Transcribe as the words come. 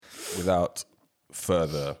without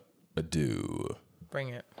further ado. Bring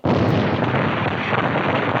it.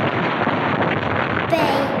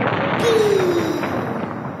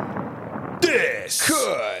 This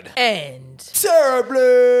Good. And terribly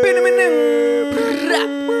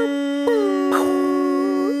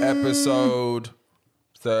episode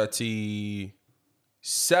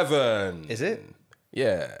 37. Is it?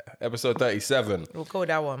 Yeah, episode 37. we'll go with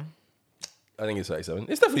that one. I think it's 37.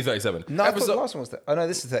 It's definitely 37. No, I thought the last one was oh no,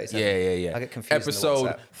 this is 37. Yeah. I get confused.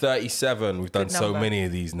 Episode 37. We've done so number. many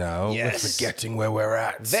of these now. Yes. We're forgetting where we're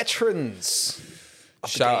at. Veterans.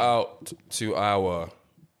 Shout out to our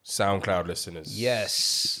SoundCloud listeners.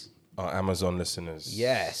 Yes. Our Amazon listeners.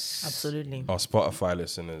 Yes. Absolutely. Our Spotify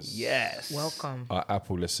listeners. Yes. Welcome Our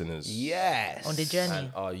Apple listeners. Yes. on the journey.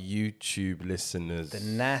 And our YouTube listeners. The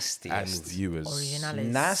and nastiest. viewers. Originalis.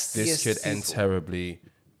 Nastiest. This could end people. terribly.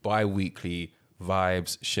 Bi-weekly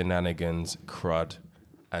vibes, shenanigans, crud,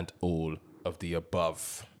 and all of the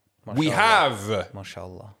above. We have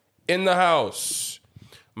Mashallah. in the house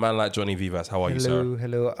man like Johnny Vivas. How are you, sir?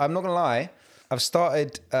 Hello. I'm not gonna lie. I've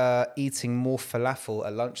started eating more falafel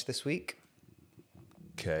at lunch this week.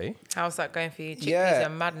 Okay. How's that going for you? Chickpeas are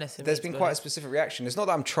madness. in There's me, been to be quite a honest. specific reaction. It's not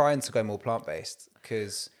that I'm trying to go more plant-based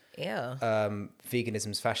because Yeah.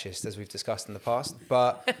 veganism's fascist, as we've discussed in the past.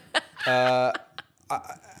 But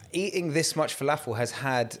eating this much falafel has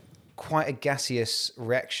had quite a gaseous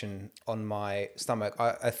reaction on my stomach.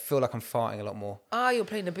 I feel like I'm farting a lot more. You're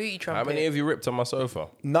playing the booty trumpet. How many have you ripped on my sofa?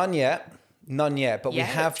 None yet. But we Yet?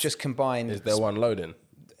 have just combined. Is there one loading?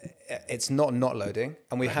 It's not loading,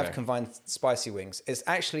 and we have combined spicy wings. It's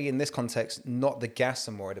actually in this context not the gas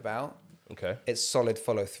I'm worried about. Okay. It's solid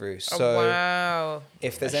follow through. Oh, So wow.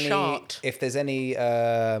 if there's A any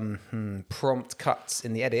shot. prompt cuts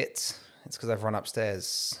in the edit, it's because I've run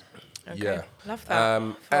upstairs. Okay. Yeah. Love that.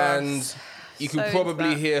 for And us. you can So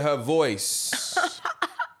probably that- hear her voice,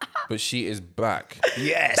 but she is back.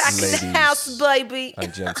 Yes. Back in the ladies house, baby.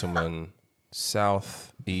 And gentlemen,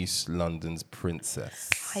 South East London's princess,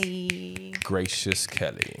 Hi. Gracious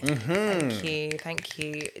Kelly. Thank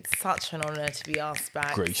you. It's such an honor to be asked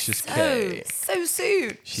back. Gracious K. So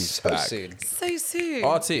soon. She's So back. soon. So soon.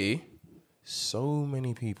 RT, so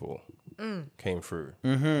many people came through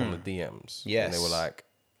on the DMs. Yes. And they were like,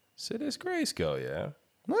 so this Grace girl, yeah?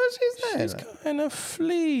 What's his name? She's kind of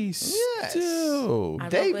fleece Yes. still. I'm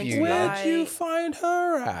not debut. going to Where'd lie. you find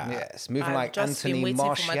her at? Yes, moving I've like just been Anthony waiting for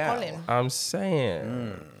my Martial. calling. I'm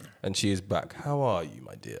saying. And she is back. How are you,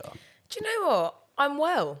 my dear? Do you know what? I'm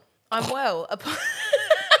well. I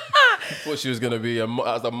thought she was going to be a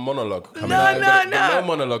monologue coming. No, no. No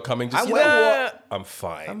monologue coming. Just I'm well. what? I'm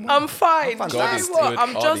fine. I'm fine. I'm Do you know fantastic. what? Good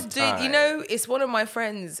I'm all just the doing. time. You know, it's one of my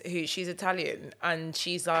friends who she's Italian, and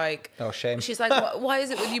she's like, Oh, shame. She's like, why is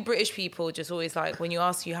it with you British people just always like when you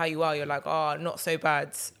ask you how you are, you're like, oh, not so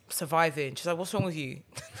bad, surviving. She's like, what's wrong with you?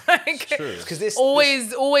 Like, True. Because this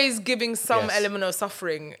always giving some Yes. element of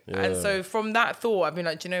suffering, and Yeah. so from that thought, I've been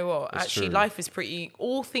like, do you know what? Actually, true. life is pretty.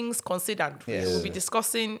 All things considered, Yes. we'll be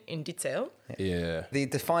discussing in detail. Yeah. the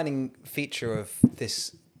defining feature of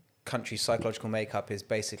this country's psychological makeup is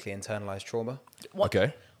basically internalized trauma.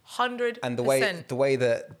 Okay. 100%. And the way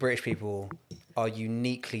that British people are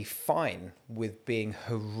uniquely fine with being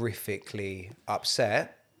horrifically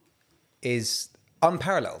upset is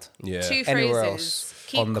unparalleled. Yeah. Two Anywhere phrases: else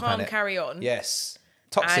keep on the calm, planet. carry on. Yes.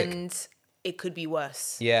 Toxic. And it could be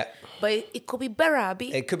worse. Yeah. But it could be better.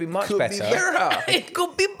 It could be much Could better. be better. It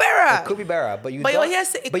could be better. It could be better, but you But don't,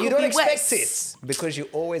 yes, it but you could don't be expect worse. it because you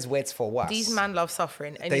always wait for worse. These men love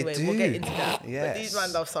suffering. Anyway, we'll do. get into that. But Yes. these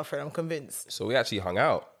men love suffering, I'm convinced. So we actually hung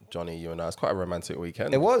out, Johnny, you and I. It's quite a romantic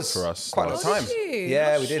weekend. It was for us. quite a Like, long time. did you?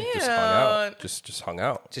 Yeah, Oh, we did. shit. Just hung out. Just hung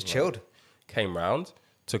out. Just Like, chilled. Came round,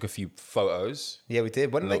 took a few photos. Yeah, we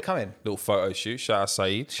did. When did they come in? Little photo shoot. Shout out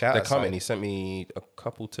Saeed. Shout They're out coming. Saeed. He sent me a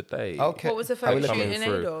couple today. Okay. What was the Are we photo looking- shoot in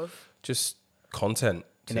through. aid of? Just content,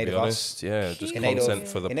 to In aid be of us. honest. Yeah, just In aid content of,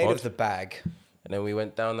 for the in pod. aid of the bag. And then we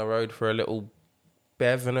went down the road for a little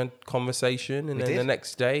bev and a conversation. And We then did. the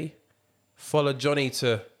next day, followed Johnny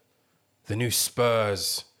to the new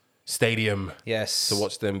Spurs stadium Yes. to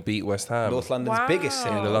watch them beat West Ham North London's Wow. biggest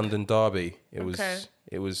city. in the London derby. It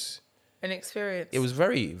Okay. was An experience.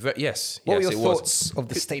 very, very yes. What yes, were it your was. thoughts of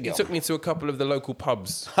the stadium? He took me to a couple of the local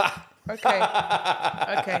pubs. Okay.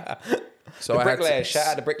 Okay. So The I had bricklayers. to, Shout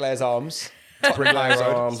out to Bricklayers Arms. Bricklayers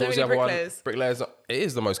Arms. So What was the many other one? bricklayers. Bricklayers. It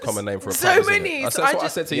is the most common name for a So pub. isn't many. It? That's So what I I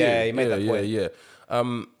just- said to Yeah, you. you made that point. Yeah.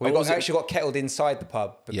 We actually got kettled inside the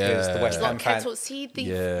pub because the West Got Ham fans. kettle, see the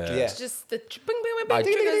Yeah. just the triggers.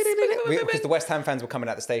 Because the West Ham fans were coming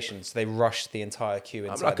out the station, so they rushed the entire queue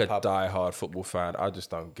I'm inside like the a pub. die-hard football fan. I just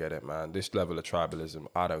don't get it, man. This level of tribalism,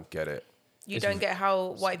 I don't get it. You don't get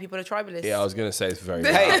how white people are tribalists. Yeah, I was gonna say it's very.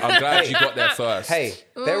 Hey. I'm glad you got there first. Hey,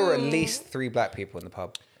 there were at least 3 black people in the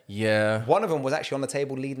pub. Yeah. One of them was actually on the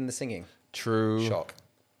table leading the singing. True. Shock.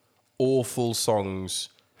 Awful songs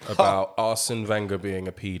about Arsene Wenger being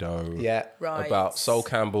a pedo. Yeah. Right. About Sol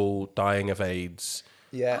Campbell dying of AIDS.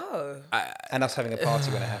 Yeah. Oh, And us having a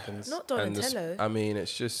party when it happens. not And this, Donatello. I mean,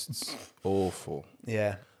 it's just awful.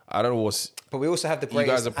 Yeah. I don't know what's. But we also have the You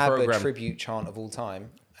guys greatest are ABBA programmed- tribute chant of all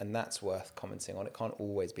time, and that's worth commenting on. It can't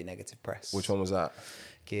always be negative press. Which one was that?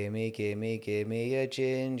 Gimme, gimme, gimme a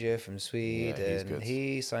ginger from Sweden. good.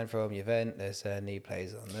 He signed from Juventus and he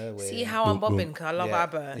plays on the wing. See how I'm bobbing because I love Yeah.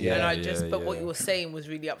 ABBA, Yeah, and I yeah, just. But what yeah. you were saying was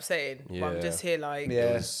really upsetting. But I'm Yeah. just here like.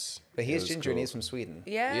 Yeah. was- But he it is was ginger and cool. he's from Sweden.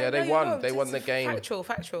 Yeah, Yeah, they no, you're won. not. They won It's the game.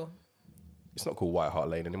 Factual. It's not called White Hart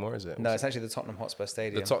Lane anymore, is it? No, it's actually the Tottenham Hotspur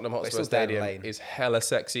Stadium. The Tottenham But Hotspur it's still down Stadium Lane. is hella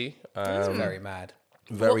sexy. It's very mad.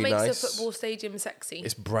 Very What makes nice. a football stadium sexy?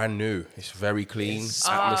 It's brand new. It's very clean. It's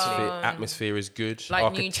Atmosphere is good.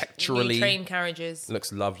 Like new Architecturally, train carriages.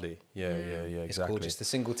 looks lovely. Yeah, It's exactly. gorgeous. The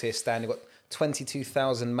single tier stand. You've got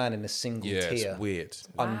 22,000 man in a single Yeah, tier. it's weird.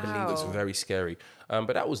 Unbelievable. It's very scary. But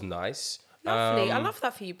that was nice. Lovely. I love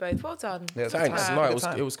that for you both. Well done. Yeah, it's a good Thanks. time. No, Good it was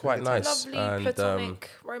time. it was quite Good time. nice. Lovely And platonic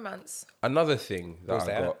romance. another thing that was I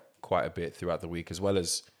that? got quite a bit throughout the week, as well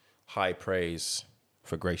as high praise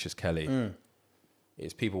for Gracious Kelly,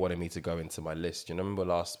 is people wanting me to go into my list. You remember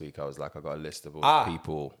last week I was like, I got a list of all the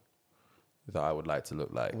people that I would like to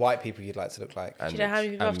look like. White people you'd like to look like. And Do you know how many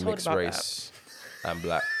people I've and told mixed about race and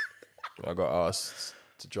black. I got asked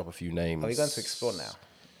to drop a few names. Are we going to explore now?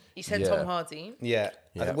 You said Yeah. Tom Hardy. Yeah.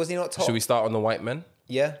 Yeah. Was he not top? Should we start on the white men?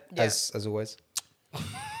 Yeah, Yeah. as always.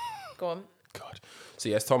 Go on. God. So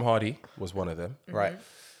yes, Tom Hardy was one of them. Right.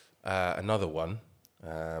 Another one,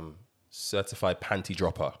 certified panty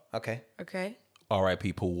dropper, Okay. Okay.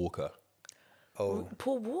 R.I.P. Paul Walker. Oh,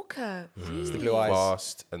 Paul Walker. it's the blue eyes.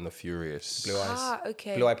 Fast and the Furious. Blue eyes. Ah,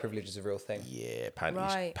 okay. Blue eye privilege is a real thing. Yeah, panties.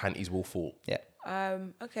 Right. Panties will fall. Yeah.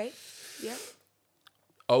 Okay. Yeah.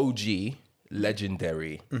 OG,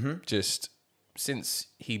 legendary. Mm-hmm. Just since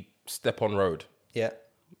he stepped on road, Yeah.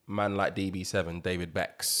 man like DB7, David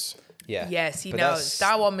Becks. Yeah. Yeah. See But now that's-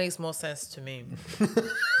 that one makes more sense to me.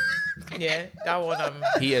 Yeah, that one.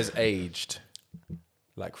 He has aged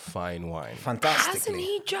like fine wine. Hasn't fantastically.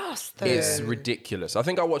 he just though? It's ridiculous. I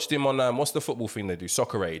think I watched him on what's the football thing they do?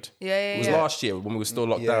 Soccer Aid. Yeah, It was yeah. last year when we were still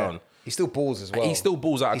locked Yeah. down. He still balls as well. He still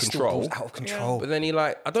balls out of He still control. balls out of control. But then he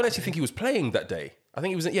I don't actually think he was playing that day. I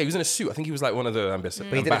think he was in a suit. I think he was like one of the ambassadors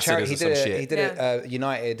But he did a charity. He or some did shit. he did Yeah. a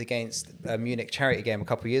United against Munich charity game a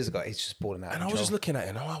couple of years ago. He's just balling out. And of I was just control. looking at it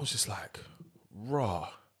and I was just like, raw.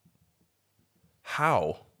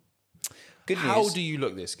 How? Good news. How do you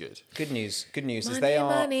look this good? Good news. Good news is Money, they are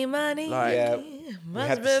money, money. Like- Yeah. We Must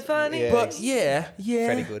had be this- funny. yeah, But yeah.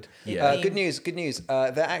 very good. Yeah. Good news. Good news.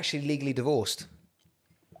 They're actually legally divorced.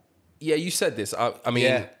 Yeah, you said this. I mean,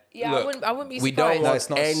 Yeah. Yeah, I wouldn't be we don't surprised. No, want it's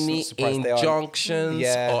not any surprised they are. injunctions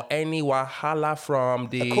Yeah. or any wahala from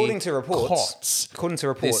the According to reports. courts. According to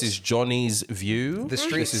reports. This is Johnny's view. The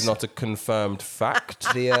streets- This is not a confirmed fact.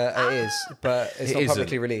 It is, but it's It not isn't.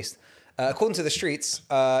 publicly released. According to the streets,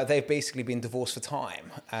 they've basically been divorced for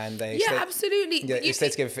time, and they Yeah, stayed, absolutely. Yeah, You they stayed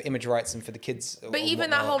see- together for image rights and for the kids. But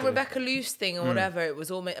even that whole Rebecca Luce thing or whatever, it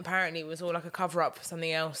was all apparently it was all like a cover up for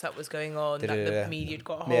something else that was going on that the Yeah. media had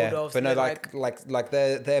got a hold of. but no, they're like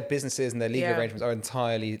their businesses and their legal Yeah. arrangements are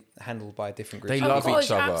entirely handled by different groups. They Of love course,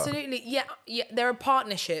 each other. Absolutely. Yeah, they're a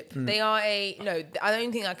partnership. Hmm. They are I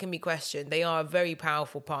don't think that can be questioned. They are a very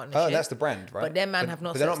powerful partnership. Oh, that's the brand, right? But their man have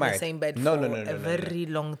not but they're slept not in the married. same bed No, for no, no, no, a no, no. very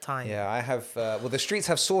long time. Yeah, I have. Well, the streets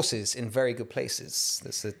have sources in very good places.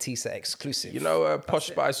 That's a TISA exclusive. You know, Posh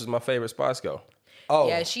Spice was my favorite Spice Girl. Oh,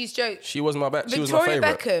 Yeah, she's joke. She was my She was my Victoria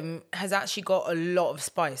favorite. Beckham has actually got a lot of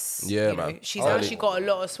spice. Yeah, you know? man. She's Oh, actually got a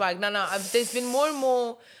lot of swag. There's been more and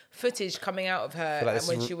more footage coming out of her like this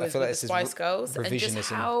when is- she I was feel with like the this is Spice Girls and just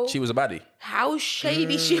revisionism. She was a baddie. how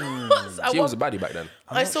shady she was. She was a baddie back then.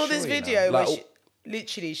 I not saw this sure, you know. video where Like,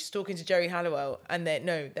 literally she's talking to Jerry Halliwell and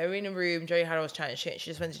they're in a room. Jerry Halliwell's chatting shit.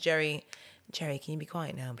 She just went to Jerry. Jerry, can you be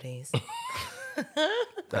quiet now, please?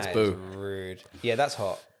 That's that is boo. rude. Yeah, that's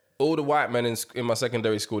hot. All the white men in my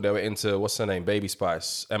secondary school, they were into, what's her name? Baby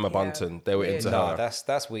Spice, Emma Bunton. They were Weird. into No, her.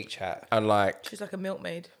 that's weak chat. And like, She's like a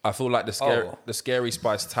milkmaid. I feel like Oh. the Scary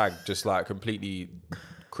Spice tag just like completely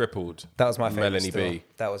crippled. That was my favorite. Melanie still. B.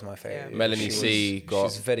 That was my favorite. Yeah. Melanie She C was-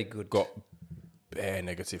 got She's very good. got bare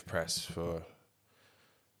negative press for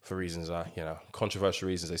for reasons, controversial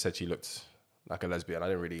reasons. They said she looked like a lesbian. I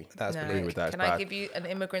didn't really That's agree with that. Can I give you an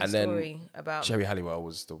immigrant And then story about? Jerry Halliwell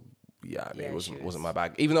was it she wasn't my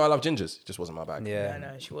bag. Even though I love gingers, it just wasn't my bag. Yeah.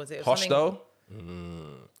 No, she was. It was Posh something- though.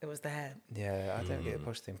 It was the hair. Yeah, I don't get the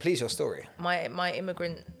posh thing. Please, your story. My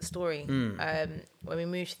immigrant story. When we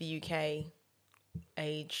moved to the UK,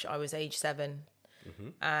 I was age 7,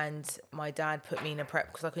 and my dad put me in a prep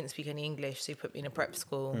because I couldn't speak any English, so he put me in a prep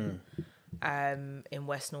school in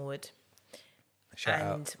West Norwood. Shout and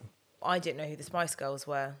out. I didn't know who the Spice Girls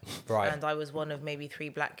were, Right. And I was one of maybe 3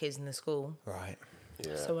 black kids in the school. Right.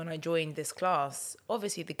 Yeah. So when I joined this class,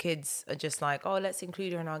 obviously the kids are just like, oh, let's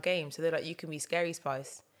include her in our game. So they're like, you can be Scary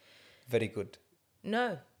Spice. Very good.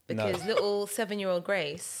 No, because little 7-year-old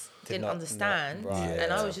Grace didn't not- understand, right.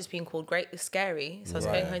 and I was just being called Scary. So I was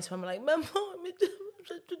going home to mum like, Mum,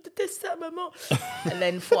 this, that, Mum. And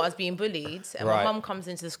then thought I was being bullied. And Right. my mum comes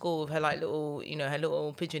into the school with her like little, her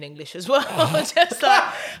little pigeon English as well. Just like,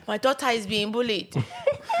 my daughter is being bullied.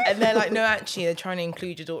 And they're like, no, actually, they're trying to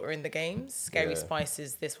include your daughter in the games. Scary Spice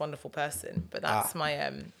is this wonderful person. But that's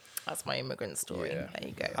my immigrant story. Yeah. There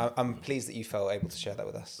you go. I'm pleased that you felt able to share that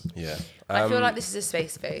with us. Yeah. I feel like this is a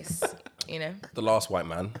safe space, The last white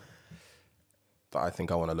man that I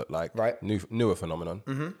think I want to look like. Right. Newer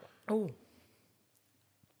phenomenon. Oh,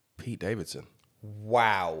 Pete Davidson.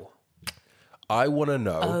 Wow. I want to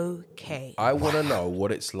know. okay. I want to know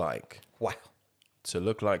what it's like Wow. to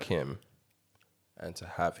look like him and to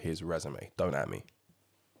have his resume. Don't at me.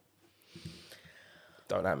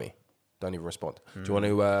 Don't at me. Don't even respond. Do you want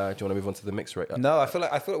to move on to the mix rate? No, I feel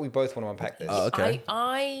like we both want to unpack this. Okay.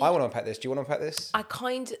 I want to unpack this. Do you want to unpack this? I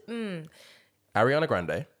kind Ariana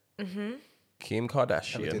Grande. Mm-hmm. Kim We're doing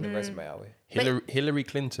Kardashian. the resume, are we? Hillary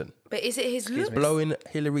Clinton. but is it his look? Blowing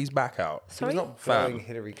Hillary's back out. Sorry? He's not Fam. blowing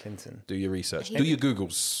Hillary Clinton. Do your research. Do your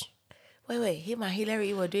Googles. Wait, him and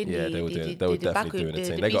Hillary were doing Yeah, they were definitely doing the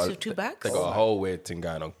thing. the They piece got of 2 bags. They got a whole weird thing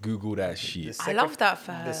going on. Google that shit. I love that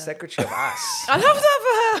for her. The Secretary of Ass. I love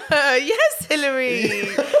that for her. Yes, Hillary.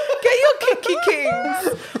 Get your Kiki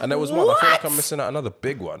Kings. And there was one. I feel like What? I'm missing out another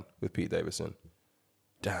big one with Pete Davidson.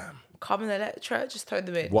 Damn. Carmen Electra, just throw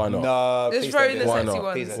them in. Why not? No, Let's please throw don't in do the that. Why sexy not?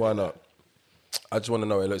 ones. Please don't. Why not? I just want to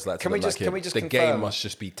know what it looks like. Can to we look just- like can him. we just the confirm? game must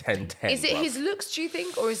just be 10-10. Is it bruv. his looks, do you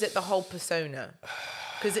think, or is it the whole persona?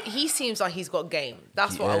 Because he seems like he's got game.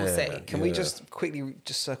 That's what I would Yeah, say. man. Can we just quickly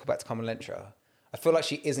just circle back to Carmen Electra? I feel like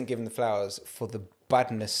she isn't given the flowers for the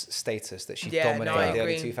badness status that she Yeah, no, I dominated the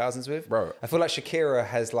early agree. 2000s with. Bro. I feel like Shakira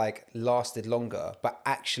has like lasted longer, but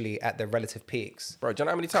actually at their relative peaks. Bro, do you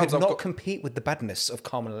know how many Could times I've not got... compete with the badness of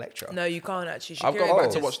Carmen Electra. No, you can't actually. I've Shakira gone back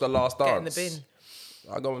to just watch The Last get in Dance. the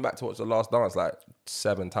bin. I've gone back to watch The Last Dance like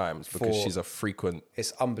 7 times because For- she's a frequent...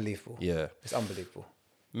 It's unbelievable. Yeah. It's unbelievable.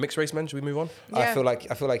 Mixed race men, should we move on? Yeah. I feel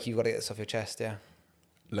like you've got to get this off your chest, yeah.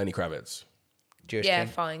 Lenny Kravitz. Jewish Yeah,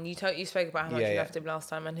 king. fine. You spoke about how much Yeah, you yeah. loved him last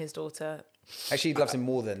time and his daughter. Actually, he loves him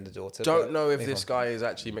more than the daughter. Don't but know if move this on. guy is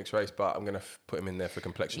actually mixed race, but I'm going to put him in there for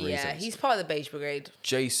complexion Yeah, reasons. he's part of the Beige Brigade.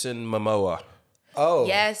 Jason Momoa. Oh.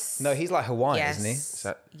 Yes. No, he's like Hawaiian, Yes. isn't he? Is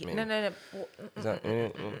that... I mean, No.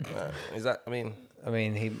 Is that... I mean... I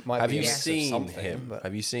mean, he might Have be you a mix of seen something, him? but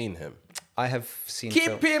Have you seen him? I have seen Keep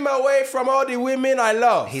film- him away from all the women I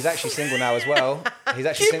love. He's actually single now as well. He's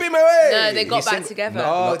actually Keep him away. No, they got He's back single- together.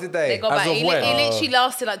 Oh, did they? They got As back. of He when? literally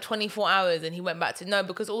lasted like 24 hours and he went back to... No,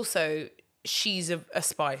 because also she's a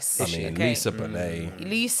spice. I mean, Lisa Bonet.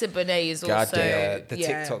 Lisa Bonet is God also... damn. The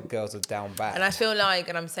TikTok girls are down bad. And I feel like,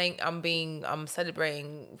 and I'm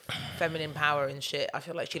celebrating feminine power and shit. I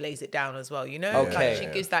feel like she lays it down as well, you know? Okay. Like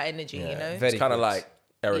she gives that energy, you know? Very It's kind of good. like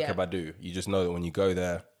Erica Yeah. Badu. You just know that when you go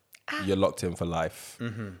there, you're locked in for life. Your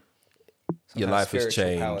kind of life has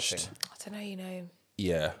spiritual power changed. thing. I don't know, you know.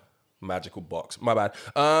 Yeah. Magical box. My bad.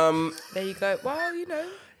 There you go. Well, you know,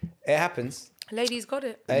 It happens. ladies got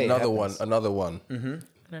it. Hey, it Another happens. one. And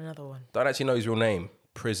another one. Don't actually know his real name.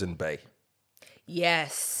 Prison Bay.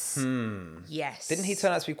 Yes. Yes. Didn't he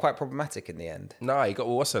turn out to be quite problematic in the end? Nah, he got,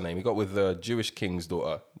 well, what's her name? He got with the Jewish king's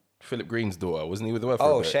daughter. Philip Green's daughter. Wasn't he with her for a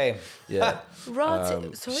Oh, bit? shame. Yeah.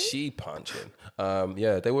 Right. Sorry? She punching.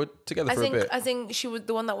 Yeah, they were together for a bit. I think she was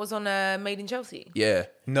the one that was on Made in Chelsea. Yeah.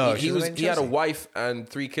 No, he she was in he had a Chelsea. wife and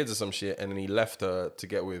 3 kids or some shit, and then he left her to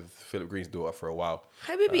get with Philip Green's daughter for a while.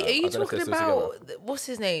 Hey, baby, are you I don't know if talking they're still about what's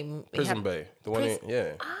his name? He Prison had- Bay. The one Pris-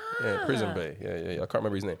 yeah. Prison Bay. Yeah. I can't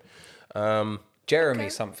remember his name. Jeremy Okay.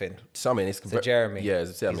 something. Something. It's a Jeremy. Yeah,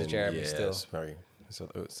 He's a Jeremy still. It's very,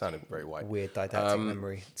 it sounded very white. Weird didactic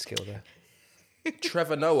memory skill there.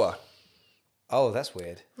 Trevor Noah. Oh, that's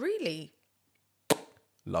weird. Really?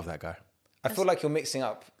 Love that guy. I feel like you're mixing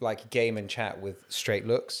up like game and chat with straight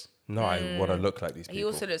looks. No, I want to look like these people. He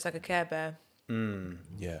also looks like a Care Bear.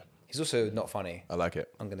 Yeah, He's also not funny. I like it.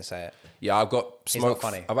 I'm going to say it. Yeah, I've got He's smoke. not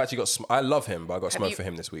funny. I've actually got. I love him, but I got smoke you- for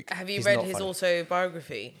him this week. Have you He's read not his funny.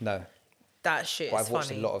 autobiography? No. That shit But is I've watched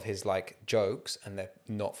funny. a lot of his like jokes and they're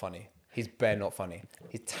not funny. He's bare not funny.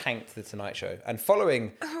 He tanked the Tonight Show. And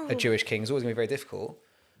following a Jewish king is always going to be very difficult.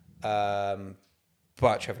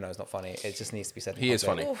 But Trevor Noah's not funny. It just needs to be said. He is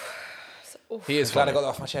funny. He is Glad I funny. got that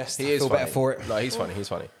off my chest. He I is feel funny. better for it. No, he's funny. He's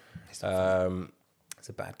funny. He's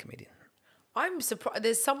a bad comedian. I'm surprised.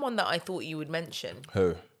 There's someone that I thought you would mention,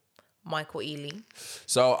 Who? Michael Ealy.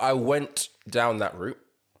 So I went down that route,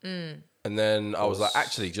 and then I was like,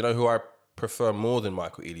 actually, do you know who I prefer more than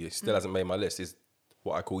Michael Ealy? He still hasn't made my list. Is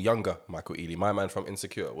what I call younger Michael Ealy, my man from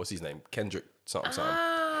Insecure. What's his name? Kendrick something.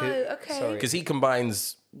 Ah, okay. Sorry. Because he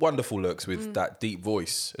combines wonderful looks with that deep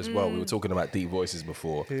voice as well. We were talking about deep voices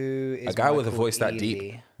before. Who is a guy with a Michael voice that Ealy?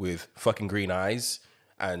 deep, with fucking green eyes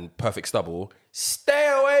and perfect stubble. Stay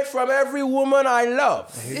away from every woman I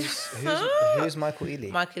love. Who's Michael Ealy?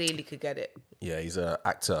 Michael Ealy could get it. Yeah, he's an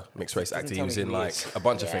actor, mixed race actor. He tell was me in who he like is. a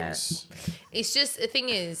bunch of Yeah. things. It's just the thing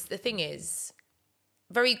is,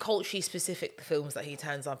 very culturally specific. The films that he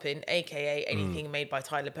turns up in, aka anything made by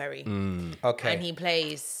Tyler Perry, Okay. and he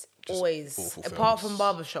plays always. awful Apart films. from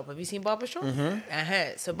Barbershop, have you seen Barbershop?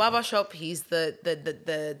 So Barbershop, he's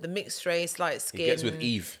the mixed race, light skin. He gets with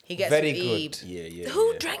Eve. He gets Very with good. Eve. Yeah.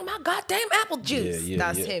 Who drank my goddamn apple juice? Yeah,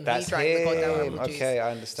 That's yeah. him. That's he drank the goddamn him. apple juice. Okay,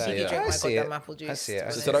 I understand. He did drink I my see goddamn it. apple juice. I see it. to be I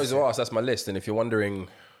So honest. to those who asked, that's my list. And if you're wondering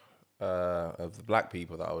of the black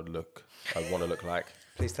people that I'd want to look like,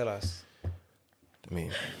 Please tell us. I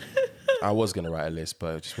mean, I was gonna write a list,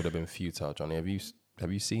 but it just would have been futile. Johnny, have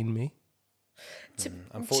you seen me?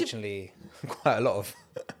 Unfortunately, quite a lot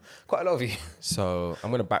of you. So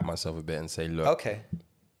I'm gonna back myself a bit and say, look, Okay.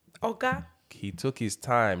 Okay. he took his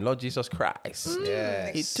time. Lord Jesus Christ,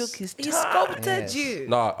 Yeah. he took his time. He sculpted Yes. you.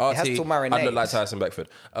 Nah, has RT, to I marinate. look like Tyson Beckford.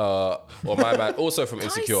 Or my man, also from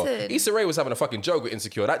Insecure. Tyson. Issa Rae was having a fucking joke with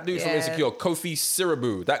Insecure. That dude from Yeah. Insecure, Kofi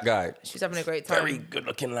Siriboe, that guy. She's having a great time. Very good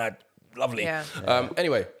looking lad. Lovely. Yeah.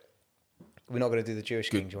 Anyway, We're not going to do the Jewish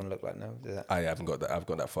king. Do you want to look like no? Do that? I haven't got that. I've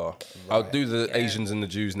gone that far. I'll do the Asians and the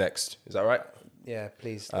Jews next. Is that right? Yeah,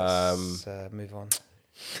 please. Let's move on.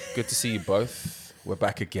 Good to see you both. We're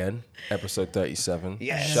back again, episode 37.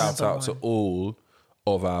 Yes. Shout Another out to all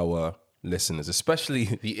of our listeners, especially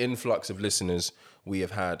the influx of listeners we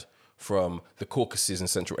have had from the Caucasus and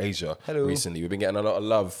Central Asia Hello. recently. We've been getting a lot of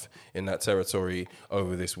love in that territory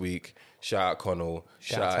over this week. Shout out Connell.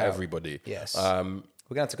 Shout out everybody. Yes.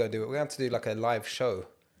 We're going to have to go do it. We're going to have to do like a live show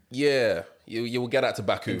Yeah, you will get out to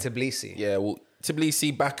Baku. in Tbilisi. Yeah, well,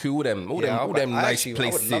 Tbilisi, Baku, all them I nice actually- I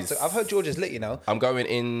would love places. to. I've heard George is lit, you know. I'm going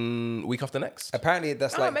in week after next. Apparently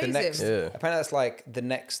that's Oh, like the amazing. next. Yeah. Apparently that's like the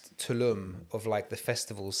next Tulum of like the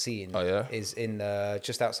festival scene. Oh, yeah? Is in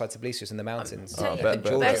just outside Tbilisi, it's in the mountains. Oh, In bet.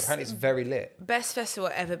 Georgia. Best- Apparently it's very lit. Best festival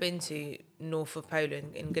I've ever been to north of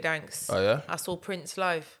Poland in Gdansk. Oh, yeah? I saw Prince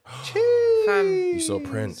live. Cheese. Fam, You saw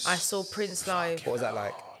Prince. I saw Prince live. What was that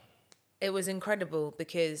like? It was incredible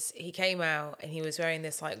because he came out and he was wearing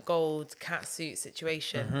this like gold catsuit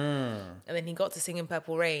situation. And then he got to sing in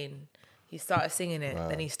Purple Rain. He started singing it.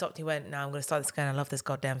 Then he stopped. He went, "Now I'm going to start this again. I love this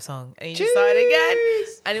goddamn song." And he just started again.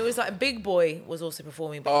 And it was like Big Boy was also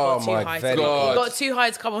performing, but Oh he got my too high. God. He got too high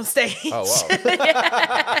to come on stage. Oh,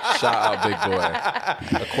 wow. Shout out, big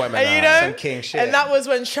boy. Aquemini. And you know, Some king shit. and that was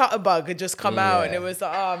when Shutterbug had just come out, and Yeah. it was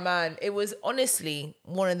like, oh man, it was honestly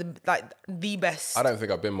one of the best. I don't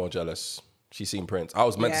think I've been more jealous. She's seen Prince. I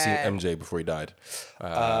was meant to see Yeah. MJ before he died.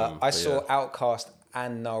 I but saw yeah. Outkast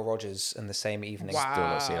and Nile Rodgers in the same evening. Wow. Still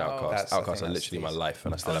not seen Outkast. That's- I Outkast think are that's literally my decent. life,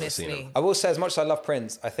 and I still haven't seen Honestly. him. I will say, as much as I love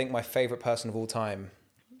Prince, I think my favorite person of all time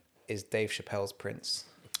is Dave Chappelle's Prince.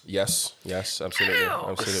 Yes, absolutely, Ow.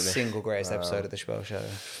 The absolutely. single greatest episode of the Chappelle Show.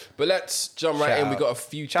 But let's jump right Shout in. We out. got a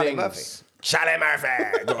few Charlie things. Murphy. Charlie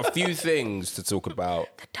Murphy. Got a few things to talk about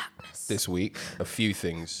The darkness. this week. A few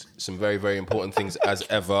things. Some very, very important things as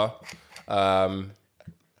ever. We're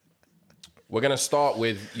going to start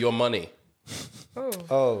with your money.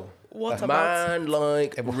 Oh, What A about? man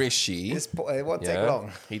like Rishi. it won't take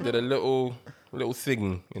long. He did a little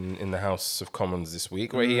thing in the House of Commons this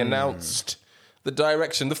week where he announced the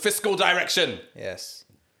direction, the fiscal direction Yes.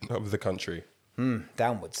 of the country.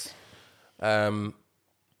 Downwards.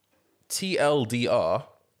 TLDR,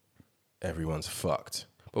 everyone's fucked.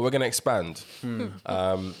 But we're going to expand.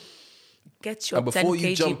 Get your And 10 before you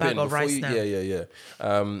kg jump bag in, of before rice you, now.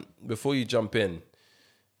 yeah. Before you jump in,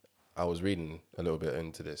 I was reading a little bit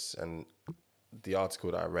into this, and the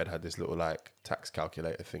article that I read had this little like tax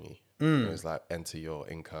calculator thingy. It was like enter your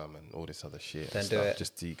income and all this other shit. Don't and do stuff, it.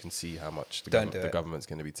 just so you can see how much Don't do the it. government's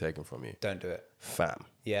going to be taking from you. Don't do it. Fam.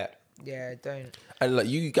 Yeah. Yeah, don't. And like,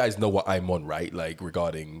 you guys know what I'm on, right? Like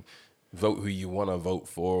regarding vote who you want to vote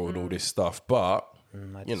for and all this stuff. But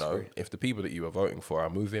I you know, disagree. if the people that you are voting for are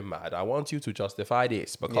moving mad, I want you to justify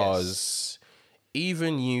this, because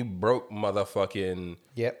even you broke motherfucking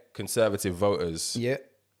Yep. conservative voters Yeah.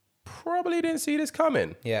 probably didn't see this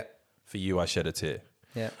coming. Yeah. For you, I shed a tear.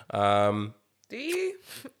 Yeah. Do you?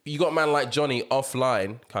 You got a man like Johnny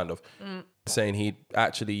offline, kind of, saying he'd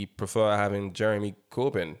actually prefer having Jeremy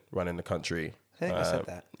Corbyn running the country. I think I said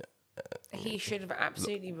that. He should have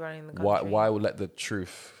absolutely been running the country. Why would let the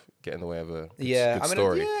truth get in the way of a good, Yeah, good I mean,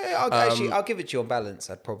 story? yeah. I'll give it to you on balance.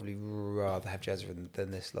 I'd probably rather have Jazza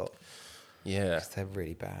than this lot. Yeah. They're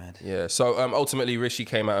really bad. Yeah. So ultimately, Rishi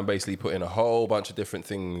came out and basically put in a whole bunch of different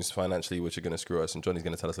things financially, which are going to screw us. And Johnny's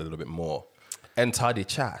going to tell us a little bit more. Entidy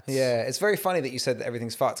chat. Yeah, it's very funny that you said that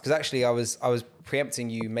everything's fucked, because actually I was preempting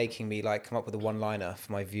you making me like come up with a one-liner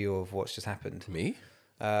for my view of what's just happened. Me?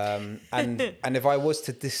 And if I was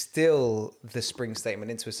to distill the Spring statement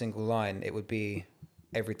into a single line, it would be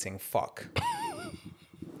everything fuck.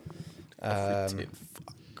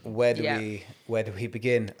 Where do we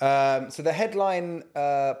begin? So the headline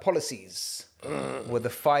policies were the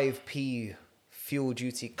 5p fuel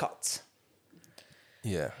duty cut,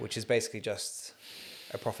 Yeah. which is basically just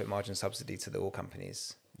a profit margin subsidy to the oil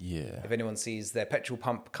companies. Yeah. If anyone sees their petrol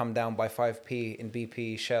pump come down by 5p in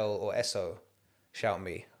BP, Shell, or Esso, shout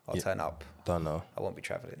me. I'll turn up. Don't know. I won't be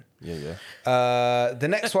traveling. Yeah. The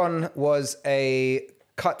next one was a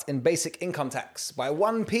cut in basic income tax by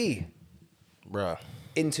 1p Bruh.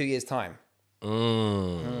 in 2 years' time.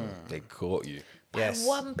 They caught you. Yes.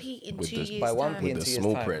 1p in With 2 the- years' by time. 1p in The 2 years'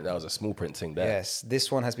 small time. print. That was a small print thing there. Yes.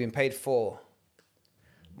 This one has been paid for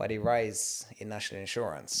by the rise in national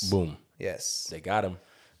insurance. Boom. Yes. They got him.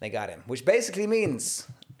 They got him. Which basically means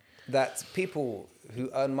that people who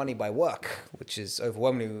earn money by work, which is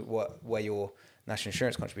overwhelmingly where your national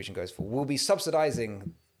insurance contribution goes for, will be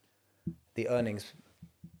subsidizing the earnings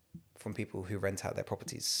from people who rent out their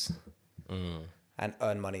properties and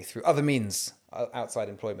earn money through other means outside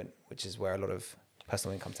employment, which is where a lot of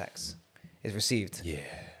personal income tax is received.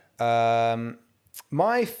 Yeah.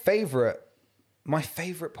 My favorite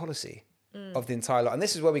policy of the entire lot, and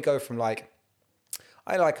this is where we go from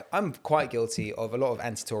I'm quite guilty of a lot of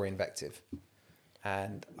anti-Tory invective.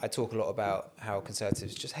 And I talk a lot about how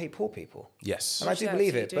conservatives just hate poor people. Yes. And I do Yes,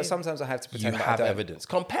 believe you it, do. but sometimes I have to You pretend that I have don't. evidence.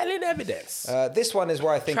 Compelling evidence. This one is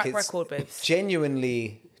where I think Track it's record, babes.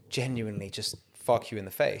 genuinely just fuck you in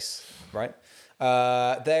the face, right?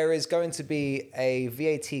 There is going to be a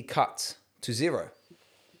VAT cut to 0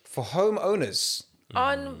 for homeowners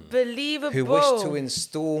Unbelievable. who wish to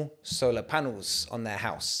install solar panels on their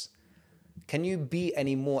house. Can you be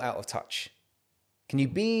any more out of touch? Can you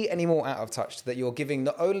be any more out of touch that you're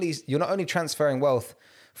not only transferring wealth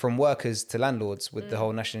from workers to landlords with the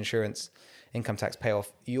whole national insurance income tax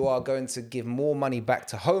payoff, you are going to give more money back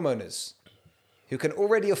to homeowners who can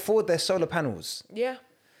already afford their solar panels Yeah.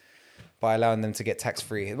 by allowing them to get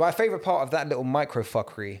tax-free. My favorite part of that little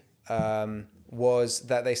microfuckery was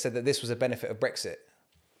that they said that this was a benefit of Brexit,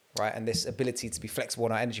 right? And this ability to be flexible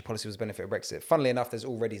on our energy policy was a benefit of Brexit. Funnily enough, there's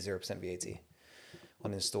already 0% VAT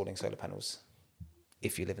on installing solar panels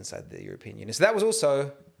if you live inside the European Union. So that was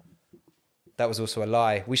also a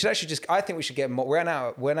lie. We should actually I think we should get more. We're now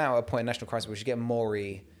at a point in national crisis where we should get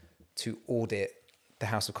Maury to audit the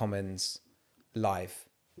House of Commons live.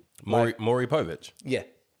 Maury Povich. Yeah.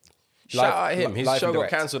 Shout out him. His live show and got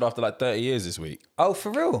direct. cancelled after like 30 years this week. Oh,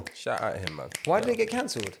 for real? Shout out him, man. Why did it get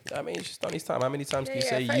cancelled? I mean, he's just done his time. How many times can you Yeah,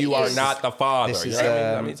 say 30 you are years. not the father? This You is, know what I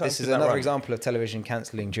mean? How many times this can is that another run? example of television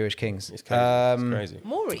cancelling Jewish kings. It's crazy. It's crazy.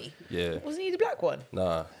 Maury. Yeah. Wasn't he the black one?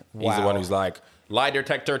 Nah. He's Wow. the one who's like, lie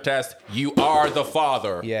detector test, you are the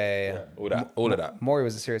father. Yeah. All of that. Maury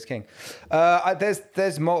was a serious king.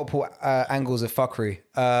 There's multiple angles of fuckery.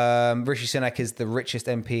 Rishi Sunak is the richest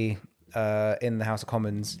MP in the House of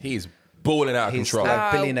Commons. He's balling out of He's control.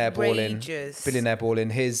 like billionaire balling. Outrageous. Billionaire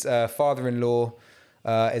balling. His father-in-law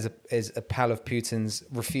is a pal of Putin's,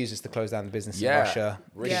 refuses to close down the business in Russia.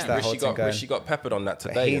 Rishi, Keeps that whole thing going. Rishi got peppered on that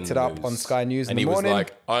today. in heated the up news. on Sky News in and the he morning. was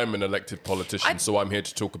like, I'm an elected politician, so I'm here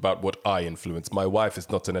to talk about what I influence. My wife is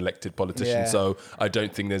not an elected politician, Yeah. so I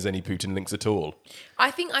don't think there's any Putin links at all. I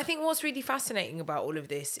think what's really fascinating about all of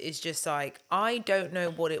this is just like, I don't know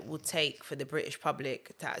what it will take for the British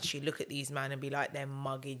public to actually look at these men and be like, they're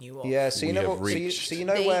mugging you off. Yeah, so you We know have what? reached So you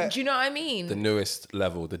know where? Do you know what I mean? The newest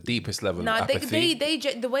level, the deepest level No, of apathy. they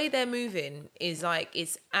the way they're moving is like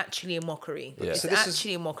it's actually a mockery. Yeah. It's So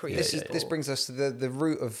actually a mockery. This brings us to the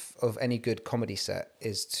root of any good comedy set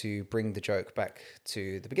is to bring the joke back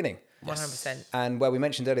to the beginning. 100%. And where we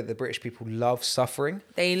mentioned earlier, the British people love suffering.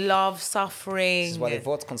 They love suffering. This is why they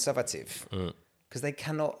vote conservative. Because they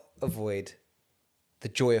cannot avoid the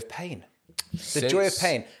joy of pain. The joy of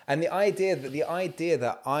pain. And the idea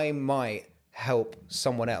that I might help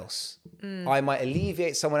someone else, I might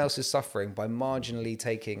alleviate someone else's suffering by marginally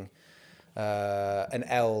taking an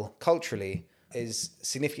L culturally is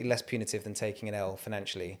significantly less punitive than taking an L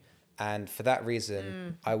financially. And for that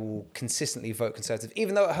reason, I will consistently vote Conservative,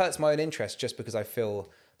 even though it hurts my own interest, just because I feel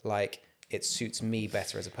like it suits me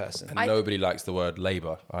better as a person. And nobody likes the word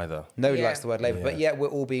Labour either. Nobody likes the word Labour, but yet we're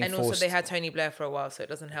all being and forced. also they had Tony Blair for a while, so it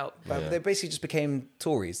doesn't help. But they basically just became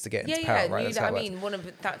Tories to get into power, right? That's how it works. One of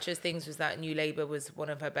Thatcher's things was that New Labour was one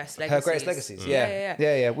of her best legacies. Her greatest legacies,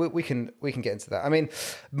 yeah. We can get into that. I mean,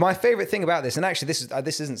 my favourite thing about this, and actually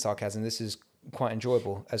this isn't sarcasm, this is quite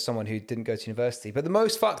enjoyable as someone who didn't go to university, but the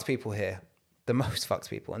most fucked people here,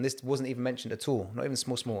 and this wasn't even mentioned at all, not even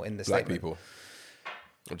small in this Black statement. people.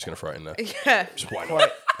 I'm just going to throw it in there. Yeah. Just why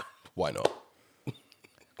not? Why not?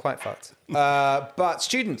 Quite fucked. But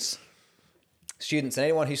students and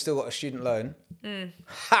anyone who's still got a student loan,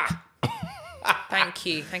 ha! Thank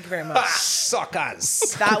you very much.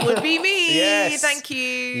 Suckers! That would be me. Yes. Thank you.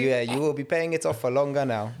 Yeah, you will be paying it off for longer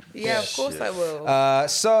now. Yeah, of course I will.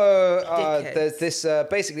 There's this,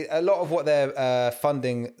 basically, a lot of what they're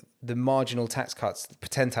funding, the marginal tax cuts, the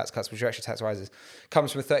pretend tax cuts, which are actually tax rises,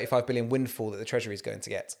 comes from a 35 billion windfall that the Treasury is going to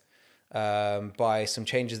get by some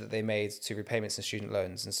changes that they made to repayments and student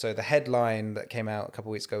loans. And so the headline that came out a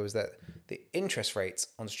couple of weeks ago was that the interest rate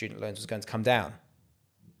on student loans was going to come down.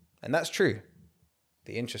 And that's true.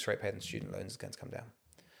 The interest rate paid on student loans is going to come down.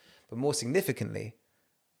 But more significantly,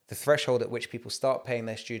 the threshold at which people start paying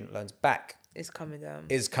their student loans back It's coming down.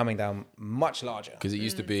 is coming down much larger. Because it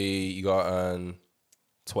used to be you got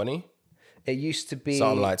 20? It used to be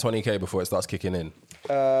Something like 20k before it starts kicking in.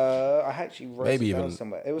 I actually wrote Maybe it down even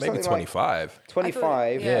somewhere. It was maybe something 25. Like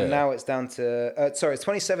 25, yeah. and now it's down to it's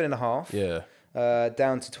 27 and a half. Yeah.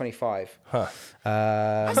 Down to 25. Huh.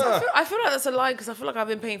 I feel like that's a lie because I feel like I've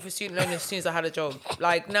been paying for student loan as soon as I had a job.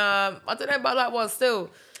 Like, nah, I don't know about that one still.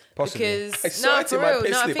 Possibly. Because I saw it for in my real, pay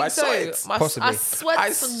no, I slip. think I saw so. it. Possibly. I swear I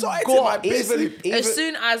to saw it in my God, pay slip. as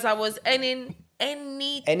soon as I was earning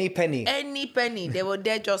any penny, they were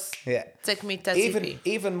there just take me 30p.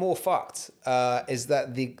 Even more fucked is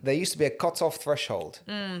that there used to be a cut-off threshold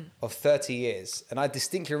of 30 years. And I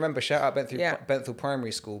distinctly remember, shout out Benthall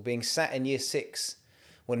Primary School, being sat in year 6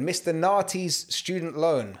 when Mr. Narty's student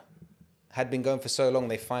loan had been going for so long,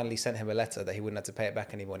 they finally sent him a letter that he wouldn't have to pay it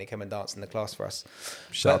back anymore, and he came and danced in the class for us.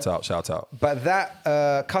 Shout out. But that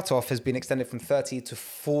cutoff has been extended from 30 to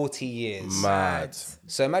 40 years. Mad.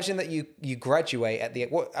 So imagine that you graduate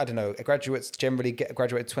at graduates generally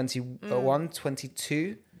graduate at 21,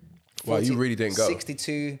 22. Wow, you really didn't go.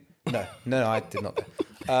 62. No, I did not go.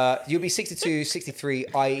 You'll be 62, 63,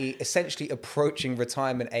 i.e. essentially approaching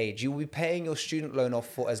retirement age. You will be paying your student loan off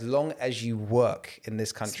for as long as you work in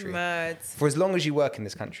this country. For as long as you work in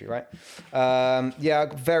this country, right?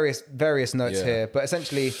 Various notes here. But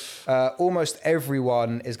essentially, almost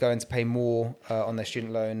everyone is going to pay more on their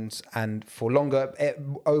student loans. And for longer, it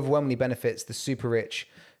overwhelmingly benefits the super rich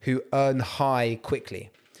who earn high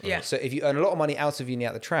quickly. Yeah. So if you earn a lot of money out of uni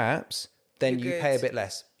out the traps, then you pay a bit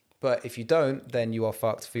less. But if you don't, then you are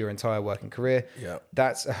fucked for your entire working career. Yeah.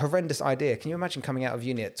 That's a horrendous idea. Can you imagine coming out of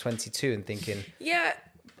uni at 22 and thinking, Yeah.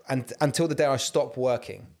 and until the day I stop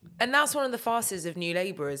working? And that's one of the farces of New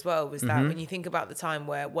Labour as well, was that when you think about the time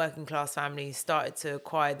where working class families started to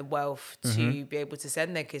acquire the wealth to be able to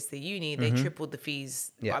send their kids to uni, they tripled the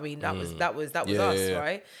fees. Yeah. I mean, that was us,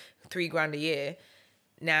 right? $3,000 a year.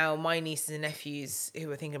 Now my nieces and nephews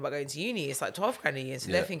who are thinking about going to uni, it's like 12 grand a year.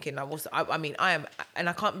 So they're thinking, I am, and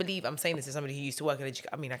I can't believe I'm saying this as somebody who used to work in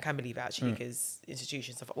education. I mean, I can believe it actually because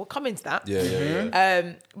institutions stuff. We'll come into that.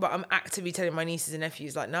 But I'm actively telling my nieces and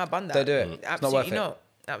nephews like, no, bun that. Don't do it. Absolutely not.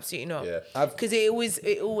 Absolutely not. Yeah. Because it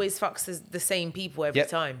always fucks the same people every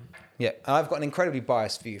time. Yeah. And I've got an incredibly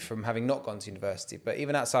biased view from having not gone to university, but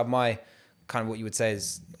even outside my kind of what you would say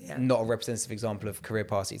is not a representative example of career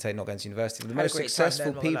paths you take not going to university. The most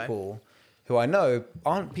successful people who I know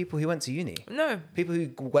aren't people who went to uni. No. People who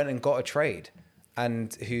went and got a trade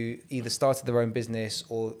and who either started their own business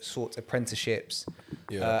or sought apprenticeships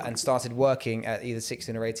and started working at either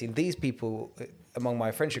 16 or 18. These people, among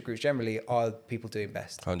my friendship groups generally, are people doing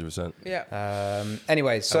best. 100%. Yeah.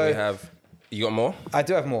 Anyway, so... And we have You got more? I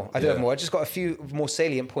do have more. I just got a few more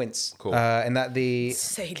salient points. Cool. In that the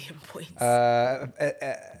Salient points.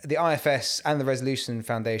 the IFS and the Resolution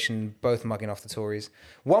Foundation both mugging off the Tories.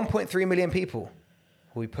 1.3 million people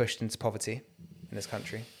will be pushed into poverty in this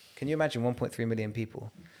country. Can you imagine 1.3 million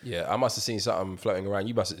people? Yeah, I must have seen something floating around.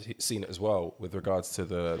 You must have seen it as well with regards to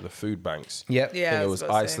the food banks. Yep. Yeah. I think I it was was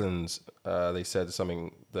about to say. Iceland. They said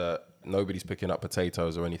something that nobody's picking up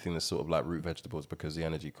potatoes or anything that's sort of like root vegetables because the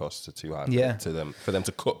energy costs are too high for them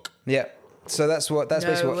to cook. Yeah. So that's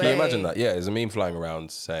basically what. Can you way. imagine that? Yeah, there's a meme flying around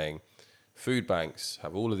saying food banks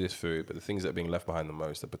have all of this food, but the things that are being left behind the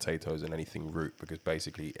most are potatoes and anything root because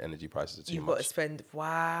basically energy prices are too You've much. got to spend,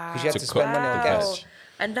 wow. 'Cause you have to To spend money on cook gas. the veg.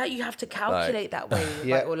 And that you have to calculate that way with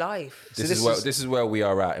Yeah. like your life. This is where we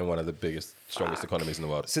are at in one of the biggest, strongest economies in the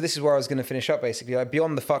world. So this is where I was going to finish up, basically. Like,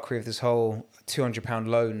 beyond the fuckery of this whole £200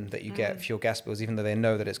 loan that you get for your gas bills, even though they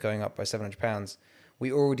know that it's going up by £700,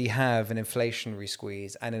 we already have an inflationary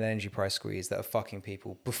squeeze and an energy price squeeze that are fucking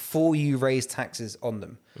people before you raise taxes on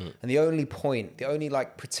them. And the only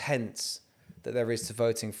like pretense that there is to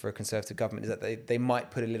voting for a Conservative government is that they might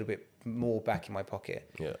put a little bit more back in my pocket.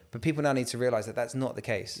 Yeah. But people now need to realise that that's not the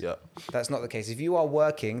case. Yeah. That's not the case. If you are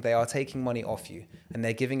working, they are taking money off you and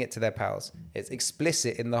they're giving it to their pals. It's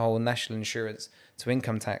explicit in the whole national insurance to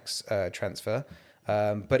income tax transfer.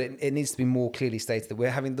 But it needs to be more clearly stated that we're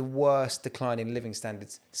having the worst decline in living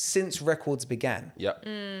standards since records began. Yep.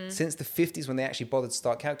 Since the 50s when they actually bothered to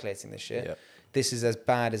start calculating this shit. Yep. This is as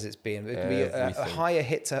bad as it's been. It could be a Everything. higher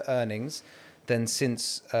hit to earnings than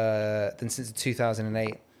since the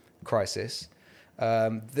 2008 crisis.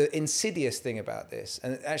 The insidious thing about this,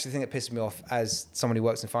 and actually the thing that pisses me off as someone who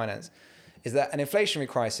works in finance, is that an inflationary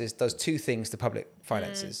crisis does two things to public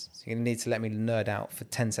finances. So you're going to need to let me nerd out for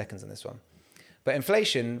 10 seconds on this one. But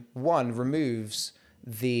inflation, one, removes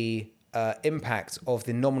the impact of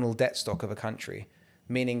the nominal debt stock of a country,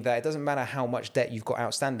 meaning that it doesn't matter how much debt you've got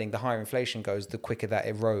outstanding, the higher inflation goes, the quicker that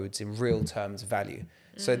erodes in real terms value.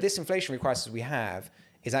 So this inflationary crisis we have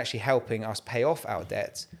is actually helping us pay off our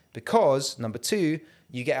debts because, number two,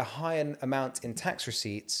 you get a higher amount in tax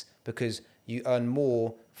receipts because you earn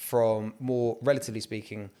more, relatively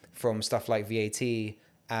speaking, from stuff like VAT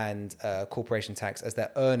and corporation tax as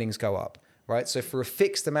their earnings go up, right? So for a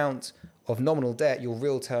fixed amount of nominal debt, your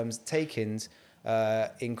real terms takings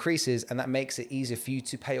increases, and that makes it easier for you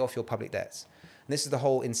to pay off your public debts. And this is the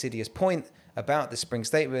whole insidious point about the Spring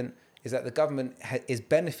Statement, is that the government is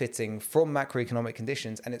benefiting from macroeconomic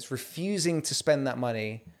conditions and it's refusing to spend that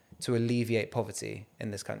money to alleviate poverty in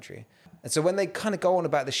this country. And so when they kind of go on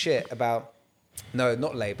about the shit about, no,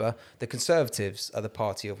 not Labour, the Conservatives are the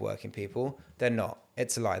party of working people, they're not.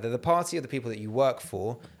 It's a lie. They're the party of the people that you work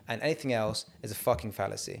for, and anything else is a fucking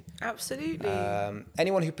fallacy. Absolutely.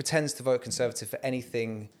 Anyone who pretends to vote Conservative for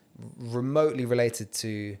anything remotely related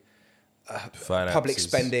to public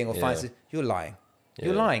spending or finances, you're lying.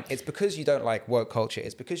 You're lying. It's because you don't like woke culture.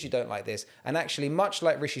 It's because you don't like this. And actually, much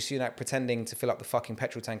like Rishi Sunak pretending to fill up the fucking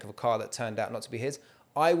petrol tank of a car that turned out not to be his,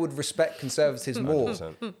 I would respect Conservatives more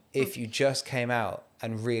 100%. if you just came out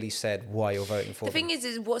and really said why you're voting for The them. thing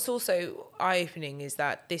is what's also eye-opening is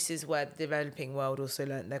that this is where the developing world also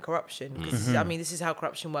learnt their corruption. Because, I mean, this is how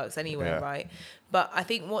corruption works anyway, Yeah. right? But I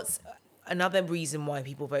think what's another reason why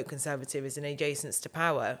people vote Conservative is an adjacence to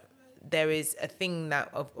power. There is a thing that,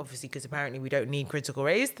 obviously, because apparently we don't need critical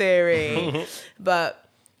race theory, but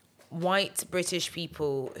white British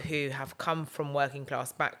people who have come from working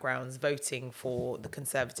class backgrounds voting for the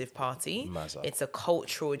Conservative Party, Mazza. it's a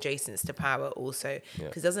cultural adjacence to power also,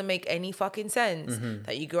 because it doesn't make any fucking sense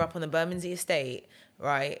that you grew up on the Bermondsey estate,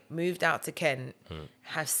 right, moved out to Kent,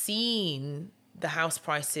 have seen the house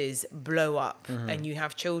prices blow up and you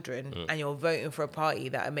have children and you're voting for a party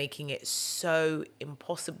that are making it so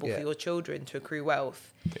impossible for your children to accrue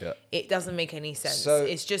wealth. Yeah. It doesn't make any sense. So-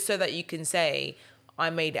 It's just so that you can say, I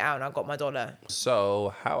made it out and I got my dollar.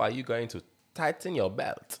 So how are you going to tighten your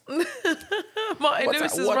belt? Martin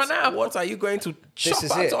Lewis has run out. What are you going to chop This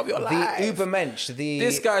is out it. of your life? The Ubermensch.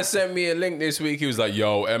 This guy sent me a link this week. He was like,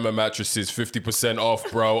 yo, Emma mattresses 50% off,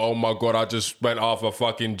 bro. Oh my God, I just spent half a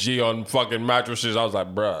fucking G on fucking mattresses. I was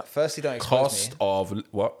like, bruh. Firstly, don't expose Cost me. of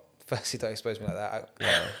what? Firstly, don't expose me like that.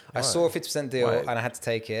 I saw a 50% deal Why? and I had to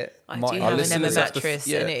take it. I Martin- do Our have an Emma listeners have to- mattress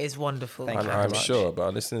yeah. and it is wonderful. Thank you. I'm much. sure, but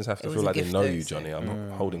our listeners have to It feel was a like they gift know though, you, so- Johnny. I'm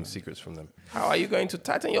not holding secrets from them. How are you going to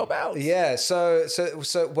tighten your belt? Yeah, so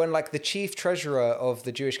when like the chief treasurer of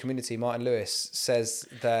the Jewish community, Martin Lewis, says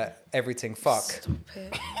that everything fuck, Stop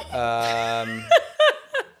it.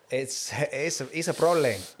 It's a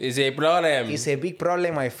problem. Is a problem. It's a big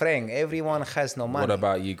problem, my friend. Everyone has no money. What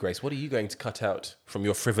about you, Grace? What are you going to cut out from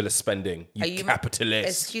your frivolous spending, you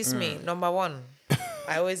capitalist? Excuse me. Number one,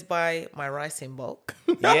 I always buy my rice in bulk.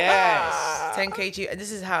 Yes. 10 kg. And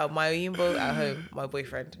this is how my Oyinbo at home, my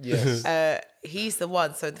boyfriend. Yes. He's the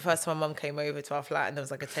one. So the first time my mum came over to our flat and there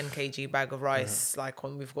was like a 10 kg bag of rice, like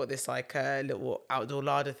when we've got this like little outdoor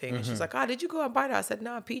larder thing. And she's like, did you go and buy that? I said,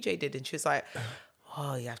 no, PJ did. And she was like,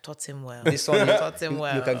 oh, you have taught him well. This one, you taught him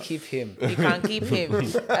well. You can keep him. You can't keep him.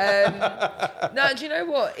 No, do you know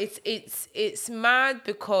what? It's mad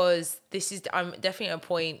because I'm definitely at a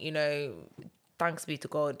point, you know, thanks be to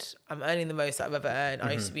God, I'm earning the most I've ever earned.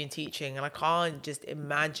 I used to be in teaching and I can't just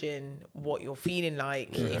imagine what you're feeling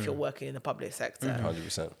like if you're working in the public sector.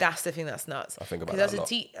 100%. That's the thing that's nuts. I think about that a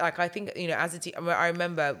lot. I think, you know, as a teacher, I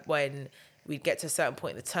remember when we'd get to a certain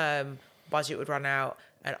point in the term, budget would run out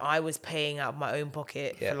and I was paying out of my own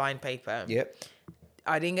pocket for line paper. Yep.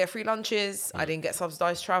 I didn't get free lunches. I didn't get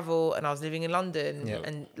subsidised travel and I was living in London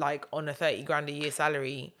and like on a 30 grand a year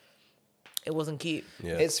salary. It wasn't cute.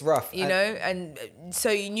 Yeah. It's rough. You know? And so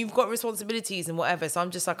you've got responsibilities and whatever. So I'm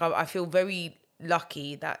just like, I feel very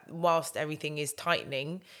lucky that whilst everything is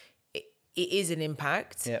tightening, it is an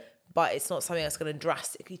impact. Yeah. But it's not something that's going to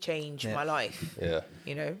drastically change my life. Yeah.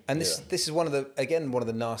 You know? And this is one of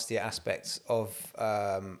the nastier aspects of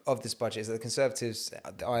this budget is that the Conservatives,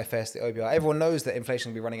 the IFS, the OBR, everyone knows that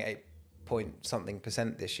inflation will be running at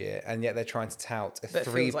 8% this year, and yet they're trying to tout But it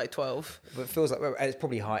feels like 12. But it feels like it's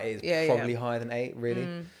probably high. It's probably higher than 8,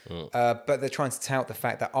 really. But they're trying to tout the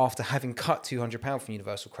fact that after having cut £200 from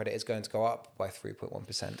universal credit, it's going to go up by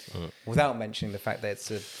 3.1%, without mentioning the fact that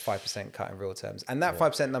it's a 5% cut in real terms. And that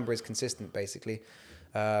 5% number is consistent, basically.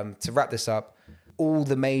 To wrap this up, all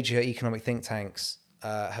the major economic think tanks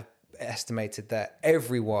have estimated that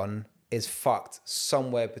everyone is fucked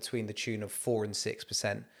somewhere between the tune of 4 and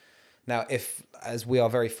 6%. Now, as we are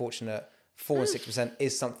very fortunate, 4 and 6%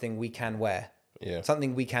 is something we can wear. Yeah.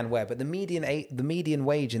 Something we can wear. But the median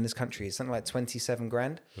wage in this country is something like 27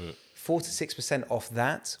 grand. 4 to 6% off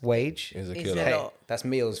that wage is a killer. That's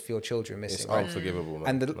meals for your children missing. It's unforgivable,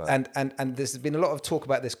 man. And there's been a lot of talk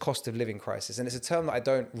about this cost of living crisis. And it's a term that I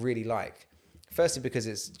don't really like. Firstly, because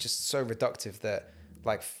it's just so reductive that,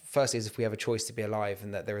 like, firstly, as if we have a choice to be alive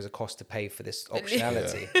and that there is a cost to pay for this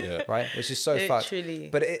optionality, right? Which is so fucked.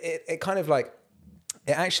 But it kind of like,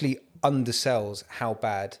 it actually undersells how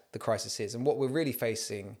bad the crisis is. And what we're really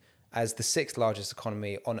facing as the 6th largest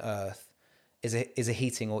economy on earth is a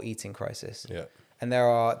heating or eating crisis. Yeah. And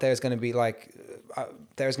there's going to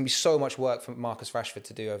be so much work for Marcus Rashford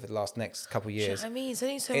to do over the next couple of years. I mean, there's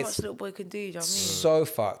only so much little boy can do. Do you know what I mean? So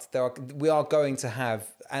fucked. We are going to have,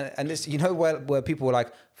 and this, you know, where people were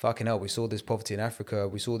like, fucking hell, we saw this poverty in Africa,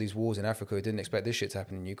 we saw these wars in Africa, we didn't expect this shit to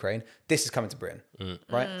happen in Ukraine. This is coming to Britain,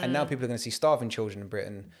 right? And now people are going to see starving children in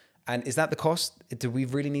Britain. And is that the cost? Do we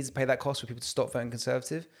really need to pay that cost for people to stop voting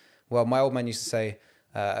Conservative? Well, my old man used to say,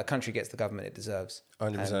 a country gets the government it deserves.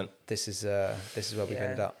 100%. This is where we've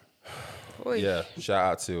ended up. Yeah,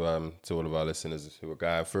 shout out to all of our listeners who are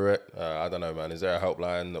going through it. I don't know, man. Is there a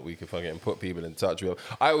helpline that we could fucking put people in touch with?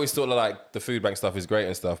 I always thought that, like, the food bank stuff is great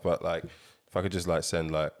and stuff, but like, if I could just like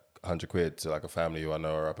send like 100 quid to like a family who I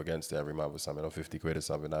know are up against it every month or something, or 50 quid or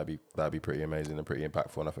something, that'd be pretty amazing and pretty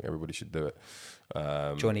impactful. And I think everybody should do it.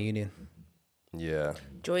 Join a union. Yeah.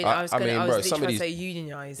 I was literally trying to say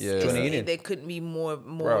unionize. Yeah. Join a union. There couldn't be more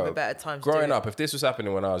of a better time to growing do up, if this was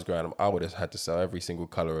happening when I was growing up, I would have had to sell every single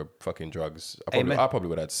colour of fucking drugs. I probably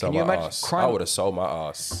would have had to sell my ass. I would have sold my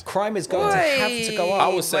ass. Crime is going to have to go up.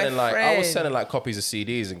 I was selling like copies of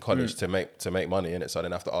CDs in college to make money in it, so I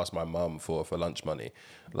didn't have to ask my mum for lunch money.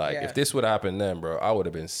 Like, if this would have happened then, bro, I would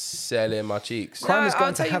have been selling my cheeks. Crime is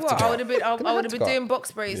going to have to go. I would have been doing box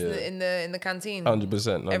sprays in the canteen.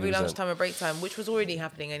 100%. Every lunchtime or break time, which was already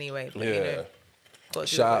happening anyway. But, you know,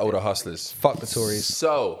 shout out all the hustlers. Fuck the Tories.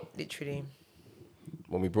 So, literally,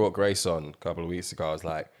 when we brought Grace on a couple of weeks ago, I was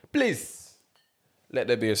like, please, let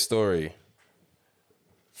there be a story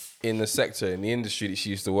in the sector, in the industry that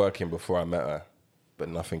she used to work in before I met her. But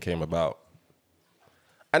nothing came about.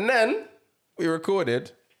 And then we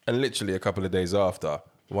recorded, and literally a couple of days after,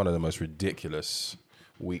 one of the most ridiculous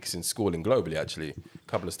weeks in schooling globally, actually. A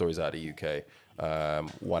couple of stories out of the UK,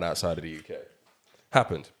 one outside of the UK,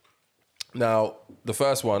 happened. Now, the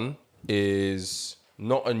first one is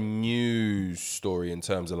not a news story in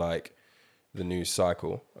terms of like the news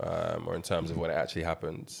cycle, or in terms of when it actually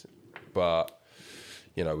happened. But,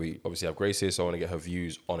 you know, we obviously have Grace here, so I want to get her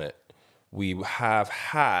views on it. We have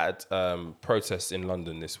had protests in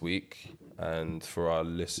London this week. And for our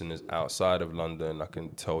listeners outside of London, I can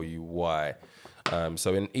tell you why.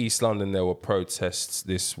 So in East London, there were protests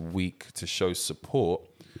this week to show support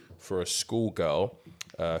for a schoolgirl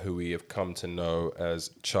who we have come to know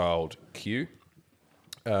as Child Q,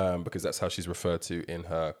 because that's how she's referred to in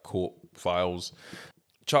her court files.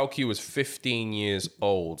 Child Q was 15 years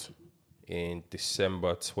old in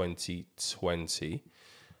December 2020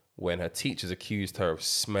 when her teachers accused her of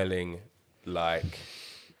smelling like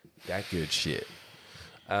that good shit.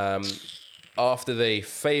 After they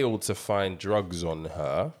failed to find drugs on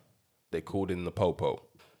her, they called in the popo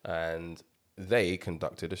and they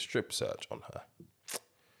conducted a strip search on her.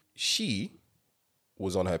 She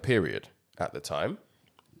was on her period at the time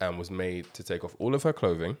and was made to take off all of her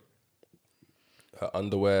clothing, her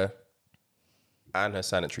underwear, and her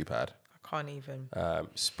sanitary pad. I can't even.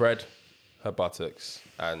 Spread her buttocks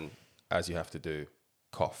and, as you have to do,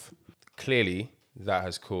 cough. Clearly, that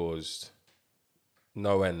has caused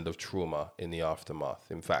no end of trauma in the aftermath.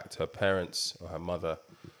 In fact, her parents or her mother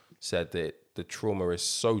said that the trauma is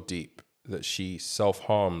so deep that she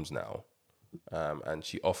self-harms now, and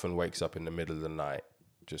she often wakes up in the middle of the night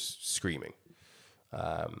just screaming,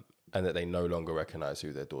 and that they no longer recognize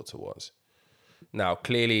who their daughter was. Now,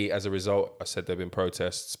 clearly, as a result, I said there have been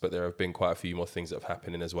protests, but there have been quite a few more things that have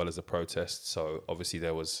happened as well as the protests. So obviously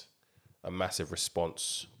there was a massive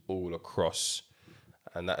response all across,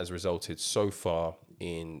 and that has resulted so far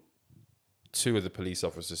in 2 of the police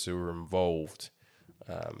officers who were involved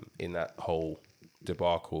in that whole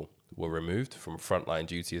debacle were removed from frontline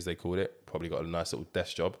duty, as they called it. Probably got a nice little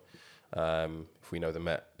desk job, if we know the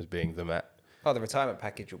Met as being the Met. Oh, the retirement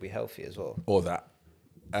package will be healthy as well. Or that.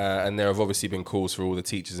 And there have obviously been calls for all the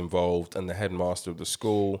teachers involved and the headmaster of the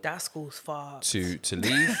school. That school's fucked. To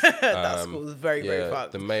leave. That school's very, very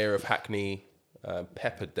fucked. The mayor of Hackney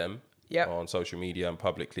peppered them on social media and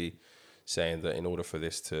publicly, saying that in order for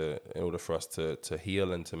us to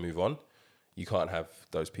heal and to move on, you can't have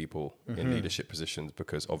those people in leadership positions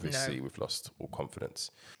because obviously we've lost all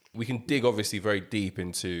confidence. We can dig obviously very deep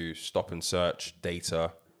into stop and search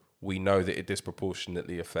data. We know that it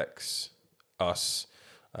disproportionately affects us.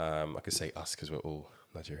 I could say us because we're all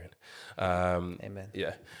Nigerian. Amen.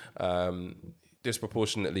 Yeah.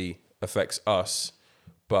 Disproportionately affects us,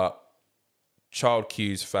 but Child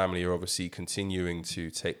Q's family are obviously continuing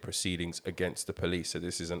to take proceedings against the police. So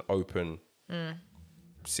this is an open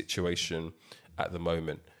situation at the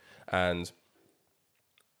moment. And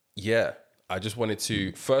yeah, I just wanted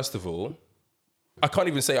to, first of all, I can't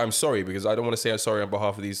even say I'm sorry because I don't want to say I'm sorry on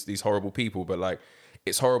behalf of these horrible people, but like,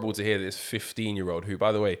 it's horrible to hear this 15-year-old who,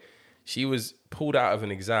 by the way, she was pulled out of an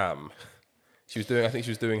exam. I think she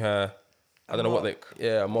was doing her,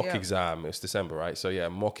 a mock exam. It's December, right? So yeah,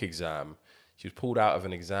 mock exam. She was pulled out of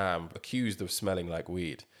an exam, accused of smelling like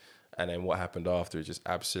weed. And then what happened after is just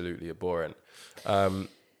absolutely abhorrent.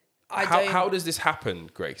 How does this happen,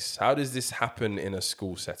 Grace? How does this happen in a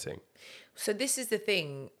school setting? So this is the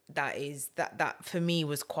thing that for me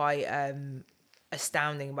was quite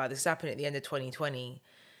astounding about this. This happened at the end of 2020,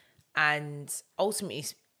 and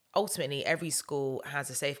ultimately every school has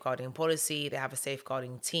a safeguarding policy. They have a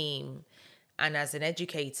safeguarding team, and as an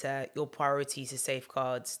educator, your priority is to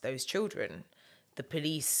safeguard those children. The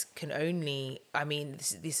police can only,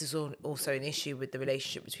 this is also an issue with the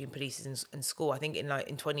relationship between police and school. I think in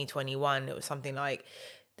 2021 it was something like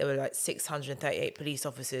there were like 638 police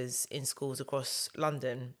officers in schools across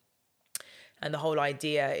London. And the whole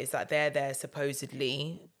idea is that they're there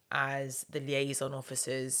supposedly as the liaison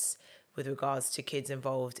officers with regards to kids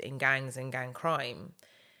involved in gangs and gang crime.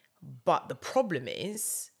 But the problem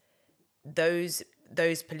is those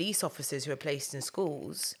police officers who are placed in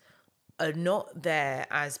schools are not there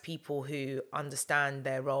as people who understand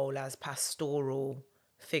their role as pastoral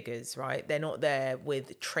figures, right? They're not there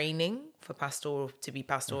with training for pastoral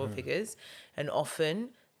figures. And often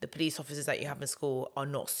the police officers that you have in school are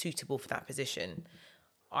not suitable for that position.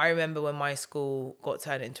 I remember when my school got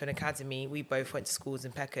turned into an academy, we both went to schools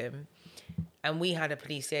in Peckham, and we had a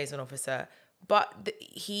police liaison officer. But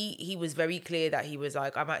he was very clear that he was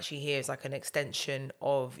like, I'm actually here as like an extension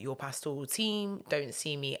of your pastoral team. Don't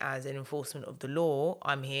see me as an enforcement of the law.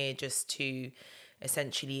 I'm here just to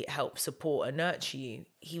essentially help support and nurture you.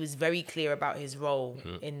 He was very clear about his role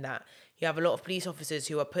in that. You have a lot of police officers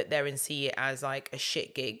who are put there and see it as like a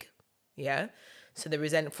shit gig. Yeah. So they're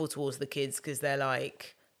resentful towards the kids because they're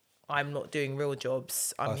like, I'm not doing real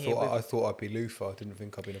jobs. I thought I'd be Luther. I didn't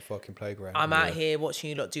think I'd be in a fucking playground. I'm out here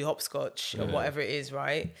watching you lot do hopscotch or whatever it is,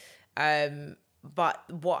 right? But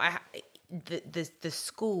the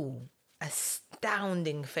school,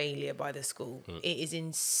 astounding failure by the school. It is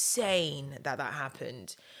insane that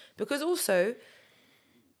happened. Because also,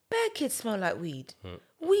 bare kids smell like weed.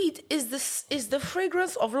 Weed is the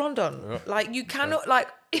fragrance of London. Like you cannot like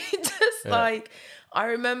it just like I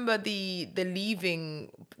remember the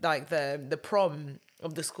leaving like the prom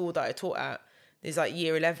of the school that I taught at. There's like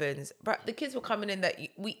year 11s, but the kids were coming in that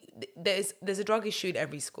there's a drug issue in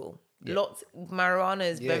every school. Lots marijuana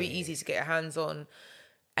is very easy to get your hands on,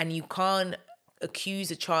 and you can't accuse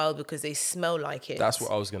a child because they smell like it. That's what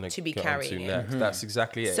I was going to be carrying next. That's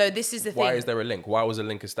exactly it. So this is the thing. Why is there a link? Why was a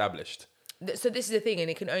link established? So this is the thing, and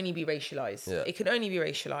it can only be racialized. Yeah. It can only be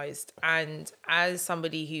racialized. And as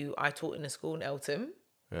somebody who I taught in a school in Eltham,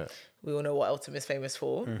 we all know what Eltham is famous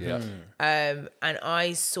for. Yeah. And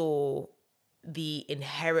I saw the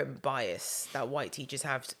inherent bias that white teachers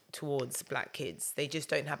have towards black kids. They just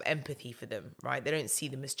don't have empathy for them, right? They don't see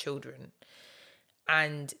them as children.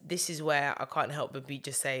 And this is where I can't help but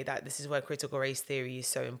just say that this is where critical race theory is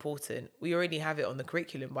so important. We already have it on the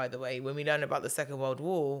curriculum, by the way. When we learn about the Second World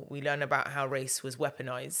War, we learn about how race was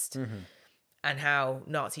weaponized and how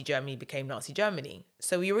Nazi Germany became Nazi Germany.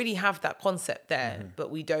 So we already have that concept there,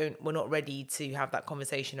 but we're not ready to have that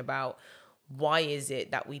conversation about why is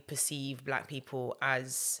it that we perceive black people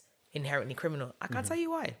as inherently criminal. I can't tell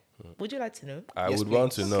you why. Would you like to know? I would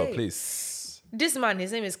want to know, Okay. please. This man,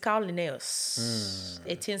 his name is Carl Linnaeus,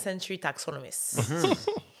 18th century taxonomist.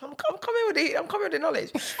 I'm coming with the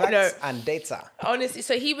knowledge. Facts and data. Honestly,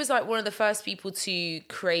 so he was like one of the first people to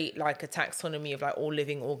create like a taxonomy of like all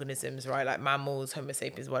living organisms, right? Like mammals, Homo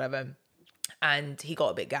sapiens, whatever. And he got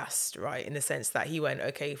a bit gassed, right? In the sense that he went,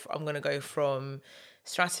 okay, I'm going to go from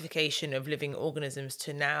stratification of living organisms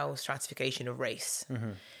to now stratification of race.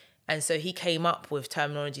 And so he came up with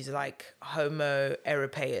terminologies like Homo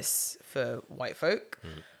europaeus for white folk,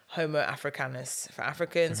 Homo africanus for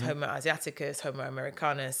Africans, Homo asiaticus, Homo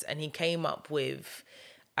americanus. And he came up with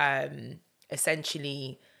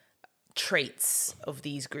essentially traits of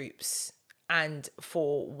these groups. And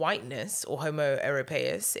for whiteness or Homo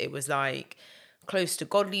europaeus, it was like close to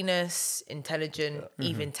godliness, intelligent,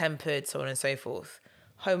 even-tempered, so on and so forth.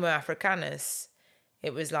 Homo africanus,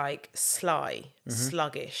 it was like sly,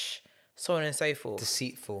 sluggish, so on and so forth.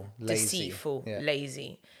 Deceitful,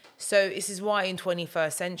 lazy. So this is why in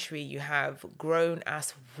 21st century you have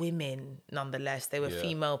grown-ass women, nonetheless. They were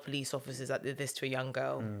female police officers that did this to a young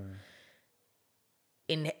girl.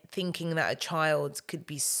 In thinking that a child could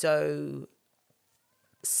be so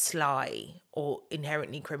sly or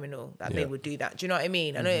inherently criminal that they would do that. Do you know what I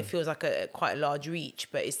mean? I know it feels like quite a large reach,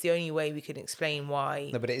 but it's the only way we can explain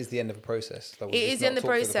why. No, but it is the end of a process. It is the end of the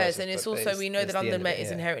process, and it's also, we know the London Met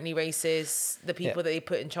is inherently racist. The people that they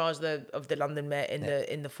put in charge of the London Met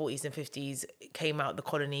in the 40s and 50s came out the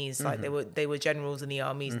colonies, like they were generals in the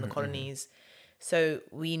armies in the colonies. So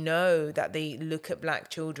we know that they look at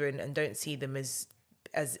black children and don't see them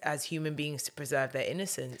as human beings to preserve their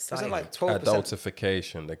innocence. Isn't like 12%?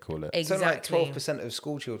 Adultification, they call it. Exactly. So like 12% of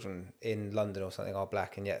school children in London or something are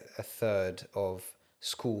black, and yet a third of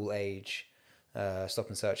school age stop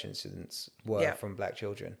and search incidents were from black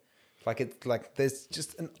children. There's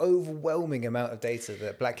just an overwhelming amount of data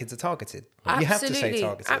that black kids are targeted. You have to say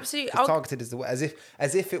targeted. Absolutely. Targeted is the way,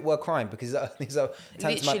 as if it were crime, because these are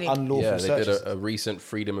tantamount unlawful searches. They did a recent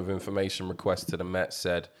Freedom of Information request to the Met,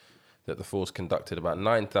 said that the force conducted about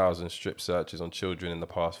 9,000 strip searches on children in the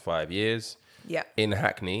past 5 years. Yeah. In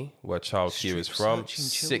Hackney, where Child Q is from,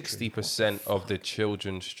 searching 60% of the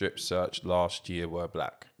children strip searched last year were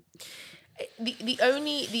black. The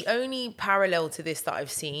only parallel to this that I've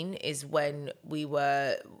seen is when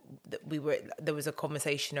there was a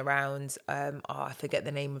conversation around I forget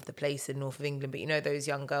the name of the place in north of England, but you know those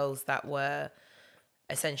young girls that were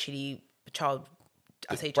essentially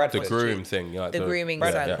The groom thing. The grooming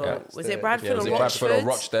circle. Was it Bradford or Bradford or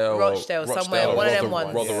Rochdale? Rochdale, somewhere, one of them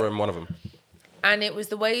ones. Rotherham, one of them. And it was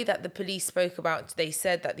the way that the police spoke about, they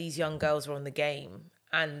said that these young girls were on the game,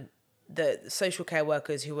 and the social care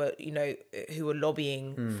workers who were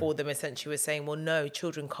lobbying for them essentially were saying, well, no,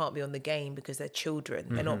 children can't be on the game because they're children.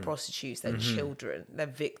 They're not prostitutes. They're children. They're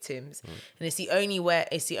victims. And it's the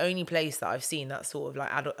only place that I've seen that sort of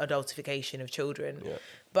like adultification of children. Yeah.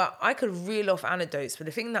 But I could reel off anecdotes. But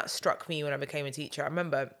the thing that struck me when I became a teacher, I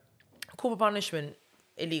remember corporal punishment,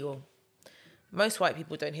 illegal. Most white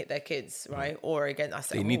people don't hit their kids, right? Or again, I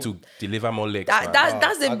say they need to deliver more licks.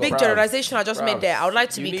 That's the big generalization I just made there. I would like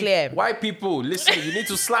to be clear. White people, listen, you need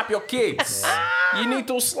to slap your kids. You need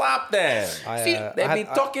to slap them. They've been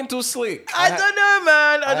talking too slick. I don't know,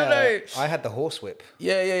 man. I don't know. I had the horsewhip.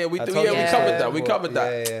 Yeah. We covered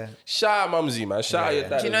that. Yeah. Shout out Mumsy, man. Shout out your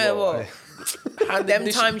dad. Do you know what? Them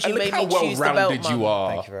times you look made how me choose the belt, well-rounded you mum.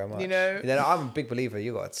 are. Thank you very much. You know? Then I'm a big believer.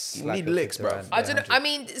 You got slack need your licks, kids bruv. around. I don't know. 100. I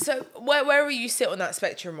mean, so wherever you sit on that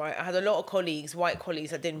spectrum, right? I had a lot of colleagues, white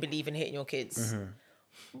colleagues, that didn't believe in hitting your kids.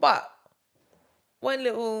 But when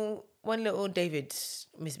little David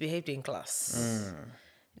misbehaved in class,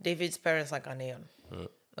 David's parents are Ghanaian.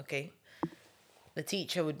 Okay. The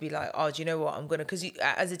teacher would be like, "Oh, do you know what? I'm gonna," because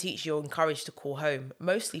as a teacher, you're encouraged to call home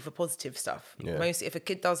mostly for positive stuff. Yeah. Mostly, if a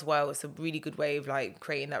kid does well, it's a really good way of like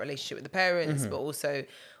creating that relationship with the parents, but also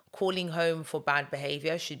calling home for bad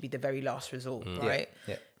behavior should be the very last resort, right?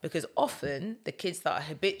 Yeah. Because often the kids that are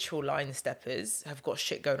habitual line steppers have got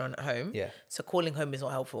shit going on at home. Yeah. So calling home is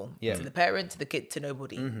not helpful Yeah. to the parent, to the kid, to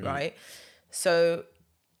nobody, right? So,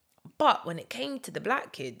 but when it came to the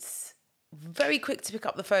black kids, very quick to pick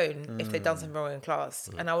up the phone if they'd done something wrong in class.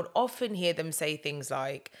 And I would often hear them say things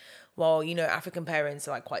like, well, you know, African parents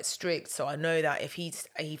are like quite strict. So I know that if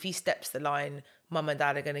he steps the line, mum and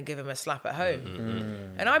dad are going to give him a slap at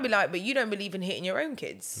home. And I'd be like, but you don't believe in hitting your own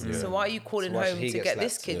kids. So why are you calling So why should home he to get get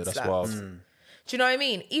this slapped? kid Yeah, that's slapped? wild. Do you know what I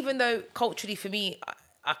mean? Even though culturally for me,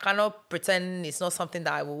 I cannot pretend it's not something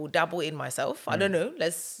that I will dabble in myself. I don't know.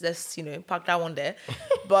 Let's you know, park that one there.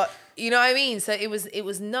 But you know what I mean? So it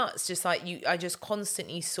was nuts. Just like I just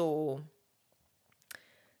constantly saw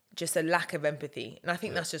just a lack of empathy. And I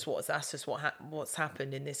think that's just what's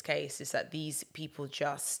happened in this case, is that these people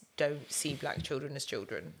just don't see black children as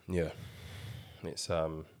children. Yeah, it's That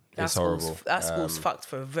it's horrible. school's fucked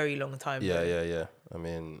for a very long time. Yeah, yeah. I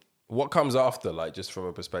mean, what comes after, like, just from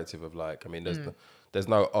a perspective of, like, I mean, there's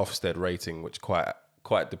no Ofsted rating which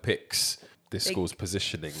quite depicts this school's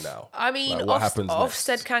positioning now. I mean, like, what happens Ofsted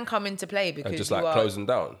next? can come into play because And just like close them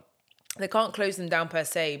down. they can't close them down per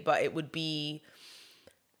se, but it would be.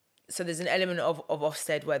 So there's an element of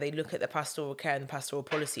Ofsted where they look at the pastoral care and the pastoral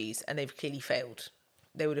policies, and they've clearly failed.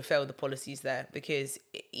 They would have failed the policies there, because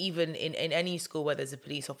even in any school where there's a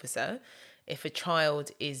police officer, if a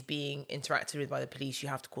child is being interacted with by the police, you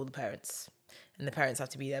have to call the parents, and the parents have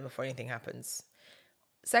to be there before anything happens.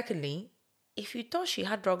 Secondly, if you thought she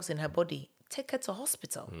had drugs in her body, take her to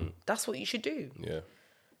hospital. That's what you should do. Yeah.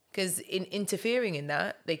 Because in interfering in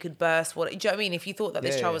that, they could burst. Do you know what I mean? If you thought that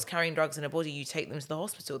this Yeah, child yeah. was carrying drugs in her body, you take them to the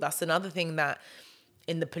hospital. That's another thing that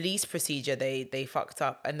in the police procedure they fucked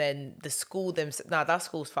up. And then the school that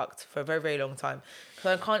school's fucked for a very, very long time.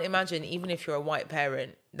 Because I can't imagine, even if you're a white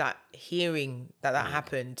parent, that hearing that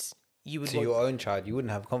happened, you would To your own child, you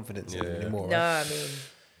wouldn't have confidence in them anymore. No, Right? I mean,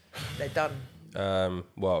 they're done.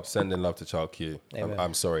 Well, sending love to Child Q. Amen.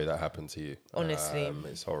 I'm sorry that happened to you. Honestly.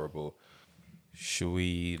 It's horrible. Should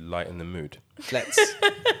we lighten the mood? Let's.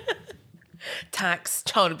 Tax,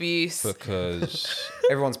 child abuse. Because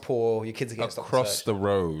Everyone's poor. Your kids are getting across the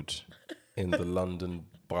road in the London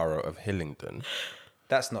borough of Hillingdon,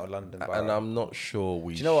 That's not a London borough. and I'm not sure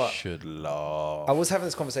we you know what? should laugh. I was having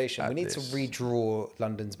this conversation. We need this. to redraw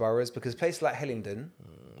London's boroughs, because places like Hillingdon,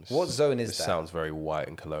 what zone is This that? sounds very white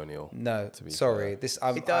and colonial. No, to be sorry. fair. This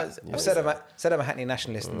It does. I've said I'm a Hackney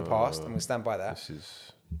nationalist in the past. I'm going to stand by that. This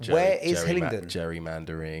is Where is Hillingdon?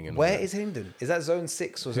 Gerrymandering and Where all is Hillingdon? Is that zone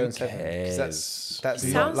 6 or zone 7? 'Cause that's It not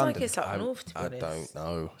sounds like London. it's up that. north, to be I honest. don't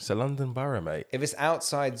know. It's a London borough, mate. If it's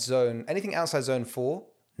outside zone, anything outside zone 4,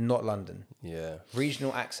 not London. Yeah.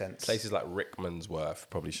 Regional accents. Places like Rickmansworth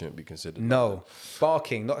probably shouldn't be considered. No.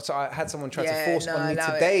 Barking. Not. So I had someone try to force on me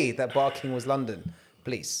allow today that Barking was London.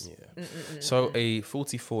 Please. Yeah. So a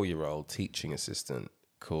 44-year-old teaching assistant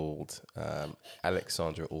called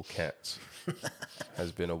Alexandra Orquette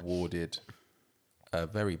has been awarded a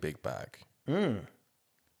very big bag. A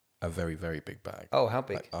very, very big bag. Oh, how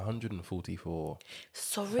big? Like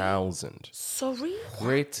 144,000 Sorry?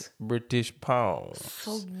 Great British pounds.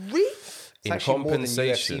 Sorry? It's In actually more than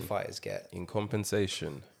compensation, UFC fighters get. in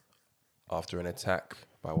compensation, after an attack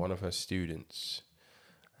by one of her students.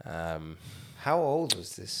 How old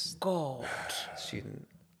was this God. student?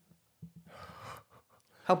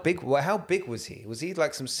 How big was he? Was he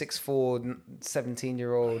like some 6'4",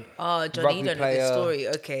 17-year-old Oh, Johnny, rugby you don't know player? the story.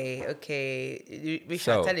 Okay. Richard,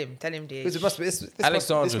 So- tell him, dear. Because it must be this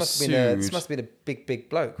Alexandra must have been a big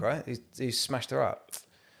bloke, right? Who smashed her up.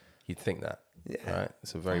 You'd think that. Yeah. Right?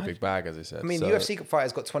 It's a very big bag, as I said. I mean, So- UFC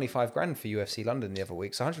fighters got 25 grand for UFC London the other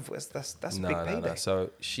week, so 140. That's a big payday. No.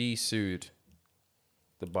 So she sued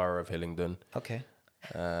the borough of Hillingdon Okay.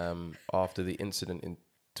 after the incident in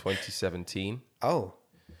 2017, Oh,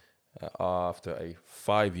 after a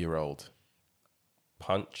 5-year-old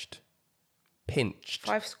pinched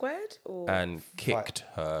 5 squared? Or and kicked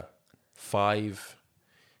her, 5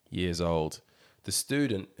 years old. The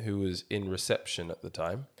student, who was in reception at the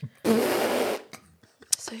time,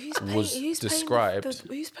 So who's was described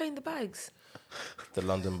who's paying the bags? the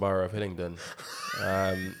London Borough of Hillingdon.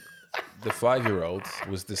 The 5-year-old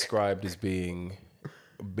was described as being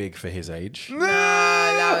big for his age. Nah,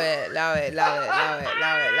 allow it.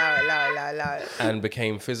 And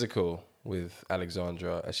became physical with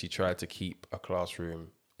Alexandra as she tried to keep a classroom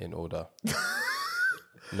in order.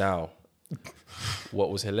 Now,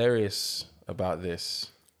 what was hilarious about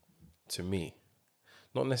this to me,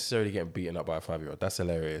 not necessarily getting beaten up by a 5-year-old, that's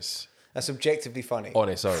hilarious That's objectively funny. on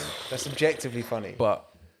its own. That's objectively funny. But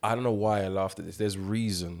I don't know why I laughed at this. There's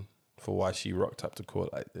reason for why she rocked up to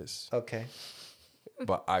court like this. Okay.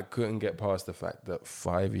 But I couldn't get past the fact that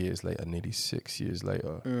 5 years later, nearly 6 years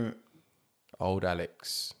later, old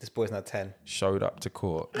Alex This boy's now 10. showed up to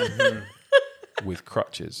court with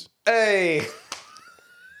crutches, Hey!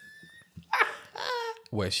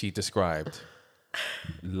 where she described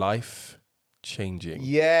life-changing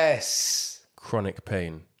Yes. chronic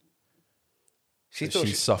pain She that thought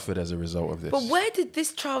she suffered as a result of this. But where did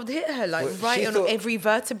this child hit her? Like Well, right she on thought- every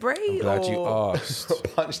vertebrae? I'm glad you or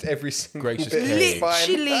asked. punched every single Gracious bit of Kelly. his spine.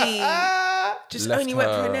 literally just Left only went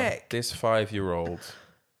for her neck. This 5-year-old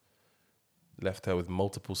left her with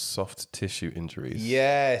multiple soft tissue injuries.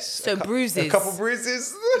 Yes. So A bruises. couple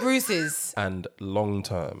bruises. Bruises And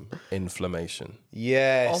long-term inflammation.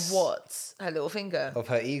 Yes. of what? Her little finger. Of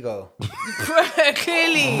her ego.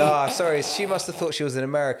 Clearly. Nah, sorry. She must have thought she was in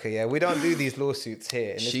America, yeah? We don't do these lawsuits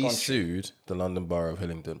here in this She country. sued the London Borough of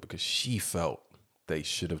Hillingdon because she felt they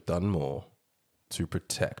should have done more to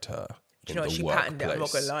protect her Do in you know what? the She workbase. patented it, I'm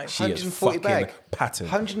not gonna lie. She has 140 fucking bag.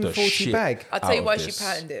 patented 140 the shit bag. I'll tell you out why of she this.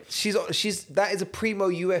 patented it. She's that is a primo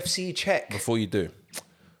UFC check. Before you do,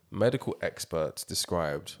 medical experts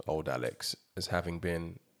described old Alex as having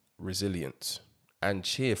been resilient and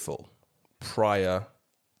cheerful prior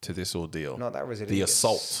to this ordeal. Not that resilient. The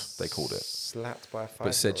assault, they called it. Slapped by a 5-year-old.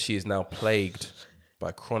 But said she is now plagued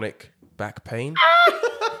by chronic back pain,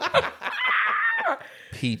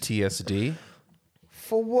 PTSD,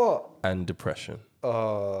 For what? and depression.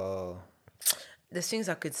 Oh. There's things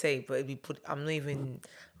I could say, but I'm not even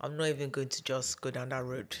going to just go down that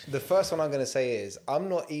road. The first one I'm going to say is I'm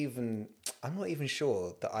not even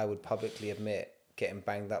sure that I would publicly admit getting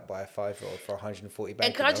banged up by a 5-year-old for 140 bang.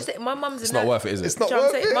 And can I just say, my mum's It's not worth it, is it? It's not Do you know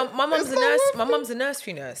what I'm worth saying? it. My mum's It's a not nurse. worth My it. mum's a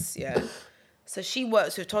nursery nurse, yeah. So she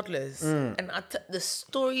works with toddlers, and the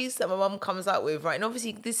stories that my mum comes out with, right? And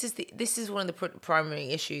obviously, this is one of the primary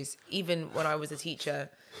issues. Even when I was a teacher,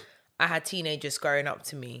 I had teenagers growing up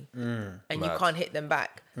to me, and you can't hit them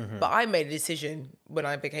back. But I made a decision when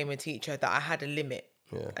I became a teacher that I had a limit.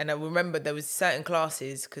 Yeah. And I remember there was certain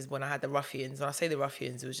classes, because when I had the ruffians, when I say the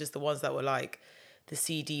ruffians, it was just the ones that were like the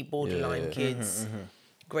CD borderline kids,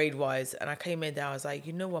 grade wise. And I came in there, I was like,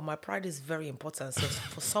 you know what, my pride is very important. So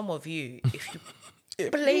for some of you, if you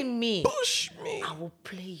play me, Push me. I will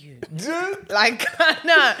play you. Like,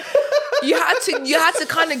 nah. You had to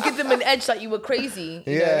kind of give them an edge, like you were crazy.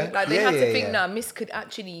 You Yeah. know? Like they Yeah, had to yeah, think, yeah. nah, Miss could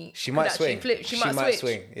actually She might swing. flip. She might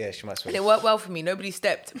switch. Yeah, she might swing. And it worked well for me. Nobody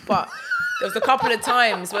stepped. But there was a couple of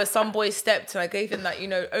times where some boys stepped and I gave them that,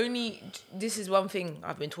 only this is one thing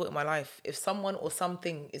I've been taught in my life. If someone or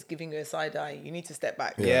something is giving you a side eye, you need to step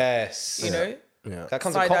back. Yes. You know? Yeah. That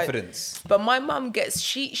comes with Side eye. confidence. But my mum gets,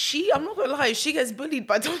 she I'm not gonna lie, she gets bullied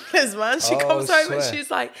by toddlers, man. She Oh, comes home swear. and she's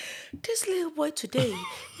like, this little boy today,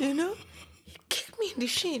 he kicked me in the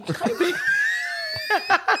shin.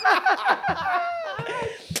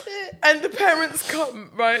 And the parents come,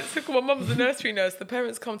 right? So my mum's a nursery nurse. The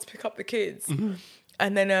parents come to pick up the kids.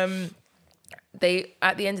 And then they,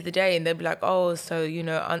 at the end of the day, and they'll be like, oh, so, she's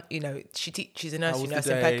a nursery was the nurse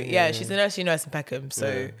in day? Peckham. Yeah, she's a nursery nurse in Peckham.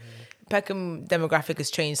 So Peckham demographic has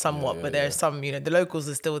changed somewhat, but there's some, the locals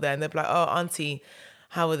are still there. And they'll be like, oh, auntie,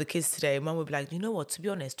 how are the kids today? Mum would be like, you know what, to be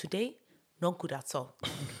honest, today, not good at all.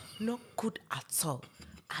 Not good at all.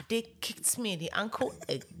 And they kicked me in the ankle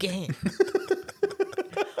again.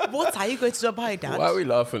 What are you going to do about it, Dad? Why are we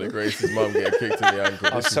laughing at Grace's mum getting kicked in the ankle?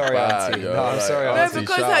 I'm This is sorry, bad, auntie. yo. No, I'm sorry, Like, auntie. No,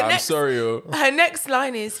 because shout her out, next, I'm sorry, yo. her next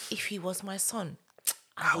line is, if he was my son,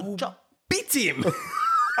 I would Beat him.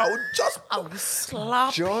 I would just. I would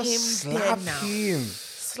slap Just him slap dead now. him.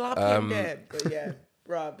 Slap him dead. But yeah,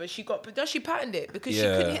 bruh. But she patented it because she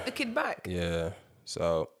couldn't hit the kid back. Yeah.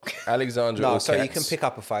 So Alexandra. No, or so you Cats- can pick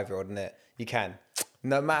up a 5-year-old, innit? You can.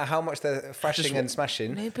 No matter how much they're thrashing and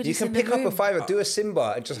smashing, you Nobody's can in the pick up a room. 5-year-old, do a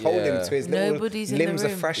Simba and just hold him Yeah. to his little Nobody's in the limbs are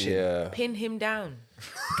room. thrashing. Yeah. Pin him down.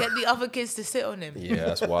 Get the other kids to sit on him. Yeah,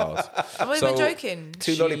 that's wild. I'm not even joking.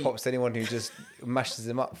 Two lollipops to anyone who just mashes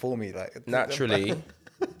him up for me. Like Naturally,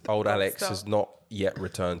 old Alex Stop. has not yet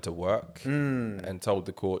returned to work and told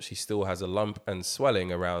the court she still has a lump and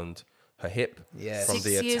swelling around her hip Yes. from 6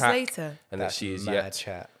 the years attack, later. and That's that she is mad yet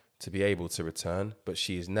chat. to be able to return. But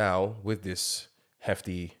she is now with this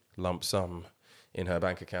hefty lump sum in her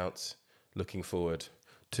bank account, looking forward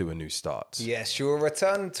to a new start. Yes, she will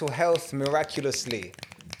return to health miraculously.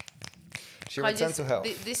 She'll return to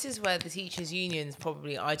health. This is where the teachers' unions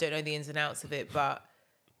probably, I don't know the ins and outs of it, but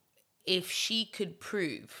if she could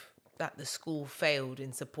prove that the school failed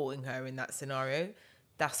in supporting her in that scenario,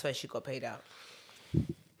 that's where she got paid out.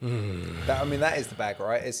 That is the bag,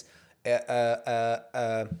 right? It's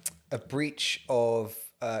a breach of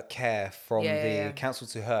care from the council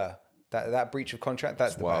to her. That breach of contract,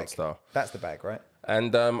 that's the wild bag. stuff. That's the bag, right?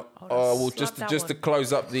 And well, just to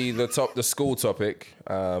close up the school topic.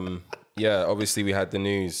 Yeah, obviously we had the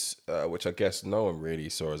news, which I guess no one really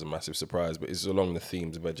saw as a massive surprise, but it's along the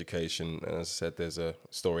themes of education. And as I said, there's a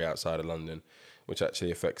story outside of London which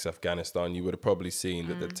actually affects Afghanistan. You would have probably seen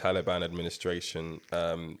that the Taliban administration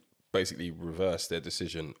basically reversed their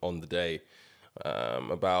decision on the day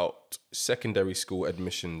about secondary school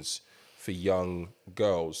admissions for young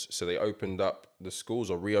girls. So they opened up the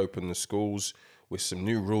schools or reopened the schools with some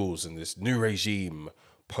new rules and this new regime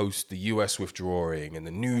post the US withdrawing and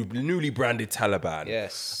the newly branded Taliban.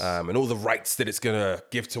 Yes. And all the rights that it's going to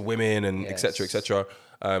give to women and et cetera, et cetera.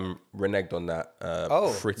 Reneged on that.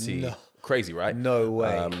 Pretty crazy, right? No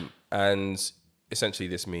way. And essentially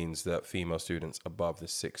this means that female students above the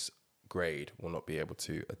 6th grade will not be able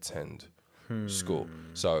to attend school.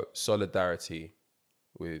 So solidarity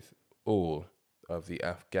with all of the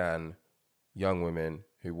Afghan young women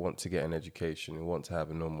who want to get an education, who want to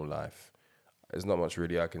have a normal life. There's not much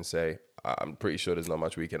really I can say. I'm pretty sure there's not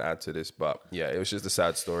much we can add to this, but yeah, it was just a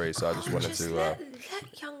sad story. So I just wanted to. Let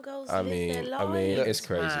young girls live their lives, it's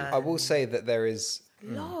crazy. man. I will say that there's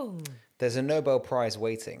a Nobel Prize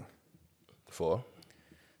waiting For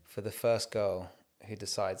the first girl who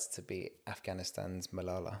decides to be Afghanistan's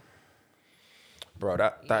Malala. bro,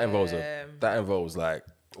 that involves like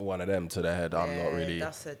one of them to the head. I'm not really.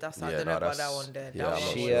 That's I don't know about that one there. Yeah, That I'm one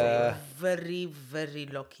not was sure. a very, very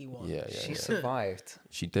lucky one. She survived,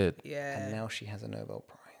 She did. Yeah. and now she has a Nobel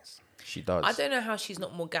Prize. She does. I don't know how she's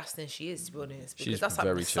not more gassed than she is, to be honest. Because She's that's like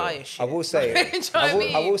very chill. Messiah shit. I will say, Do you know what I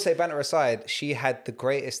mean? I will say, banter aside, she had the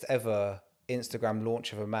greatest ever Instagram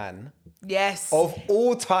launch of a man Yes. of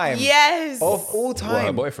all time. Yes. Of all time. Well,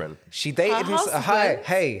 her boyfriend. She dated Her husband.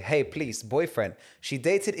 hey, please, boyfriend. She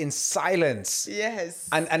dated in silence. Yes.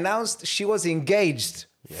 And announced she was engaged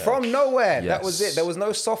from nowhere. That was Yes. it. There was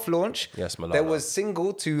no soft launch. Yes, Malala. There was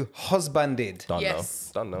single to husbanded. Done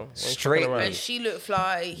Yes. now. Straight. And she looked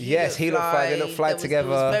fly. Yes, he looked fly. They looked fly together.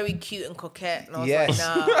 It was very cute and coquette. And I was Yes.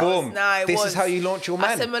 like, Boom. it This was. is how you launch your I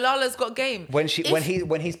man. said, Malala's got game. When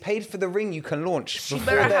If- he's paid for the ring, you can launch. She Before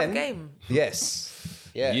better then, have game. Yes.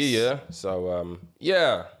 Yes. Yeah. So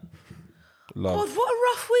yeah. Love. God, what a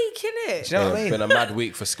rough week, innit? Do you know what I It's mean? been a mad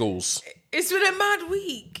week for schools. It's been a mad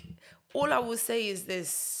week. All I will say is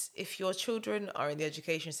this: if your children are in the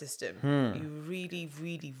education system, you really,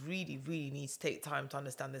 really, really, really need to take time to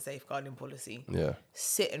understand the safeguarding policy. Yeah.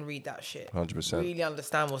 Sit and read that shit. 100%. Really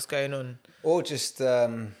understand what's going on. Or just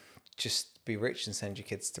be rich and send your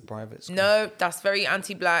kids to private school. No, that's very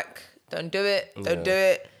anti-black. Don't do it. Don't do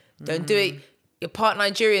it. Don't do it. You're part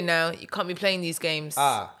Nigerian now. You can't be playing these games.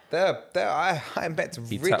 I met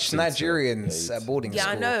He rich taps into it. Nigerians Yeah, at boarding Yeah,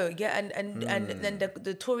 school. I know. Yeah, and then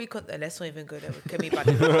the Tory let's not even go there with Kemi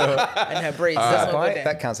Badenoch and her braids. Let's not go Bite? there.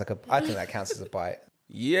 That counts I think that counts as a bite.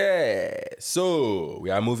 Yeah. So we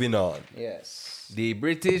are moving on. Yes. The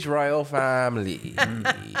British royal family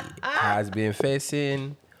has been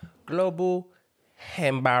facing global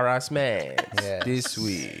embarrassment this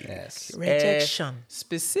week. Yes. Rejection.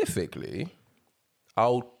 Specifically,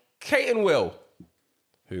 old Kate and Will,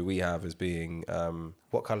 who we have as being,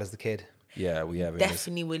 What colour's the kid? we have him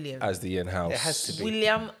Definitely William. as the in-house. It has to be.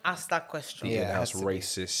 William asked that question. Yeah. it in-house has to be.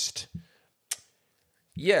 racist.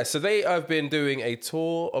 Yeah, so they have been doing a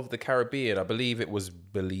tour of the Caribbean. I believe it was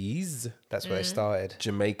Belize, That's where it started.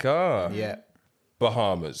 Jamaica, Yeah.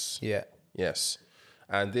 Bahamas. Yeah. Yes.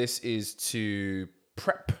 And this is to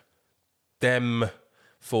prep them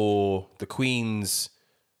for the Queen's,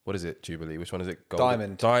 what is it, Jubilee? Which one is it?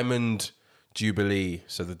 Diamond Jubilee.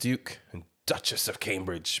 So the Duke and Duchess of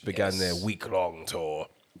Cambridge began their week-long tour.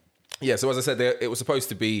 Yeah, so as I said, it was supposed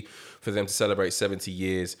to be for them to celebrate 70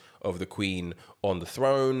 years of the Queen on the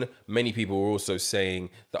throne. Many people were also saying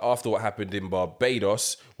that after what happened in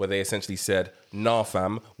Barbados, where they essentially said, nah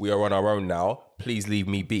fam, we are on our own now, please leave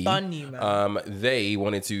me be. Done you, man. They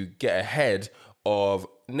wanted to get ahead of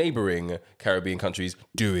neighboring Caribbean countries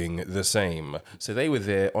doing the same. So they were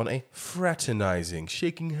there on a fraternizing,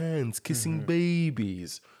 shaking hands, kissing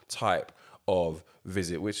babies type of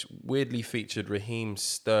visit, which weirdly featured Raheem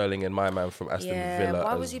Sterling and my man from Aston Villa.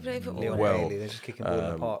 Why as was he playing football? Neil well. Bailey, they're just kicking ball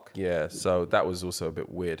in the park. Yeah, so that was also a bit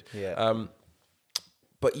weird. Yeah.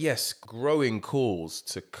 But yes, growing calls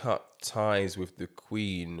to cut ties with the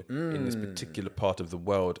Queen in this particular part of the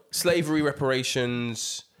world. Slavery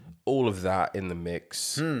reparations, all of that in the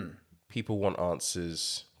mix. People want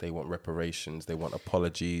answers. They want reparations. They want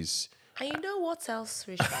apologies. And you know what else,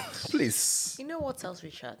 Richard? Please. You know what else,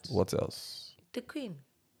 Richard? What else? The Queen.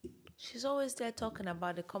 She's always there talking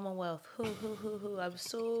about the Commonwealth. Who. I'm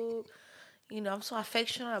so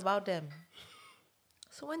affectionate about them.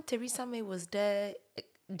 So when Theresa May was there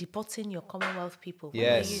deporting your Commonwealth people, where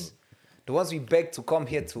were you? Yes. The ones we begged to come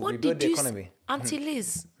here to What rebuild did the you economy. Auntie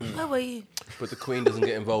Liz, where were you? But the Queen doesn't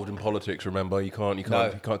get involved in politics, remember? You can't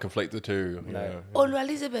conflate the two. No. Olu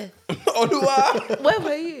Elizabeth, Olua! where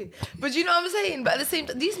were you? But you know what I'm saying? But at the same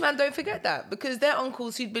time, these men don't forget that because their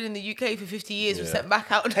uncles who'd been in the UK for 50 years were sent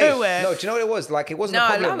back out of nowhere. No, do you know what it was? Like, it wasn't No, a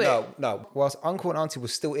I problem. love No. Whilst uncle and auntie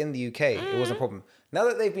was still in the UK, it wasn't a problem. Now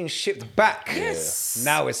that they've been shipped back,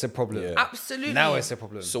 now it's a problem. Yeah. Absolutely. Now it's a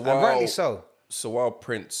problem. So And while- rightly so. So while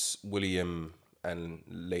Prince William and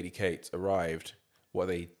Lady Kate arrived, what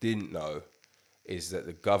they didn't know is that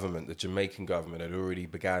the Jamaican government, had already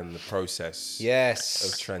began the process Yes.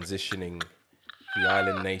 of transitioning the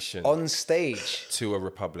island nation On stage. to a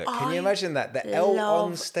republic. Can you imagine that? The L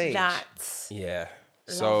on stage. That. Yeah.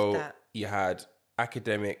 So that. you had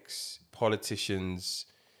academics, politicians,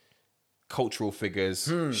 cultural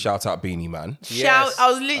figures. Shout out Beanie Man. Yes. I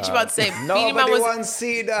was literally about to say, Beanie Man Nobody was. wants to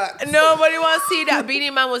see that. Nobody wants to see that.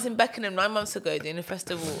 Beanie Man was in Beckenham 9 months ago doing a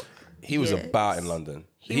festival. He was Yes. about in London.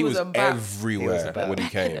 He was about. everywhere He was about. when he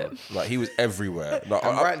came. Like he was everywhere. Like,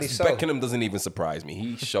 And rightly so. Beckenham doesn't even surprise me.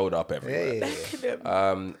 He showed up everywhere.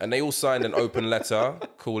 Yeah. And they all signed an open letter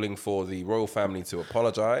calling for the royal family to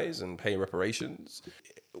apologise and pay reparations.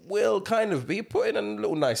 Will kind of be put in a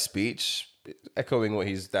little nice speech, echoing what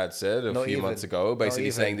his dad said a Not few even. months ago, basically Not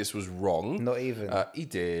even. saying this was wrong. Not even. He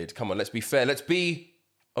did. Come on, let's be fair. Let's be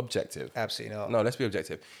objective. Absolutely not. No, let's be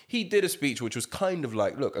objective. He did a speech which was kind of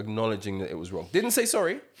like, look, acknowledging that it was wrong. Didn't say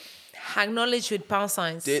sorry. Acknowledged with pound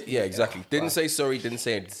signs. Yeah, exactly. Didn't say sorry. Didn't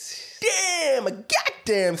say a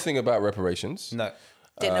goddamn thing about reparations. No.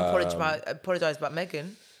 Didn't apologise about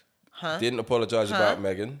Meghan. Didn't apologise about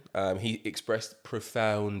Meghan. He expressed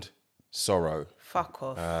profound sorrow Fuck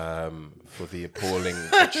off. for the appalling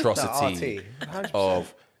atrocity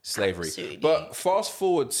of slavery. Absolutely. But fast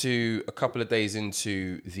forward to a couple of days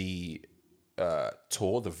into the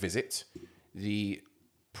tour, the visit, the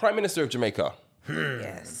Prime Minister of Jamaica,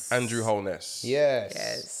 yes. Andrew Holness. Yes.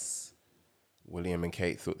 Yes. William and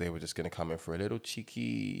Kate thought they were just going to come in for a little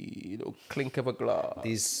cheeky, little clink of a glass.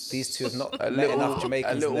 These two have not met enough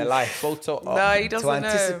Jamaicans in their life photo op. No, he doesn't to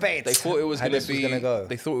anticipate. They thought it was how going this to be. go.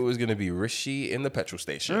 They thought it was going to be Rishi in the petrol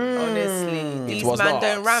station. Honestly, these was man not.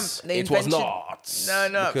 don't ramp. They It was invented- not.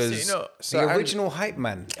 No, Because absolutely not. Sir The Andrew- original hype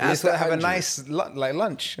man. Mr. Just to have a Andrew. nice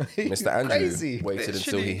lunch. Mr. Andrew Crazy. waited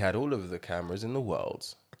until Literally. he had all of the cameras in the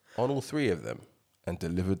world on all three of them and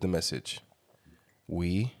delivered the message.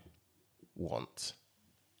 We want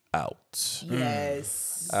out.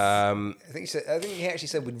 Yes. I think he actually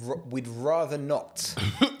said we'd rather not.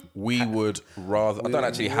 We would rather. I don't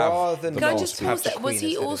actually rather have. The not Can I full just speech. pause the that? Was Queen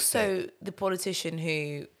he instead of also the politician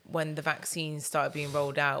who, when the vaccines started being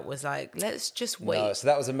rolled out, was like, let's just wait? No, so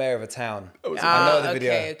that was a mayor of a town. I Ah, know the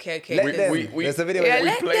video. Okay. Let them. we- There's a video. Yeah, we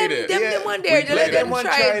let played them, it. them, Yeah, them one we day. let Let them them one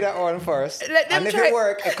try. try that one first. Let them and if try- it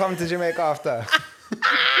work, it come to Jamaica after.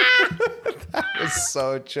 That was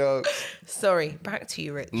so jokes. Sorry, back to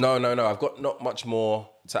you, Rich. No. I've got not much more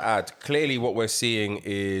to add. Clearly, what we're seeing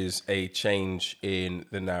is a change in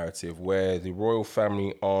the narrative where the royal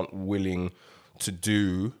family aren't willing to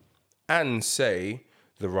do and say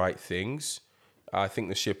the right things. I think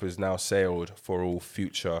the ship has now sailed for all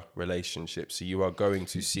future relationships. So you are going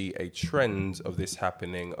to see a trend of this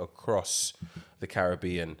happening across the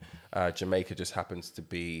Caribbean. Jamaica just happens to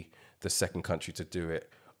be the second country to do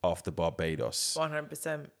it after Barbados.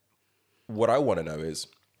 100%. What I want to know is,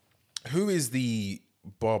 who is the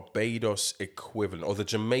Barbados equivalent or the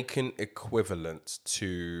Jamaican equivalent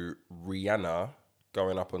to Rihanna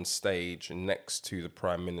going up on stage next to the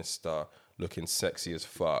Prime Minister looking sexy as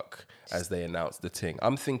fuck as they announce the ting?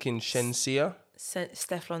 I'm thinking Shenseea,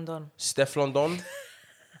 Steph London. Steph London.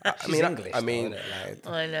 She's English. I mean, though, isn't it?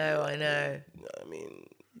 Like, I know.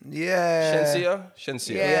 yeah.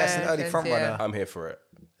 Shenseea. Yeah, it's an early Shenseea. front runner. I'm here for it.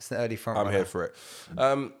 It's an early front I'm runner. here for it.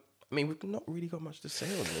 I mean, we've not really got much to say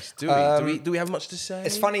on this, do we? Do we have much to say?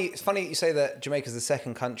 It's funny you say that Jamaica's the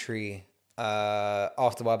second country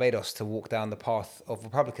after Barbados to walk down the path of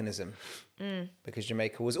republicanism, because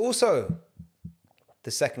Jamaica was also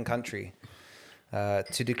the second country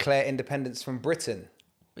to declare independence from Britain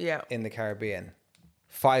in the Caribbean.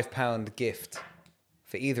 £5 gift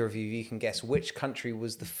for either of you. You can guess which country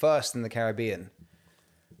was the first in the Caribbean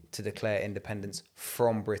to declare independence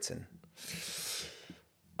from Britain.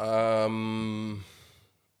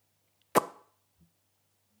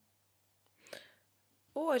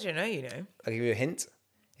 Oh, I don't know, you know. I'll give you a hint.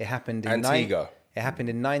 It happened in Antigua. It happened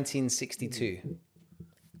in 1962.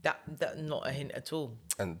 That not a hint at all.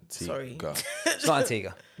 Antigua. Sorry. It's not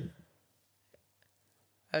Antigua.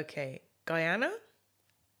 Okay. Guyana?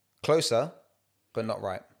 Closer, but not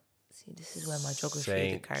right. See, this is where my geography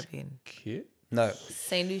of the Caribbean. No.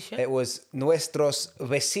 St. Lucia? It was nuestros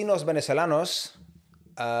vecinos venezolanos,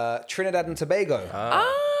 Trinidad and Tobago.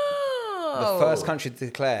 The first country to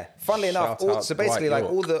declare. Funnily enough, so basically, like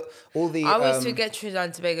all the. I always forget Trinidad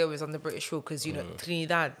and Tobago was on the British rule because you know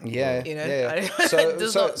Trinidad. Yeah, you know. Yeah. So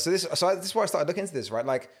this is why I started looking into this. Right,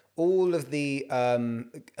 like all of the kind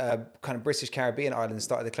of British Caribbean islands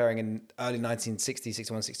started declaring in early 1960,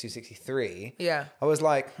 61, 62, 63. Yeah. I was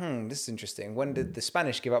like, this is interesting. When did the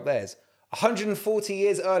Spanish give up theirs? 140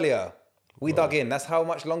 years earlier. We dug in. That's how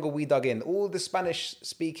much longer we dug in. All the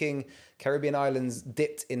Spanish-speaking Caribbean islands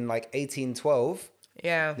dipped in like 1812.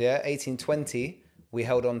 Yeah. Yeah, 1820. We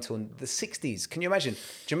held on till the 60s. Can you imagine?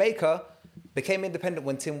 Jamaica became independent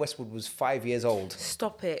when Tim Westwood was 5 years old.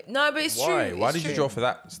 Stop it. No, but it's true. Why? Why It's did you true. draw for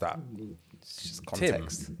that stat? It's just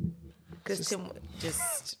context. Because Tim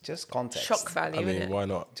Just context. shock value, I mean, innit? why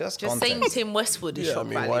not? Just Just context. saying Tim Westwood is Yeah, I shock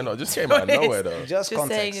mean, value. why not? Just came out of nowhere, though. Just Just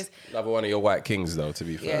saying context. Another one of your white kings, though, to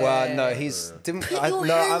be fair. Yeah. Well, no, he's... Put your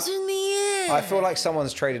hands in the air. I feel like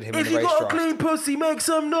someone's traded him in the race draft. pussy, make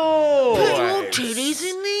some noise. Put your titties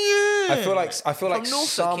in the air. I feel like From Norfolk,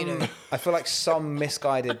 some you know. I feel like some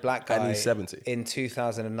misguided black guy And he's 70. in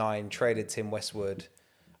 2009 traded Tim Westwood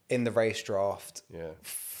in the race draft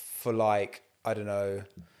for like, I don't know,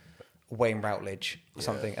 Wayne Routledge or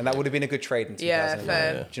something, and that would have been a good trade in 2009.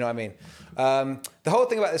 fair. Do you know what I mean? The whole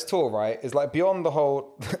thing about this tour, right, is like beyond the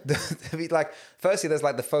whole. Like, firstly, there's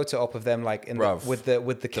like the photo op of them like in Bruv, with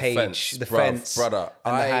the cage, fence, the bruv, fence, brother,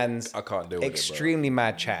 and the I hands. can't deal with it, bro. Extremely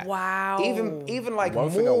mad chat. Wow. Even like One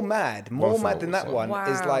thing more I- mad one thing I than will that say. one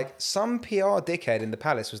is Wow. like some PR dickhead in the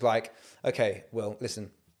palace was like, okay, well,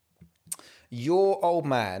 listen, your old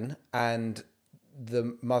man and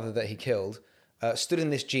the mother that he killed stood in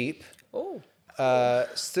this Jeep. Oh.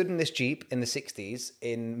 Stood in this Jeep in the 60s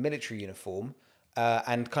in military uniform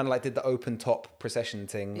and kind of like did the open top procession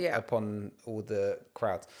thing upon all the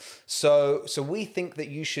crowds. So we think that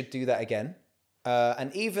you should do that again.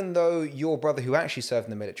 And even though your brother who actually served in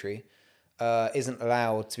the military isn't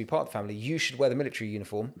allowed to be part of the family, you should wear the military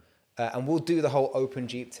uniform. And we'll do the whole open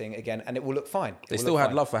Jeep thing again, and it will look fine. They still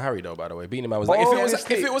had love for Harry, though, by the way. Being him, I was like, Oh, if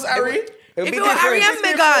it was Harry... It would If be it were Harry and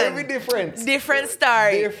different. Meghan. It would be different. Different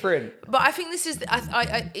story. Different. But I think this is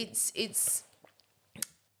it's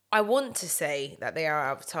I want to say that they are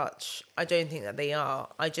out of touch. I don't think that they are.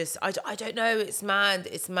 I don't know. It's mad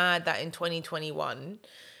that in 2021,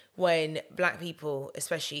 when black people,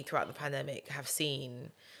 especially throughout the pandemic, have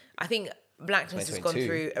seen, I think blackness has gone 2022.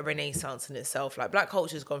 through a renaissance in itself. Like black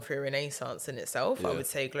culture has gone through a renaissance in itself, I would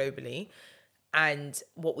say globally. And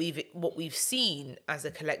what we've seen as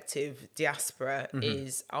a collective diaspora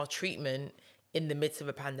is our treatment in the midst of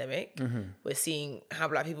a pandemic. We're seeing how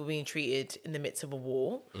black people are being treated in the midst of a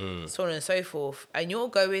war, so on and so forth. And you'll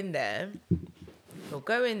go in there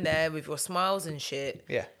with your smiles and shit.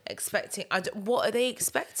 Yeah. Expecting, what are they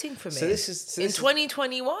expecting from So it? this is- so in this is-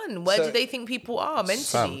 2021. Where So- do they think people are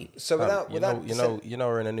mentally? So without you know,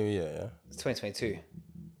 we're in a new year, yeah? it's 2022.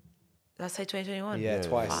 Did I say 2021? Yeah,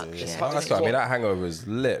 twice. Fuck, It's yeah. hot- I mean, that hangover is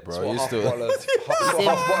lit, bro. You half still... bottle of- It's half a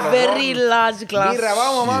bottle of very rum. large glass. Mira,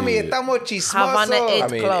 vamos, mami, estamos Havana chismosos. I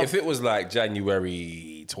mean, Club. if it was like January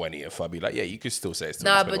 20th, I'd be like, yeah, you could still say it's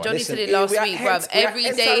Nah, but Johnny Listen, said it last we are week, hence- bruv. we are Every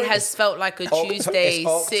hence- day sorry. has felt like a Tuesday. It's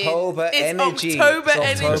October since, energy. It's October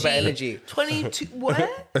It's October energy. 22.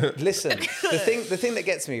 What? Listen, the thing that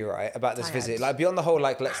gets me right about this visit, like beyond the whole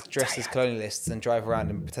like let's dress as colonialists and drive around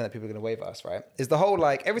and pretend that people are going to wave at us, right? Is the whole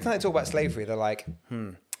like every time they talk about slavery, they're like,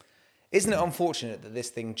 isn't it unfortunate that this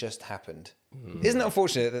thing just happened? Isn't it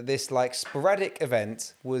unfortunate that this like sporadic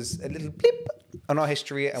event was a little blip on our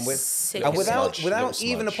history and Sick. and without Smudge, without little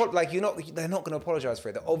even smudge. they're not going to apologize for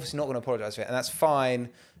it. They're obviously not going to apologize for it, and that's fine.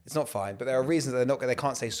 It's not fine, but there are reasons that they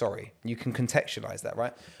can't say sorry. You can contextualize that,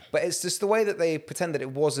 right? But it's just the way that they pretend that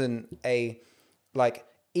it wasn't a like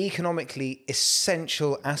economically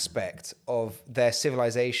essential aspect of their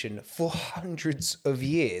civilization for hundreds of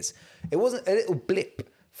years. It wasn't a little blip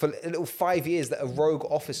for a little 5 years that a rogue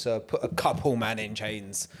officer put a couple man in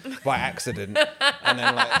chains by accident and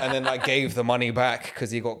then gave the money back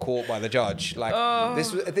because he got caught by the judge. Like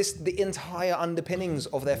the entire underpinnings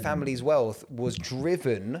of their family's wealth was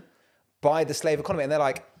driven by the slave economy, and they're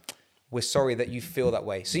like, we're sorry that you feel that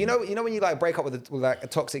way. So you know when you like break up with a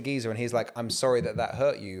toxic geezer and he's like, I'm sorry that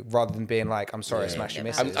hurt you, rather than being like, I'm sorry I smashed your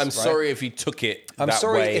missus. I'm sorry if you took it. I'm that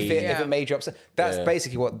sorry way. if it made you upset. That's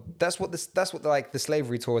basically what the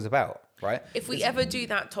slavery tour is about, right? If we ever do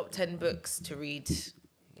that top 10 books to read,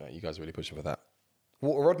 You guys are really pushing for that.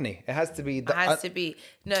 Walter Rodney. It has to be. it has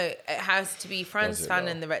to be Frantz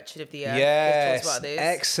Fanon, The Wretched of the Earth. Yes, talks about this.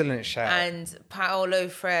 Excellent shout. And Paolo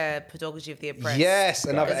Freire, Pedagogy of the Oppressed. Yes,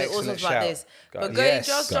 another Because it also excellent talks about shout. this. Guys. But going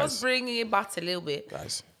Yes. just bringing it back a little bit.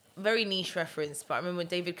 Guys. Very niche reference, but I remember when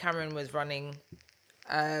David Cameron was running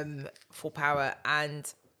for power,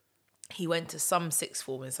 and he went to some sixth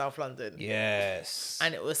form in South London. Yes.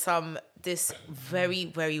 And it was this very,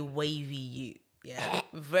 very wavy youth. Yeah.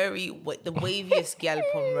 The waviest gal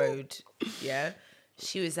on road. Yeah.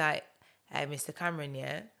 She was like, hey, Mr. Cameron,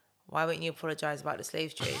 yeah, why won't you apologise about the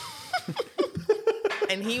slave trade?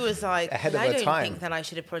 And he was like, Ahead of I her don't time. think that I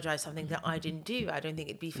should apologise something that I didn't do. I don't think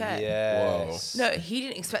it'd be fair. Yes. No, he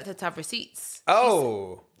didn't expect her to have receipts.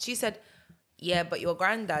 Oh. She said, yeah, but your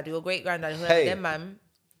granddad, your great granddad, whoever Hey. them man,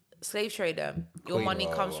 slave trader. Your Queen. money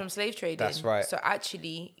comes from slave trading. That's right. So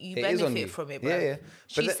actually, you It is on benefit you. from it, bro. Yeah.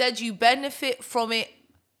 She said you benefit from it,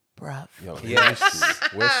 bruv. Yo, Yes.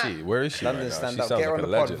 Where is she? London right now? stand She up. sounds Get her like on a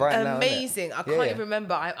the pod legend. right now. innit? Amazing. I can't Yeah. even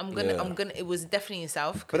remember. I'm gonna. It was definitely in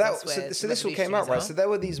South. But so this all came out, right? So there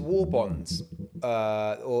were these war bonds,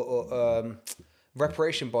 or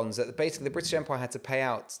reparation bonds that basically the British Empire had to pay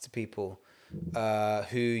out to people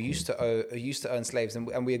who used to earn slaves,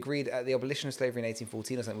 and we agreed at the abolition of slavery in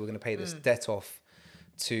 1814 or something. We were going to pay this debt off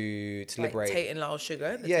to liberate. Tate and Lyle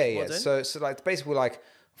Sugar. the Yeah. Tate Modern. So like basically we're like,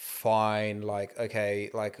 fine, like okay,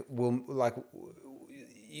 like we'll like.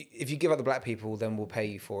 If you give up the black people, then we'll pay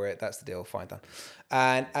you for it. That's the deal. Fine, done.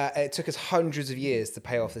 And it took us hundreds of years to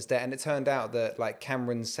pay off this debt. And it turned out that like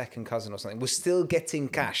Cameron's second cousin or something was still getting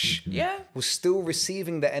cash. Yeah. Was still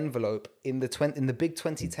receiving the envelope in the big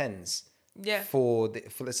 2010s. Yeah. For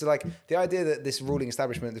so like the idea that this ruling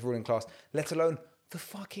establishment, this ruling class, let alone the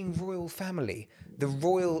fucking royal family, the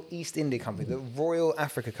Royal East India Company, the Royal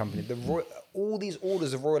Africa Company, all these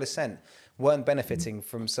orders of royal ascent weren't benefiting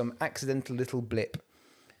from some accidental little blip.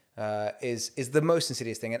 Is the most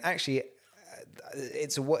insidious thing, and actually,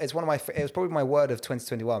 it's one of my. It was probably my word of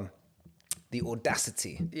 2021. The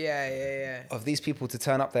audacity. Yeah. Of these people to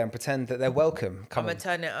turn up there and pretend that they're welcome. I'm gonna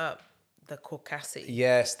turn it up. The caucasity.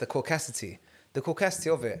 Yes, the caucasity. The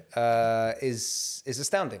caucasity of it is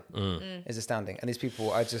astounding. Is astounding, and these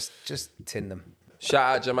people, I just tin them.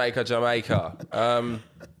 Shout out Jamaica. I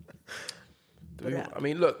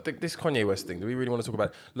mean, look, this Kanye West thing. Do we really want to talk about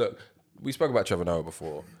it? Look, we spoke about Trevor Noah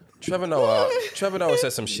before. Trevor Noah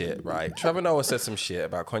said some shit, right? Trevor Noah said some shit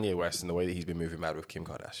about Kanye West and the way that he's been moving mad with Kim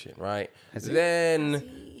Kardashian, right?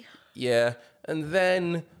 Then Kanye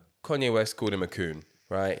West called him a coon,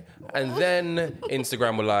 right? And then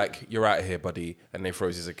Instagram were like, "You're out of here, buddy," and they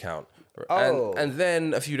froze his account. And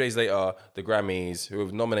then a few days later, the Grammys, who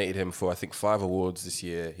have nominated him for I think 5 awards this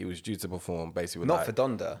year, he was due to perform. Basically, Not for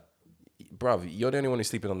Donda. bruv, you're the only one who's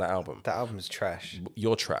sleeping on that album. That album's trash.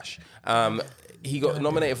 You're trash. He got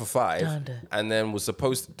nominated for 5 and then was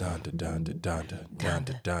supposed to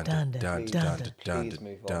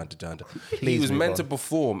He was meant to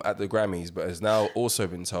perform at the Grammys, but has now also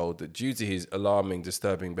been told that due to his alarming,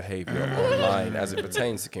 disturbing behavior online as it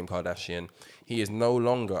pertains to Kim Kardashian, he is no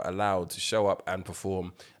longer allowed to show up and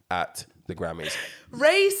perform at the Grammys.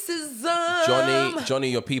 Racism. Johnny,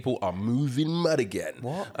 your people are moving mud again.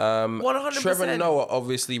 What? 100%. Trevor Noah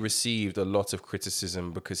obviously received a lot of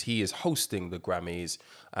criticism because he is hosting the Grammys,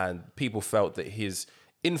 and people felt that his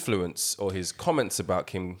influence or his comments about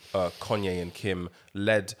Kanye and Kim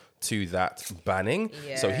led to that banning.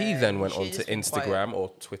 Yeah, so he then went he on should to just been Instagram quiet. or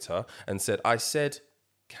Twitter and said, "I said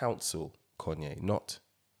counsel Kanye, not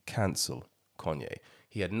cancel Kanye."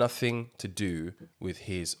 He had nothing to do with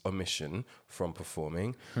his omission from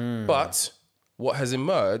performing. But what has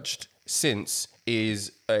emerged since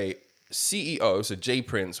is a CEO, so Jay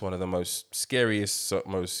Prince, one of the most scariest,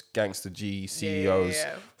 most gangster G CEOs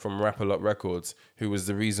from Rap-A-Lot Records, who was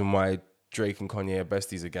the reason why Drake and Kanye are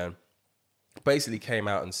besties again, basically came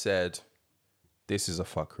out and said, this is a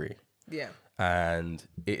fuckery. Yeah. And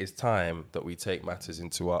it is time that we take matters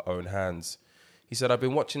into our own hands. He said, I've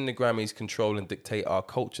been watching the Grammys control and dictate our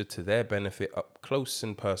culture to their benefit up close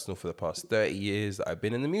and personal for the past 30 years that I've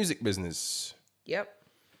been in the music business. Yep.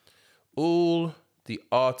 All the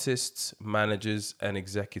artists, managers, and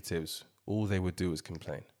executives, all they would do is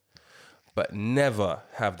complain, but never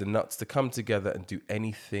have the nuts to come together and do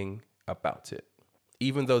anything about it.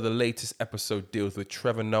 Even though the latest episode deals with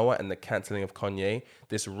Trevor Noah and the cancelling of Kanye,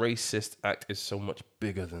 this racist act is so much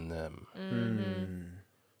bigger than them. Mm-hmm.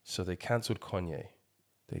 So they cancelled Kanye.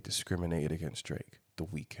 They discriminated against Drake, The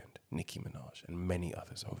Weeknd, Nicki Minaj, and many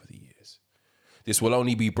others over the years. This will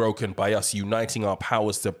only be broken by us uniting our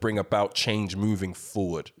powers to bring about change moving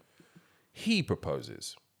forward. He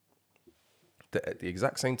proposes that at the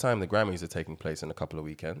exact same time the Grammys are taking place in a couple of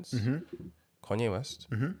weekends, Kanye West,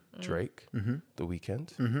 Drake, The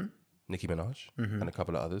Weeknd, Nicki Minaj, and a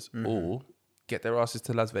couple of others all get their asses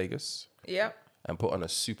to Las Vegas Yep. and put on a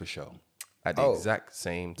super show at the exact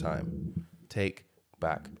same time. Take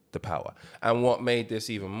back the power. And what made this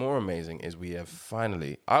even more amazing is we have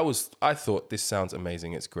finally, I thought this sounds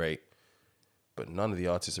amazing, it's great, but none of the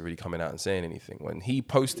artists are really coming out and saying anything. When he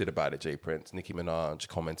posted about it, J Prince, Nicki Minaj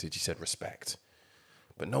commented, she said respect.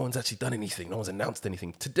 But no one's actually done anything. No one's announced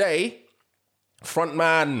anything. Today, front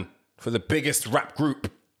man for the biggest rap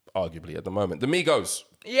group, arguably at the moment, the Migos,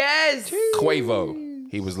 Yes. Quavo,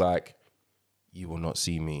 he was like, you will not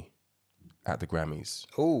see me at the Grammys.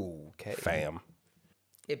 Oh, okay. Fam.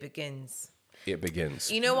 It begins. It begins.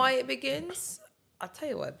 You know why it begins? I'll tell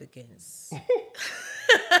you why it begins.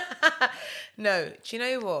 No, do you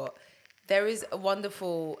know what? There is a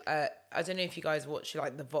wonderful, I don't know if you guys watch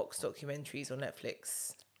like the Vox documentaries on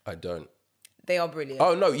Netflix. I don't. They are brilliant.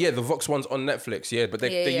 Oh, no, yeah, the Vox one's on Netflix, yeah, but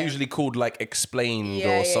they're usually called like Explained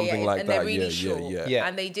or something like and that. They're really yeah, short. yeah.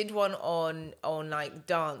 And they did one on like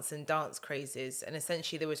dance and dance crazes. And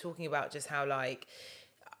essentially they were talking about just how like,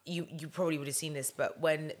 you probably would have seen this, but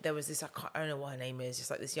when there was this, I don't know what her name is, just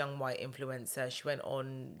like this young white influencer, she went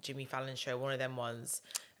on Jimmy Fallon's show, one of them ones,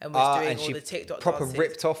 and was doing and all she the TikTok proper dances.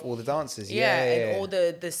 ripped off all the dances. And all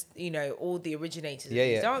the all the originators of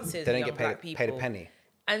these dances, They don't young get black paid a people. penny.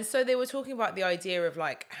 And so they were talking about the idea of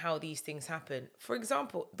like how these things happen. For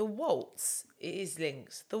example, the waltz, it is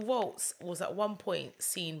linked. The waltz was at one point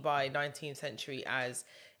seen by 19th century as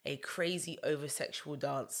a crazy over-sexual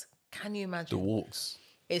dance. Can you imagine? The Waltz.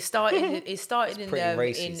 It started in pretty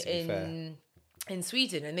racist, to be fair. in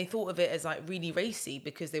Sweden, and they thought of it as like really racy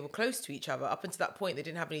because they were close to each other. Up until that point, they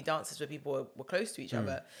didn't have any dances where people were close to each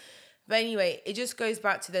other. But anyway, it just goes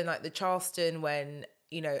back to then like the Charleston when,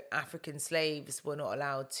 you know, African slaves were not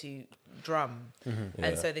allowed to drum.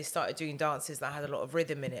 And so they started doing dances that had a lot of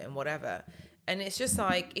rhythm in it and whatever. And it's just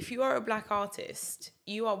like, if you are a black artist,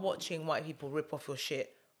 you are watching white people rip off your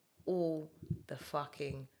shit all the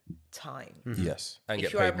fucking time. Yes. And If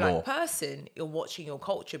get you're a paid black more. person, you're watching your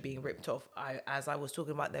culture being ripped off. As I was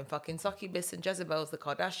talking about them fucking succubus and Jezebels, the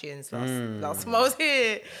Kardashians, last time I was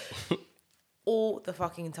here. All the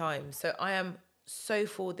fucking time. So I am so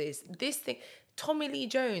for this. This thing, Tommy Lee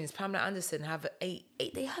Jones, Pamela Anderson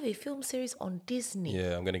they have a film series on Disney.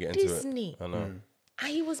 Yeah, I'm going to get into Disney. it. I know. And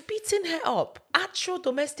he was beating her up. Actual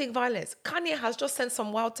domestic violence. Kanye has just sent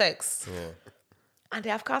some wild texts. Yeah. And they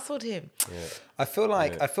have cancelled him. I feel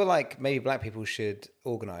like maybe black people should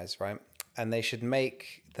organize, right? And they should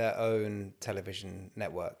make their own television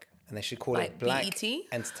network, and they should call Like it Black BET?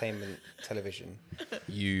 Entertainment Television.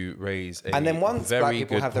 You raise a And then once very black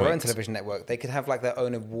people good have their own point. television network, they could have like their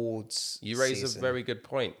own awards. You raise season. a very good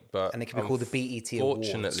point, but And it can be called the BET Awards.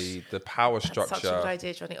 Fortunately, the power structure, Such a good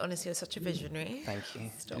idea, Johnny. Honestly, you're such a visionary. Thank you.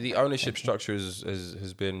 the ownership structure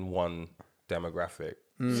has been one demographic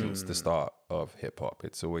since the start of hip hop.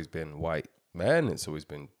 It's always been white men. It's always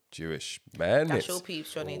been Jewish men. That's It's your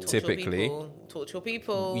peeps, Johnny. typically Talk to your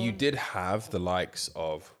people. you did have the likes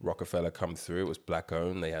of Rockefeller come through. It was black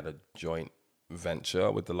owned. They had a joint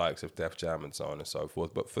venture with the likes of Def Jam and so on and so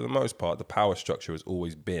forth. But for the most part, the power structure has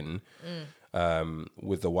always been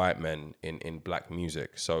with the white men in black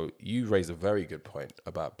music. So you raised a very good point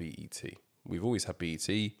about BET. We've always had BET.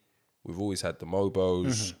 We've always had the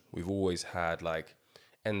Mobos. We've always had like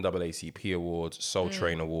NAACP awards, Soul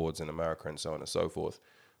Train awards in America and so on and so forth.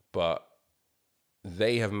 But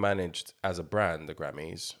they have managed as a brand, the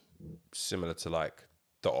Grammys, similar to like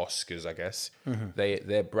the Oscars, I guess.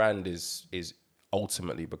 Their brand is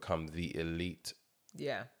ultimately become the elite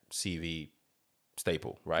Yeah. CV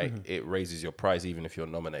staple, right? It raises your prize even if you're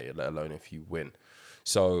nominated, let alone if you win.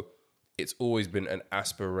 So it's always been an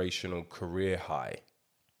aspirational career high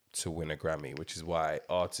to win a Grammy, which is why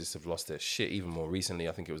artists have lost their shit even more recently.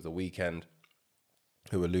 I think it was The Weeknd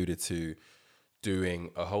who alluded to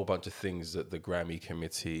doing a whole bunch of things that the Grammy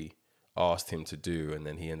committee asked him to do, and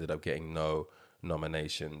then he ended up getting no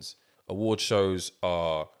nominations. Award shows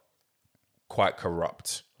are quite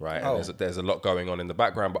corrupt, right? And there's a lot going on in the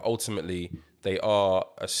background, but ultimately they are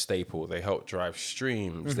a staple. They help drive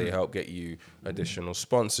streams. They help get you additional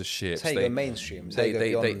sponsorships. It's how you go mainstream. It's how you go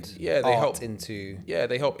beyond they art help into... Yeah,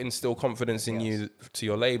 they help instill confidence in you, to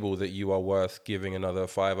your label, that you are worth giving another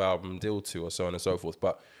 5-album deal to, or so on and so forth.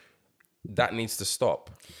 But that needs to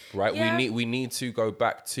stop, right? Yeah. We need to go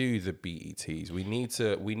back to the BETs. We need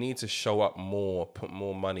to show up more, put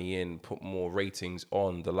more money in, put more ratings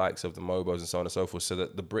on the likes of the Mobos and so on and so forth, so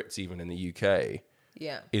that the Brits, even in the UK,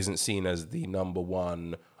 isn't seen as the number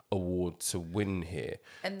one award to win here.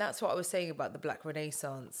 And that's what I was saying about the Black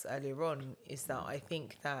Renaissance earlier on, is that I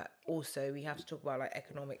think that also we have to talk about like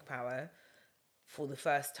economic power. For the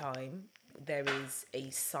first time, there is a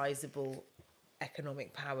sizable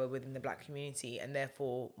economic power within the Black community, and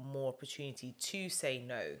therefore more opportunity to say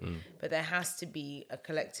no. But there has to be a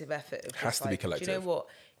collective effort of Has to be collective. do you know what?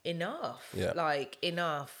 Enough. Yeah. Like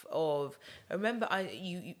enough of... I remember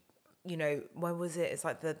you know, when was it? It's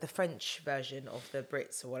like the French version of the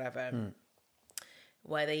Brits or whatever,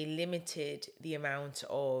 where they limited the amount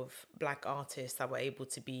of Black artists that were able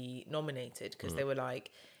to be nominated, because they were like,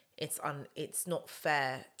 it's not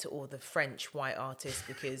fair to all the French white artists,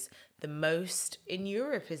 because the most in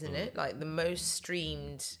Europe, isn't it? Like the most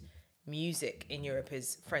streamed music in Europe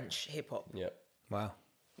is French hip hop. Yeah. Wow.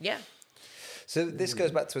 Yeah. So this goes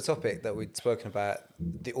back to a topic that we'd spoken about,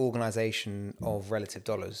 the organisation of relative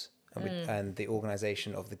dollars, and the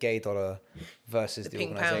organisation of the gay dollar versus the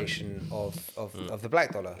organisation of the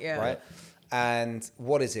black dollar, right? And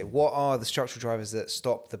what is it? What are the structural drivers that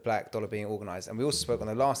stop the black dollar being organised? And we also spoke on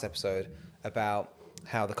the last episode about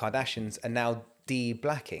how the Kardashians are now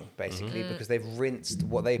de-blacking, basically, because they've rinsed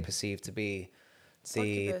what they perceive to be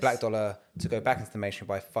the black dollar to go back into the mainstream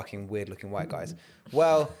by fucking weird looking white guys.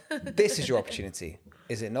 Well, this is your opportunity,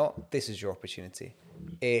 is it not? This is your opportunity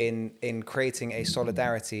in creating a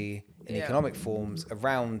solidarity in economic forms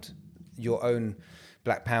around your own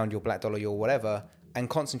black pound, your black dollar, your whatever, and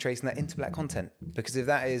concentrating that into black content. Because if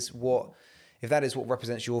that is what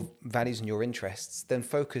represents your values and your interests, then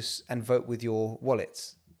focus and vote with your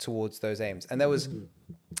wallets towards those aims. And there was,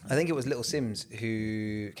 I think it was Little Sims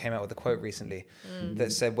who came out with a quote recently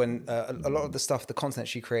that said, when a lot of the stuff, the content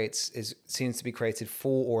she creates seems to be created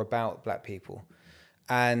for or about black people.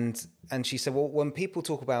 And she said, well, when people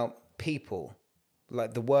talk about people,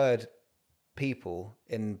 like the word people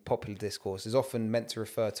in popular discourse is often meant to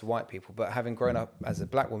refer to white people. But having grown up as a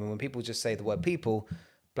black woman, when people just say the word people,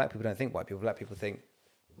 black people don't think white people. Black people think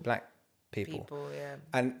black people.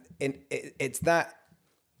 And it's that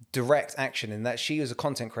direct action in that she was a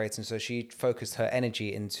content creator, and so she focused her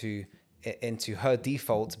energy into her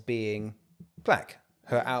default being black.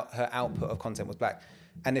 Her output of content was black.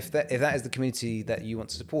 And if that is the community that you want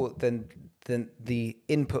to support, then the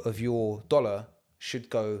input of your dollar should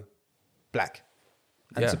go black,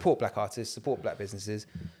 and support black artists, support black businesses.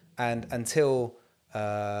 And until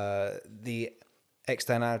the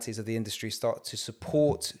externalities of the industry start to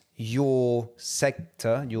support your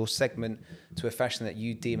sector, your segment, to a fashion that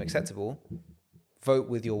you deem acceptable, vote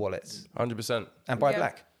with your wallets. 100%. And buy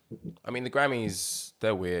black. I mean, the Grammys,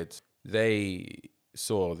 they're weird. They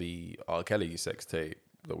saw the R. Kelly sex tape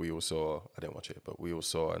that we all saw. I didn't watch it, but we all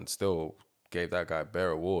saw, and still gave that guy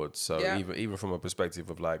bare awards. So even from a perspective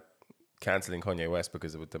of like cancelling Kanye West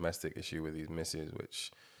because of a domestic issue with his missus,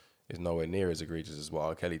 which is nowhere near as egregious as what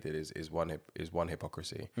R. Kelly did, is one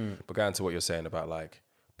hypocrisy. But going to what you're saying about like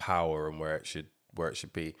power and where it should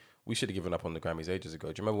be, we should have given up on the Grammys ages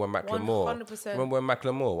ago. Do you remember when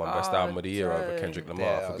Macklemore won Best Album of the Year over Kendrick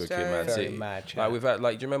Lamar for Good Kid, Mad City? Like we've had,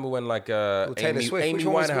 like, do you remember when like Taylor Swift? Amy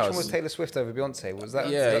which Winehouse? one was Taylor Swift over Beyonce? Was that?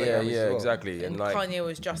 Yeah, well? exactly. And like Kanye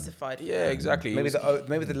was justified. Yeah, exactly. Maybe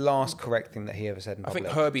the last correct thing that he ever said in public. I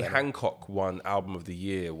think Herbie Hancock won Album of the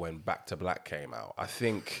Year when Back to Black came out. I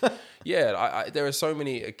think, there are so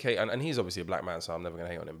many, and he's obviously a black man, so I'm never going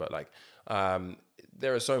to hate on him, but like,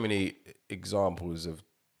 there are so many examples of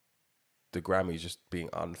the Grammys just being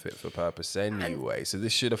unfit for purpose anyway. So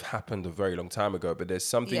this should have happened a very long time ago, but there's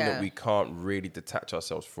something that we can't really detach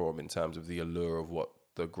ourselves from in terms of the allure of what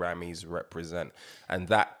the Grammys represent. And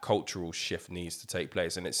that cultural shift needs to take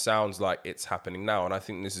place. And it sounds like it's happening now. And I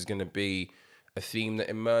think this is going to be a theme that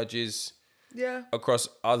emerges across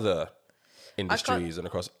other industries and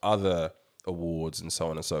across other awards and so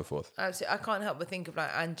on and so forth. Absolutely. I can't help but think of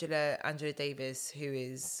like Angela Davis, who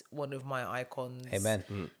is one of my icons.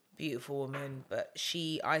 Amen. Beautiful woman, but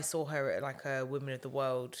I saw her at like a Women of the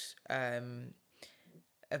World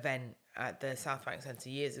event at the South Bank Centre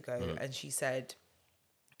years ago, and she said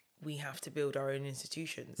we have to build our own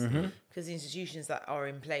institutions, because the institutions that are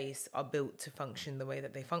in place are built to function the way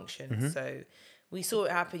that they function. So we saw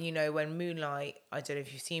it happen, you know, when Moonlight, I don't know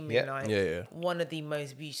if you've seen Moonlight, one of the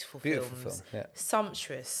most beautiful films,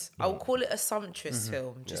 sumptuous. I will call it a sumptuous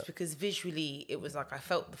film, just because visually it was like, I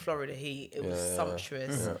felt the Florida heat. It was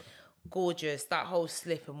sumptuous, gorgeous. That whole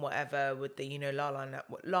slip and whatever with the, you know, La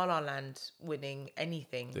La Land winning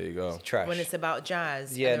anything. There you go. It's trash. When it's about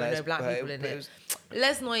jazz, and there are no black people in it.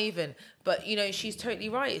 Let's not even. But, you know, she's totally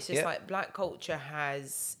right. It's just like black culture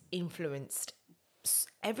has influenced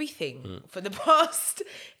everything for the past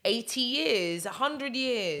 80 years, 100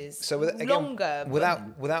 years, so longer.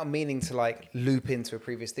 Without meaning to like loop into a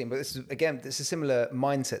previous theme, but this is a similar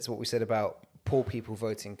mindset to what we said about poor people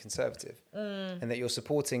voting Conservative, and that you're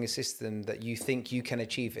supporting a system that you think you can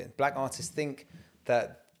achieve in. Black artists think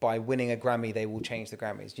that by winning a Grammy, they will change the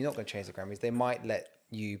Grammys. You're not going to change the Grammys. They might let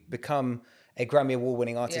you become a Grammy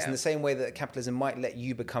Award-winning artist in the same way that capitalism might let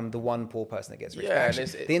you become the one poor person that gets rich.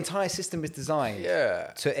 The entire system is designed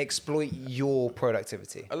to exploit your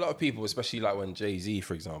productivity. A lot of people, especially like when Jay-Z,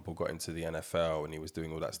 for example, got into the NFL and he was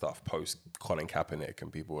doing all that stuff post Colin Kaepernick,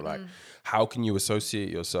 and people were like, how can you associate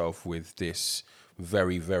yourself with this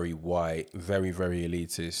very, very white, very, very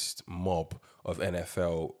elitist mob of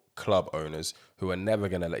NFL club owners who are never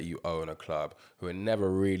going to let you own a club, who are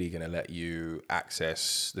never really going to let you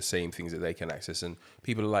access the same things that they can access? And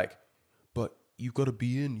people are like, but you've got to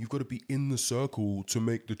be in the circle to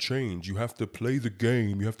make the change. You have to play the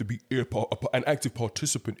game. You have to be an active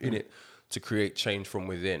participant in it to create change from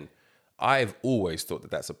within. I've always thought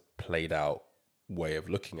that that's a played out way of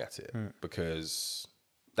looking at it, because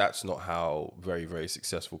that's not how very, very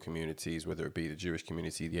successful communities, whether it be the Jewish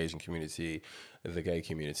community, the Asian community, the gay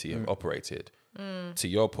community, have operated. To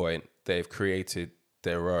your point, they've created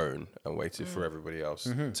their own and waited for everybody else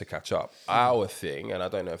to catch up. Our thing, and I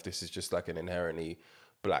don't know if this is just like an inherently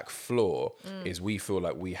black flaw, is we feel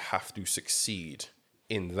like we have to succeed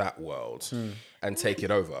in that world and take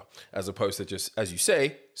it over, as opposed to just, as you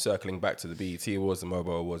say, circling back to the BET Awards, the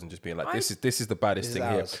Mobile Awards, and just being like, this is the baddest thing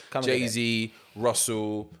here. Jay-Z,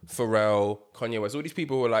 Russell, Pharrell, Kanye West, all these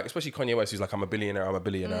people who are like, especially Kanye West, who's like, I'm a billionaire.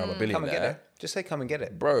 Come and get it. Just say, come and get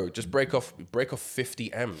it. Bro, just break off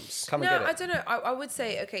 50 M's. Come and get it. I don't know. I would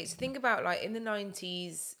say, okay, so think about like in the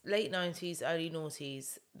 90s, late 90s, early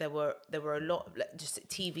noughties, there were a lot, just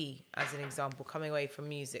TV as an example, coming away from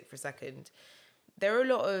music for a second. There are a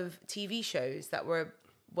lot of TV shows that were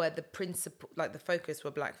where the principle, like the focus,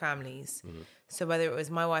 were black families. So whether it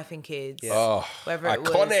was My Wife and Kids, whether it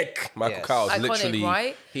was Michael Cowles, literally,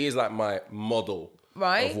 right? He is like my model,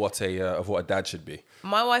 of what a dad should be.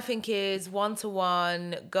 My Wife and Kids,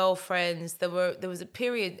 1-to-1, Girlfriends. There was a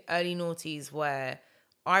period, early noughties, where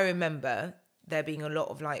I remember there being a lot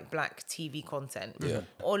of like black TV content.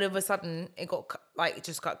 All of a sudden, it got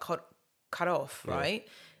cut off, right?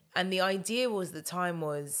 And the idea was, the time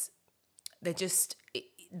was,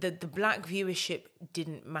 the black viewership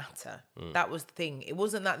didn't matter. That was the thing. It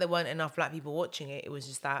wasn't that there weren't enough black people watching it. It was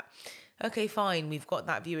just that, okay, fine, we've got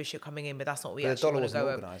that viewership coming in, but that's not what we actually want to go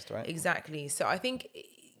over. Right? Exactly. So I think,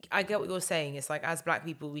 I get what you're saying. It's like, as black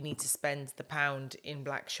people, we need to spend the pound in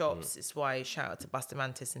black shops. It's why, shout out to Buster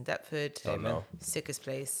Mantis in Deptford. Sickest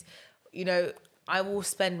place. You know, I will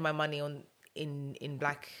spend my money on in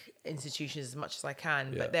black institutions as much as I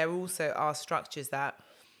can, but there also are structures that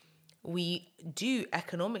we do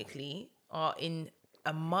economically are in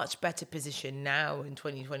a much better position now in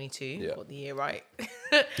 2022, got the year right,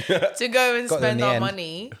 to go and spend our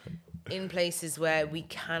money in places where we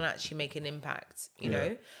can actually make an impact, you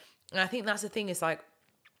know? And I think that's the thing, is like,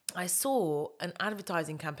 I saw an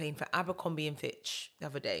advertising campaign for Abercrombie and Fitch the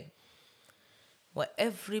other day, where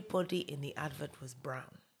everybody in the advert was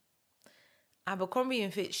brown. Abercrombie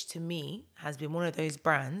and Fitch, to me, has been one of those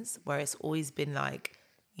brands where it's always been like,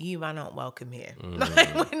 you man aren't welcome here.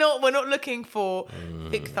 Like, we're not looking for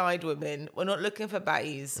thick-thighed women. We're not looking for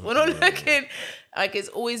baddies. We're not looking, like, it's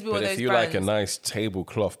always been one of those brands. But if you like a nice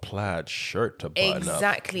tablecloth plaid shirt to button up.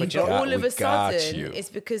 Exactly. But all of a sudden, it's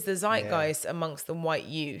because the zeitgeist amongst the white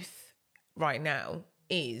youth right now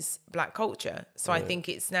is black culture. So I think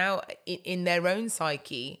it's now in their own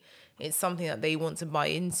psyche, it's something that they want to buy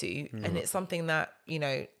into, and it's something that, you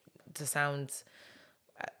know, to sound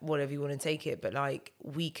whatever you want to take it, but like,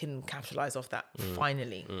 we can capitalize off that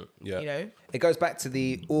finally. You know, it goes back to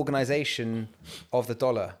the organization of the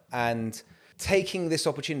dollar and taking this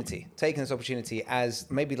opportunity as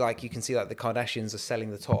maybe, like, you can see like the Kardashians are selling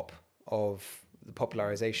the top of the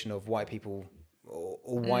popularization of white people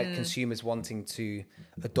or white consumers wanting to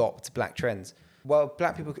adopt black trends. Well,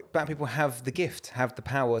 black people have the gift, have the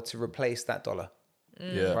power to replace that dollar.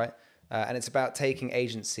 Yeah. Right. And it's about taking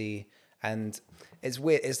agency, and it's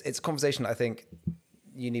weird. It's a conversation that I think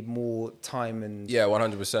you need more time and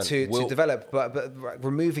 100%. to develop, but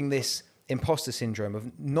removing this imposter syndrome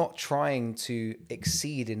of not trying to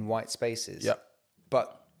exceed in white spaces,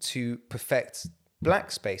 but to perfect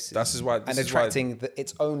black spaces. This is attracting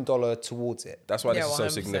its own dollar towards it. That's why this is so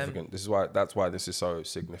 100%. significant. That's why this is so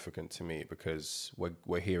significant to me, because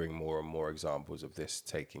we're hearing more and more examples of this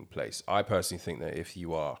taking place. I personally think that if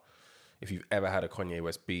you've ever had a Kanye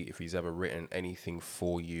West beat, if he's ever written anything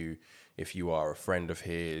for you, if you are a friend of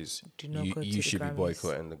his, you should be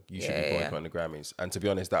boycotting the Grammys. And to be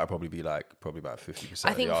honest, that would probably be probably about 50%.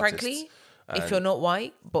 I think, frankly, if you're not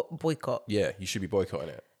white, boycott. Yeah, you should be boycotting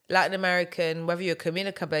it. Latin American, whether you're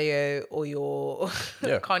Camila Cabello or you're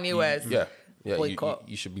Kanye West. Boycott.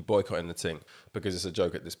 You should be boycotting the thing, because it's a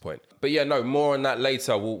joke at this point. But more on that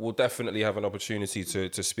later. We'll definitely have an opportunity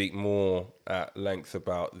to speak more at length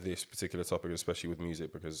about this particular topic, especially with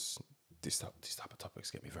music, because these type of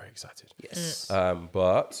topics get me very excited. Yes.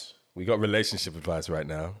 But we got relationship advice right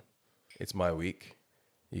now. It's my week.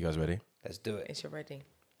 You guys ready? Let's do it. It's ready.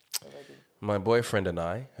 My boyfriend and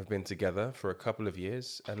I have been together for a couple of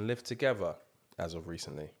years and lived together as of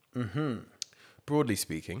recently. Broadly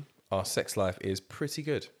speaking, our sex life is pretty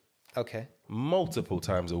good. Okay. Multiple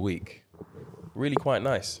times a week. Really quite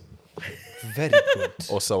nice. Very good.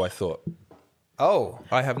 Or so I thought. Oh.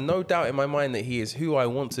 I have no doubt in my mind that he is who I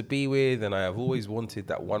want to be with, and I have always wanted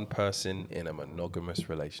that one person in a monogamous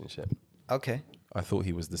relationship. Okay. I thought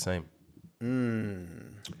he was the same.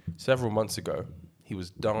 Several months ago, he was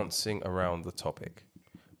dancing around the topic,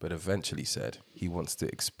 but eventually said he wants to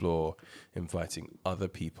explore inviting other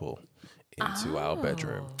people into our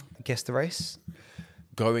bedroom. Guess the race?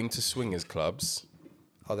 Going to swingers clubs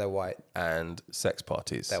Oh, they're white. and sex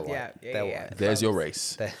parties. They're white. They're white. There's your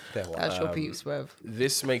race. They're white. That's your peeps, Rev.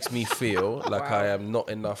 This makes me feel like I am not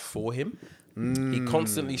enough for him. He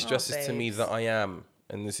constantly stresses to me babes. that I am,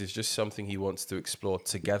 and this is just something he wants to explore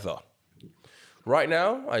together. Right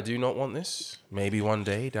now, I do not want this. Maybe one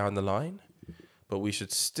day down the line, but we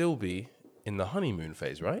should still be in the honeymoon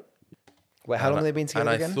phase, right? Wait, how long have they been together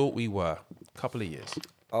And again? I thought we were a couple of years.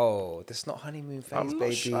 Oh, that's not honeymoon phase, I'm not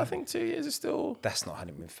baby. sure. I think 2 years is still. That's not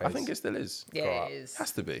honeymoon phase. I think it still is. Yeah, it is.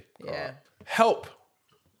 Has to be. Yeah. Help.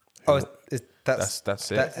 Oh,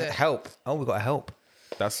 That's it. Help. Oh, we got help.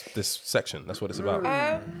 That's this section. That's what it's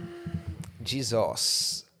about.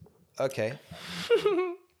 Jesus. Okay.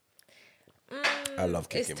 I love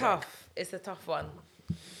kicking It's back. tough. It's a tough one.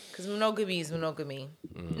 Because monogamy is monogamy.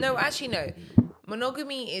 No, actually, no.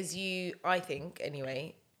 Monogamy is you, I think,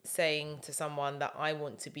 anyway, saying to someone that I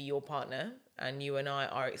want to be your partner and you and I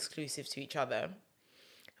are exclusive to each other.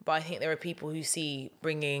 But I think there are people who see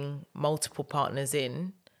bringing multiple partners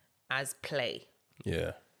in as play.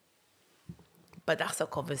 Yeah. But that's a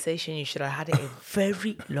conversation you should have had it a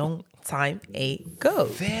very long time ago.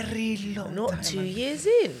 Very long. Not 2 years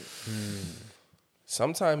in.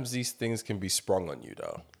 Sometimes these things can be sprung on you,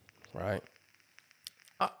 though, right?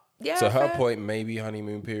 Yeah. To her fair. point, maybe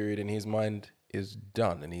honeymoon period in his mind is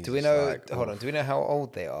done, and he's. Do we just know? like, Hold on. Do we know how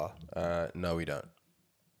old they are? No, we don't.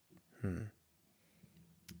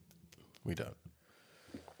 We don't.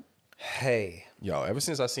 Hey. Yo, ever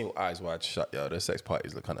since I seen Eyes Wide Shut, yo, their sex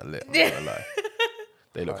parties look kind of lit. I'm not gonna lie.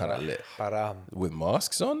 They look kind of lit. Haram. With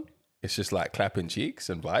masks on, it's just like clapping cheeks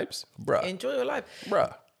and vibes, bruh. Enjoy your life.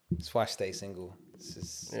 Bruh. That's why I stay single. This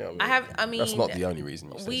is. Yeah, I mean, that's not the only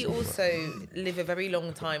reason. You say we so, also live a very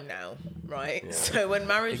long time now, right? So when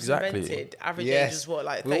marriage Exactly. was invented, average age Yes. was what,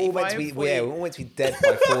 like We're all 35, meant to be. 40? Yeah, we're all meant to be dead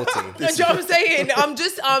by 40. You know what I'm saying? I'm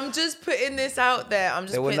just putting this out there. I'm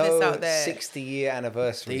just There were putting this no out there. 60-year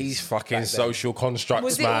anniversaries. These fucking back then. social constructs,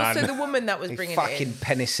 Was it man. also the woman that was They bringing fucking it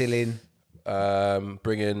penicillin.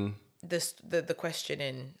 Bringing, in? The question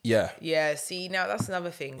in. yeah. Yeah, see, now that's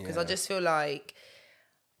another thing. Because I just feel like,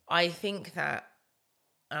 I think that,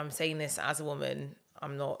 I'm saying this as a woman,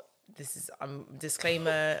 I'm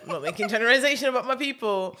disclaimer, I'm not making generalization about my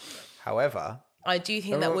people. However, I do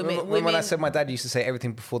think that women... remember when I said my dad used to say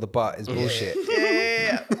everything before the butt is bullshit?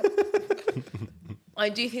 Yeah. I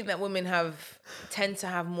do think that women tend to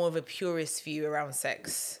have more of a purist view around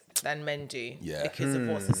sex than men do. Yeah. Because of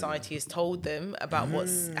what society has told them about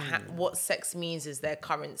what sex means as their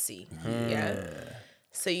currency. Yeah.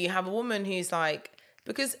 So you have a woman who's like,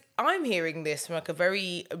 because I'm hearing this from like a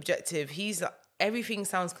very objective, he's like, everything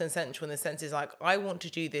sounds consensual in the sense is like, I want to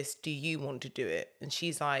do this, do you want to do it? And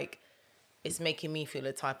she's like, it's making me feel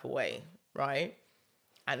a type of way, right?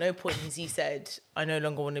 At no point has he said, I no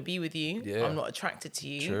longer want to be with you. Yeah. I'm not attracted to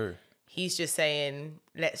you. True. He's just saying,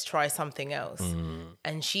 let's try something else.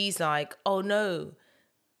 And she's like, oh no,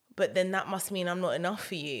 but then that must mean I'm not enough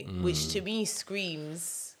for you, which to me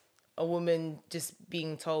screams a woman just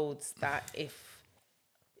being told that if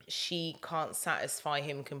she can't satisfy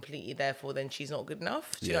him completely, therefore then she's not good enough.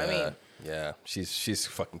 Do you know what I mean? Yeah, she's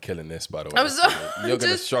fucking killing this, by the way. I'm sorry. You're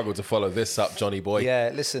going to struggle to follow this up, Johnny boy.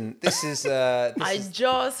 Yeah, listen, this is...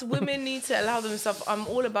 Women need to allow themselves. I'm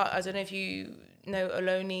all about, I don't know if you know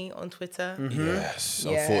Oloni on Twitter. Yes,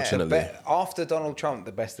 Yeah. unfortunately. After Donald Trump,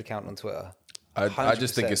 the best account on Twitter. I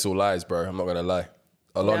just think it's all lies, bro. I'm not going to lie.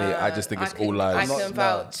 Oloni, I just think it's all lies. I can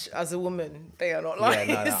vouch as a woman. They are not lies.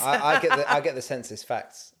 Yeah, no. I get the census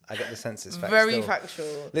facts. Very still.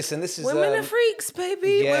 factual. Listen, this is... Women are freaks,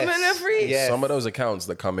 baby. yes, Women are freaks. yes. Some of those accounts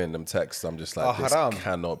that come in, them texts, I'm just like, this haram.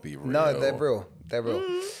 cannot be real. No, they're real.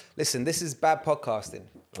 Listen, this is bad podcasting.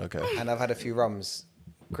 Okay. And I've had a few rums.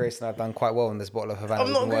 Grace and I've done quite well in this bottle of Havana.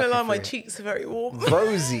 I'm not going to lie, my cheeks are very warm.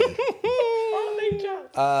 Rosy. Aren't they,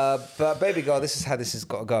 Jack? But baby girl, this is how this has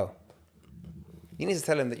got to go. You need to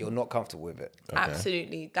tell him that you're not comfortable with it. Okay.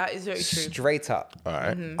 Absolutely. That is very true. Straight up. All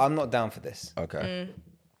right. I'm not down for this. Okay.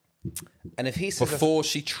 And if he says... Before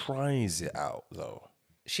she tries it out, though.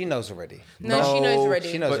 She knows already. No, she knows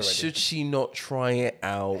already. She knows But already. should she not try it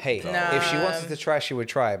out? Hey, Nah. if she wanted to try, she would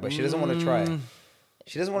try, but she doesn't want to try.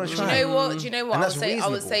 She doesn't want to Do try. you know what? Do you know what? And I that's would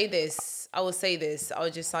reasonable. say this. I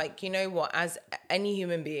would just like, you know what? As any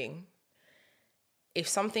human being, if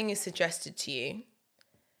something is suggested to you,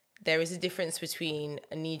 there is a difference between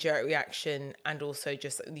a knee-jerk reaction and also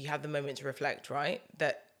just you have the moment to reflect, right?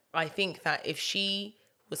 That I think that if she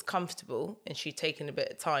was comfortable and she'd taken a bit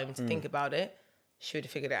of time to think about it, she would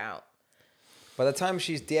have figured it out. By the time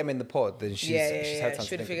she's DMing the pod, then she's had time Should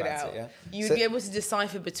to have think figured it about out. it. Yeah? You'd So- be able to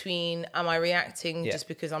decipher between am I reacting Yeah. just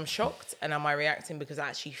because I'm shocked and am I reacting because I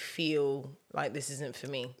actually feel like this isn't for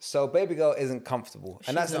me? So baby girl isn't comfortable,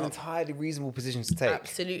 and that's an not. entirely reasonable position to take.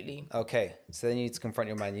 Absolutely. Okay, so then you need to confront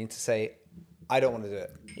your man. You need to say, I don't want to do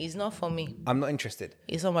it. He's not for me. I'm not interested.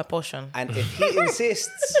 He's on my portion. And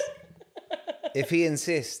if he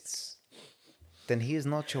insists, then he is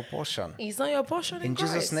not your portion. He's not your portion In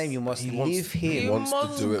Jesus' name, you must leave him. He wants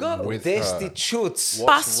must to do it go. with This her. the truth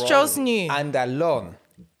Pastures new. and alone.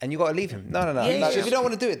 And you got to leave him. No. Yeah, Like, yeah. if you don't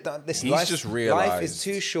want to do it, listen, He's life, just life realised- is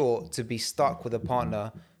too short to be stuck with a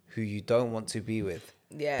partner who you don't want to be with.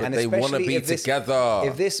 Yeah. But And they want to especially be if this- together.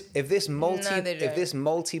 If this No, they don't.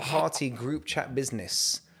 multi-party group chat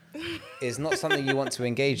business is not something you want to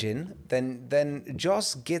engage in, then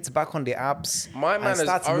just get back on the apps. My man and is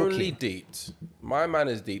start only looking. deeped. My man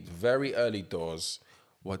is deeped very early doors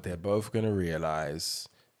what they're both going to realize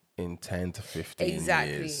in 10 to 15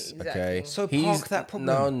 Exactly, years. exactly. Okay? So park that problem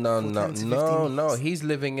No, for 10 to 15 years. He's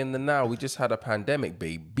living in the now. We just had a pandemic,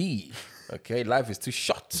 baby. Okay, life is too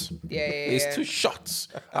short. Yeah. It's too short.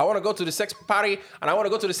 I want to go to the sex party, and I want to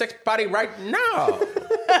go to the sex party right now.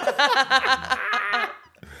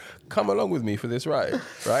 Come along with me for this ride,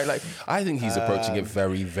 right? Like, I think he's approaching it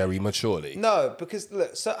very, very maturely. No, because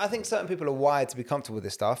look, so I think certain people are wired to be comfortable with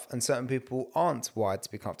this stuff, and certain people aren't wired to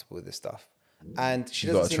be comfortable with this stuff. And she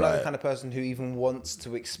You doesn't gotta seem try like the it. kind of person who even wants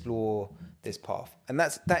to explore this path. And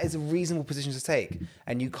that is a reasonable position to take.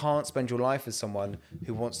 And you can't spend your life with someone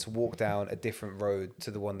who wants to walk down a different road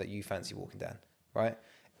to the one that you fancy walking down, right?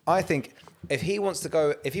 I think if he wants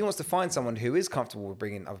to find someone who is comfortable with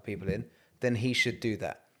bringing other people in, then he should do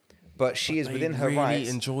that. But she is They within her really rights.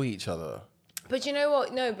 enjoy each other. But you know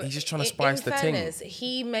what? No, but He's just trying to spice in the ting. fairness,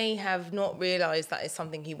 he may have not realised that is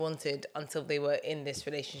something he wanted until they were in this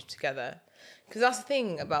relationship together. Because that's the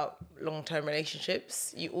thing about long-term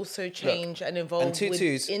relationships. You also change and evolve and two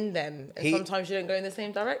twos, within them. And he- sometimes you don't go in the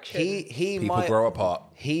same direction. He People might grow apart.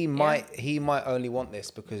 He might only want this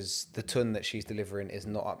because the tune that she's delivering is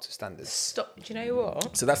not up to standards. Stop. Do you know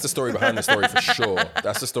what? So that's the story behind the story for sure.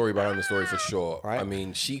 That's the story behind the story for sure. Right. I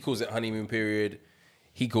mean, she calls it honeymoon period.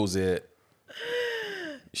 He calls it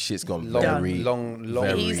shit's gone very long.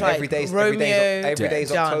 very He's like, every day's Romeo, day's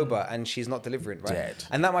done. October, and she's not delivering, right? Dead.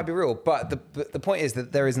 And that might be real, but the point is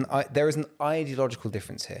that there is an ideological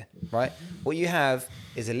difference here, right? What you have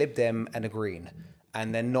is a Lib Dem and a Green,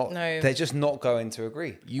 and they're not. No. They're just not going to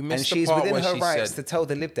agree. You missed and the she's part within where her she rights said- to tell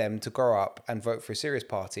the Lib Dem to grow up and vote for a serious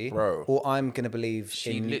party, Bro. or I'm going to believe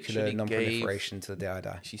She in nuclear literally non-proliferation to the day I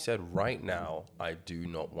die. She said, right now, I do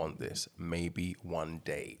not want this. Maybe one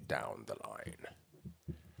day down the line.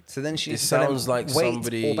 So then she It needs to tell him, sounds like wait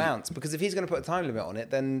somebody- or bounce, because if he's going to put a time limit on it,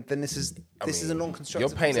 then this is a non-constructive.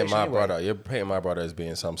 You're painting my conversation anyway. brother. You're painting my brother as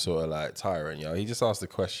being some sort of like tyrant, yo. He just asked the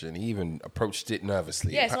question. He even approached it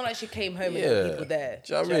nervously. Yeah, it's not like she came home and there were people there.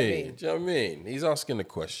 Do you know what I mean? Do you know what I mean? He's asking the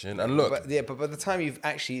question. And look, But by the time you've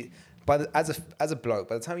actually, as a bloke,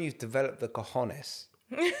 by the time you've developed the cojones,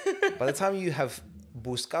 by the time you have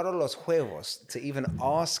buscaron los huevos to even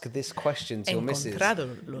ask this question to your missus.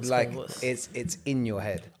 Los Like huevos. it's in your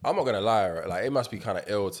head. I'm not gonna lie, like it must be kind of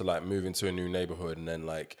ill to like move into a new neighborhood and then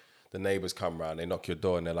like the neighbors come around, they knock your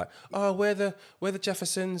door and they're like, "Oh, we're the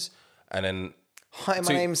Jeffersons," and then Hi,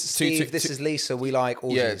 my name's Steve. This is Lisa. We like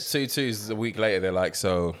orgies. yeah, 2-2s a week later, they're like,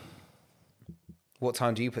 "So, What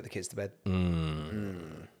time do you put the kids to bed?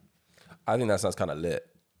 I think that sounds kind of lit.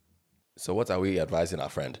 So, what are we advising our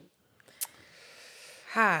friend?"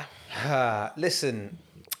 Listen,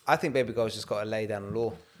 I think baby girl's just got to lay down the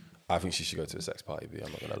law. I think she should go to a sex party.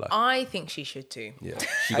 I'm not gonna lie. I think she should too. Yeah,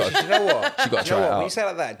 Actually, you know what? She got to try it When out. you say it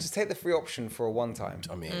like that, just take the free option for a one time.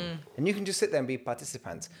 I mean, And you can just sit there and be a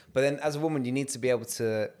participant. But then as a woman, you need to be able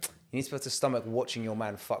to stomach watching your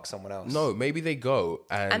man fuck someone else. no, maybe they go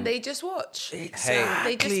And they just watch.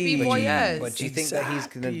 Exactly. They just be But voyeurs. But do you think that he's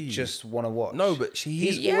going to Exactly. just want to watch? No, but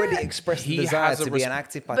he's Yeah. already expressed the He desire has a to be an resp-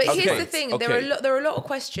 active But participant. here's the thing: okay. there are a lot of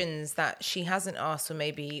questions that she hasn't asked, or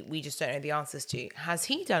maybe we just don't know the answers to. Has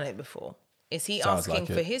he done it before? Is he Sounds asking like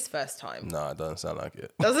it. for his first time? No, it doesn't sound like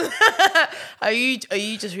it. Doesn't? Are you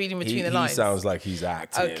just reading between the lines? He sounds like he's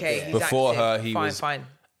active. Okay. he's Before active. her, he fine, was fine.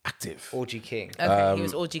 active. Orgy king. Okay, he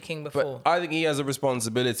was orgy king before. But I think he has a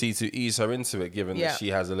responsibility to ease her into it, given Yeah. that she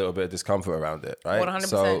has a little bit of discomfort around it, right? 100%.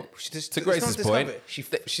 So, She's to Grace's point,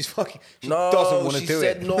 she's fucking. She no, doesn't want to she do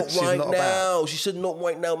said it. not She's right not about it. now. She said not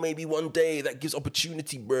right now. Maybe one day. That gives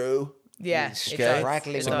opportunity, bro. Yeah, Okay. it does.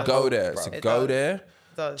 Rattling It So on does. go there. bro. So It go does. there.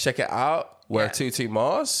 It does. Check it out. Wear a Yeah. tutu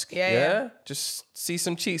mask. Yeah. Just see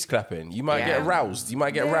some cheeks clapping. You might Yeah. get aroused. You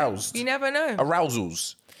might get aroused. You never know.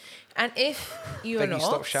 Arousals. And if you're Beg you not,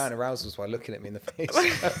 stop shouting arousals while looking at me in the face.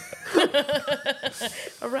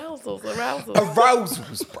 arousals.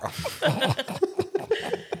 Arousals, bro.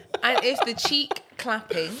 And if the cheek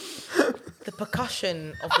clapping, the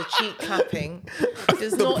percussion of the cheek clapping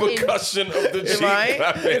does The not percussion of the cheek right?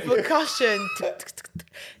 clapping. The percussion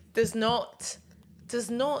does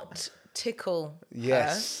not tickle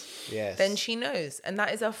Yes. her, Yes. then she knows. And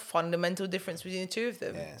that is a fundamental difference between the two of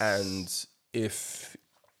them. Yes. And if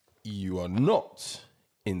you are not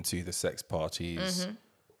into the sex parties, Mm-hmm.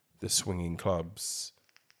 the swinging clubs,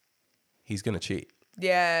 he's going to cheat.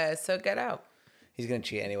 Yeah, so get out. He's going to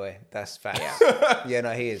cheat anyway. That's fact. Yeah,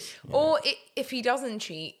 no, he is. Or if he doesn't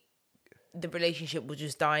cheat, the relationship will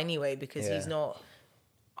just die anyway because Yeah. he's not.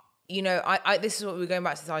 You know, I this is what we're going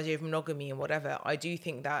back to this idea of monogamy and whatever. I do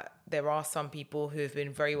think that there are some people who have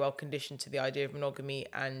been very well conditioned to the idea of monogamy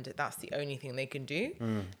and that's the only thing they can do.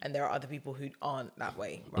 And there are other people who aren't that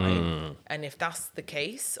way, right? And if that's the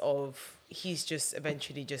case of he's just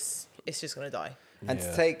eventually it's just going to die. And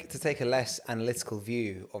to take a less analytical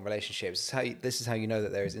view on relationships, this is how you know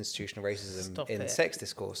that there is institutional racism Stop in it. sex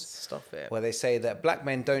discourse. Stop it. Where they say that black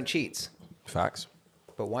men don't cheat, Facts.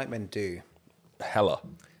 but white men do. Hella.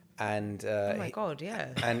 And Oh my God, yeah.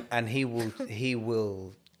 and he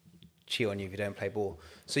will cheat on you if you don't play ball.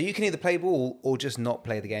 So you can either play ball or just not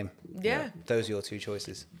play the game. Yeah. Those are your two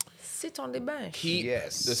choices. Sit on the bench. Keep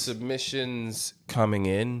Yes. the submissions coming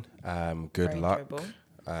in. Good Very luck. enjoyable.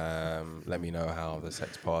 Let me know how the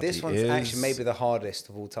sex party This one's is. actually maybe the hardest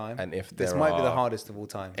of all time. And if this there might be the are hardest of all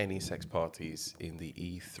time. any sex parties in the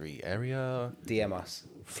E3 area, DM us.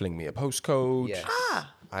 fling me a postcode. Yes.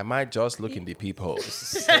 I might just look in the peephole. Just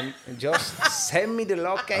send me the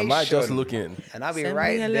location. I might just look in. and I'll be Send me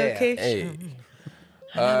right a there. location.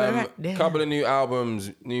 Hey. Couple of new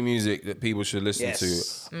albums, new music that people should listen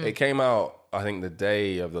Yes. to. It came out, I think, the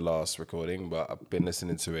day of the last recording, but I've been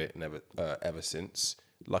listening to it ever since.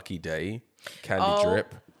 Lucky Day, Candy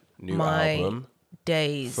Drip, new My album.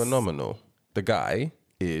 days. Phenomenal. The guy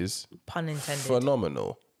is Pun intended.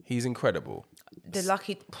 phenomenal. He's incredible. The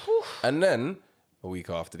lucky. And then, a week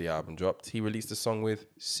after the album dropped, he released a song with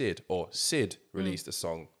Sid, or Sid released a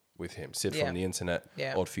song with him. Sid Yeah. from the internet,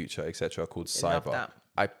 Yeah. Odd Future, etc., called Love Cyber. that.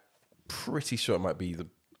 I'm pretty sure it might be the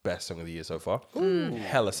best song of the year so far.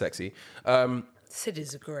 Hella sexy. Sid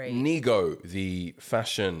is great. Nigo, the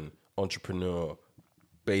fashion entrepreneur,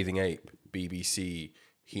 Bathing Ape, BBC,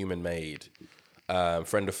 Human Made,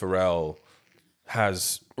 friend of Pharrell,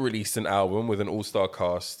 has released an album with an all-star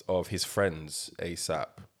cast of his friends, ASAP,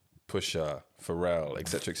 Pusha, Pharrell,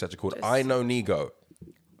 etc., called I Know Nigo.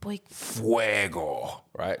 Boy, Fuego,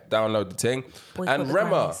 right? Download the thing. Boycott And the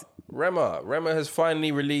Rema Grammys. has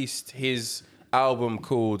finally released his album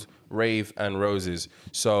called Rave and Roses.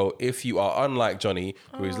 So if you are unlike Johnny,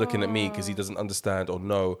 who is looking at me because he doesn't understand or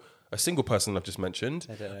know a single person I've just mentioned,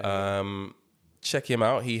 check him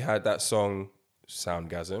out. He had that song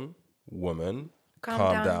Soundgasm, Woman,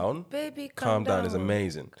 Calm Down. Baby, Calm Down is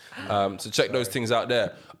amazing. So check those things out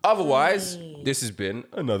there. Otherwise, this has been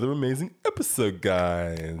another amazing episode,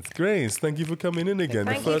 guys. Grace, thank you for coming in again.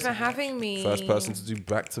 Thank you for having me. First person to do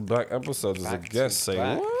back-to-back episodes as a guest. Say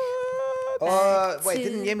back. what? Wait,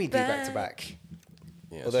 didn't Yemi do back to back?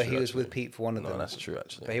 Yeah, Although that's he true, was actually. with Pete for one of them. No, that's true,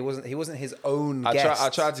 actually. But he wasn't his own guest. I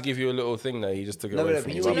tried to give you a little thing there. You just took it away No, from but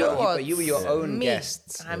me. you Do were you know what? you were your own Me.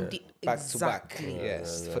 guest. I'm Back to back. exactly.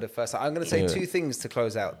 Yes, for the first time. I'm going to say two things to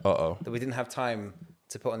close out Uh-oh. that we didn't have time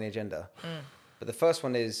to put on the agenda. But the first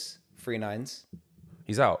one is 3 9s.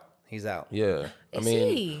 He's out. He's out. Yeah. I Is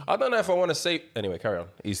mean, he? I don't know if I want to say... Anyway, carry on.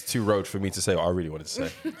 He's too road for me to say what I really wanted to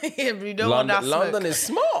say. Yeah, but you don't want that smoke. London is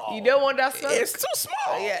small. You don't want that smoke. It's too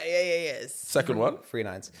small. Yes. Second one. 3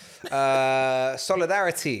 9s.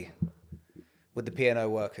 Solidarity with the P&O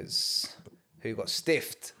workers who got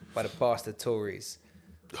stiffed by the bastard Tories.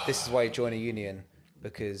 This is why you join a union,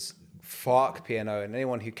 because fuck P&O, and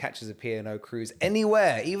anyone who catches a P&O cruise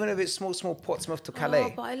anywhere, even if it's small Portsmouth to Calais.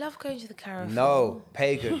 Oh, but I love going to the Carrefour. No,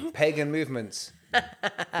 pagan movements.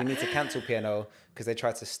 We need to cancel P&O because they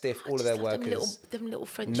tried to stiff all of their workers. Them little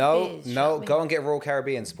French No, beers, you no, know what I go mean? and get Royal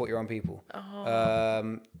Caribbean, support your own people.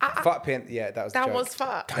 Fuck P&O, yeah, that was the That joke. was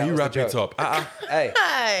fuck. Can you was wrap the it joke. up? Hey,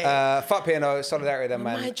 Hey. fuck P&O, solidarity with them,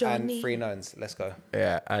 My man, and Johnny. 3 9s. Let's go.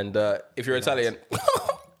 Yeah, and if you're Italian...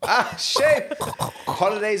 Shit.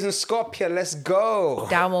 Holidays in Skopje, let's go.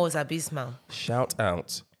 That one was abysmal. Shout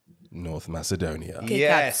out North Macedonia. Che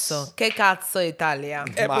Yes. cazzo? Che cazzo Italia?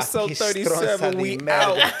 Episode Ma che 37, stronza we di merda.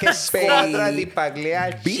 out. Che squadra di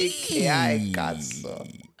Pagliacci che hai, cazzo.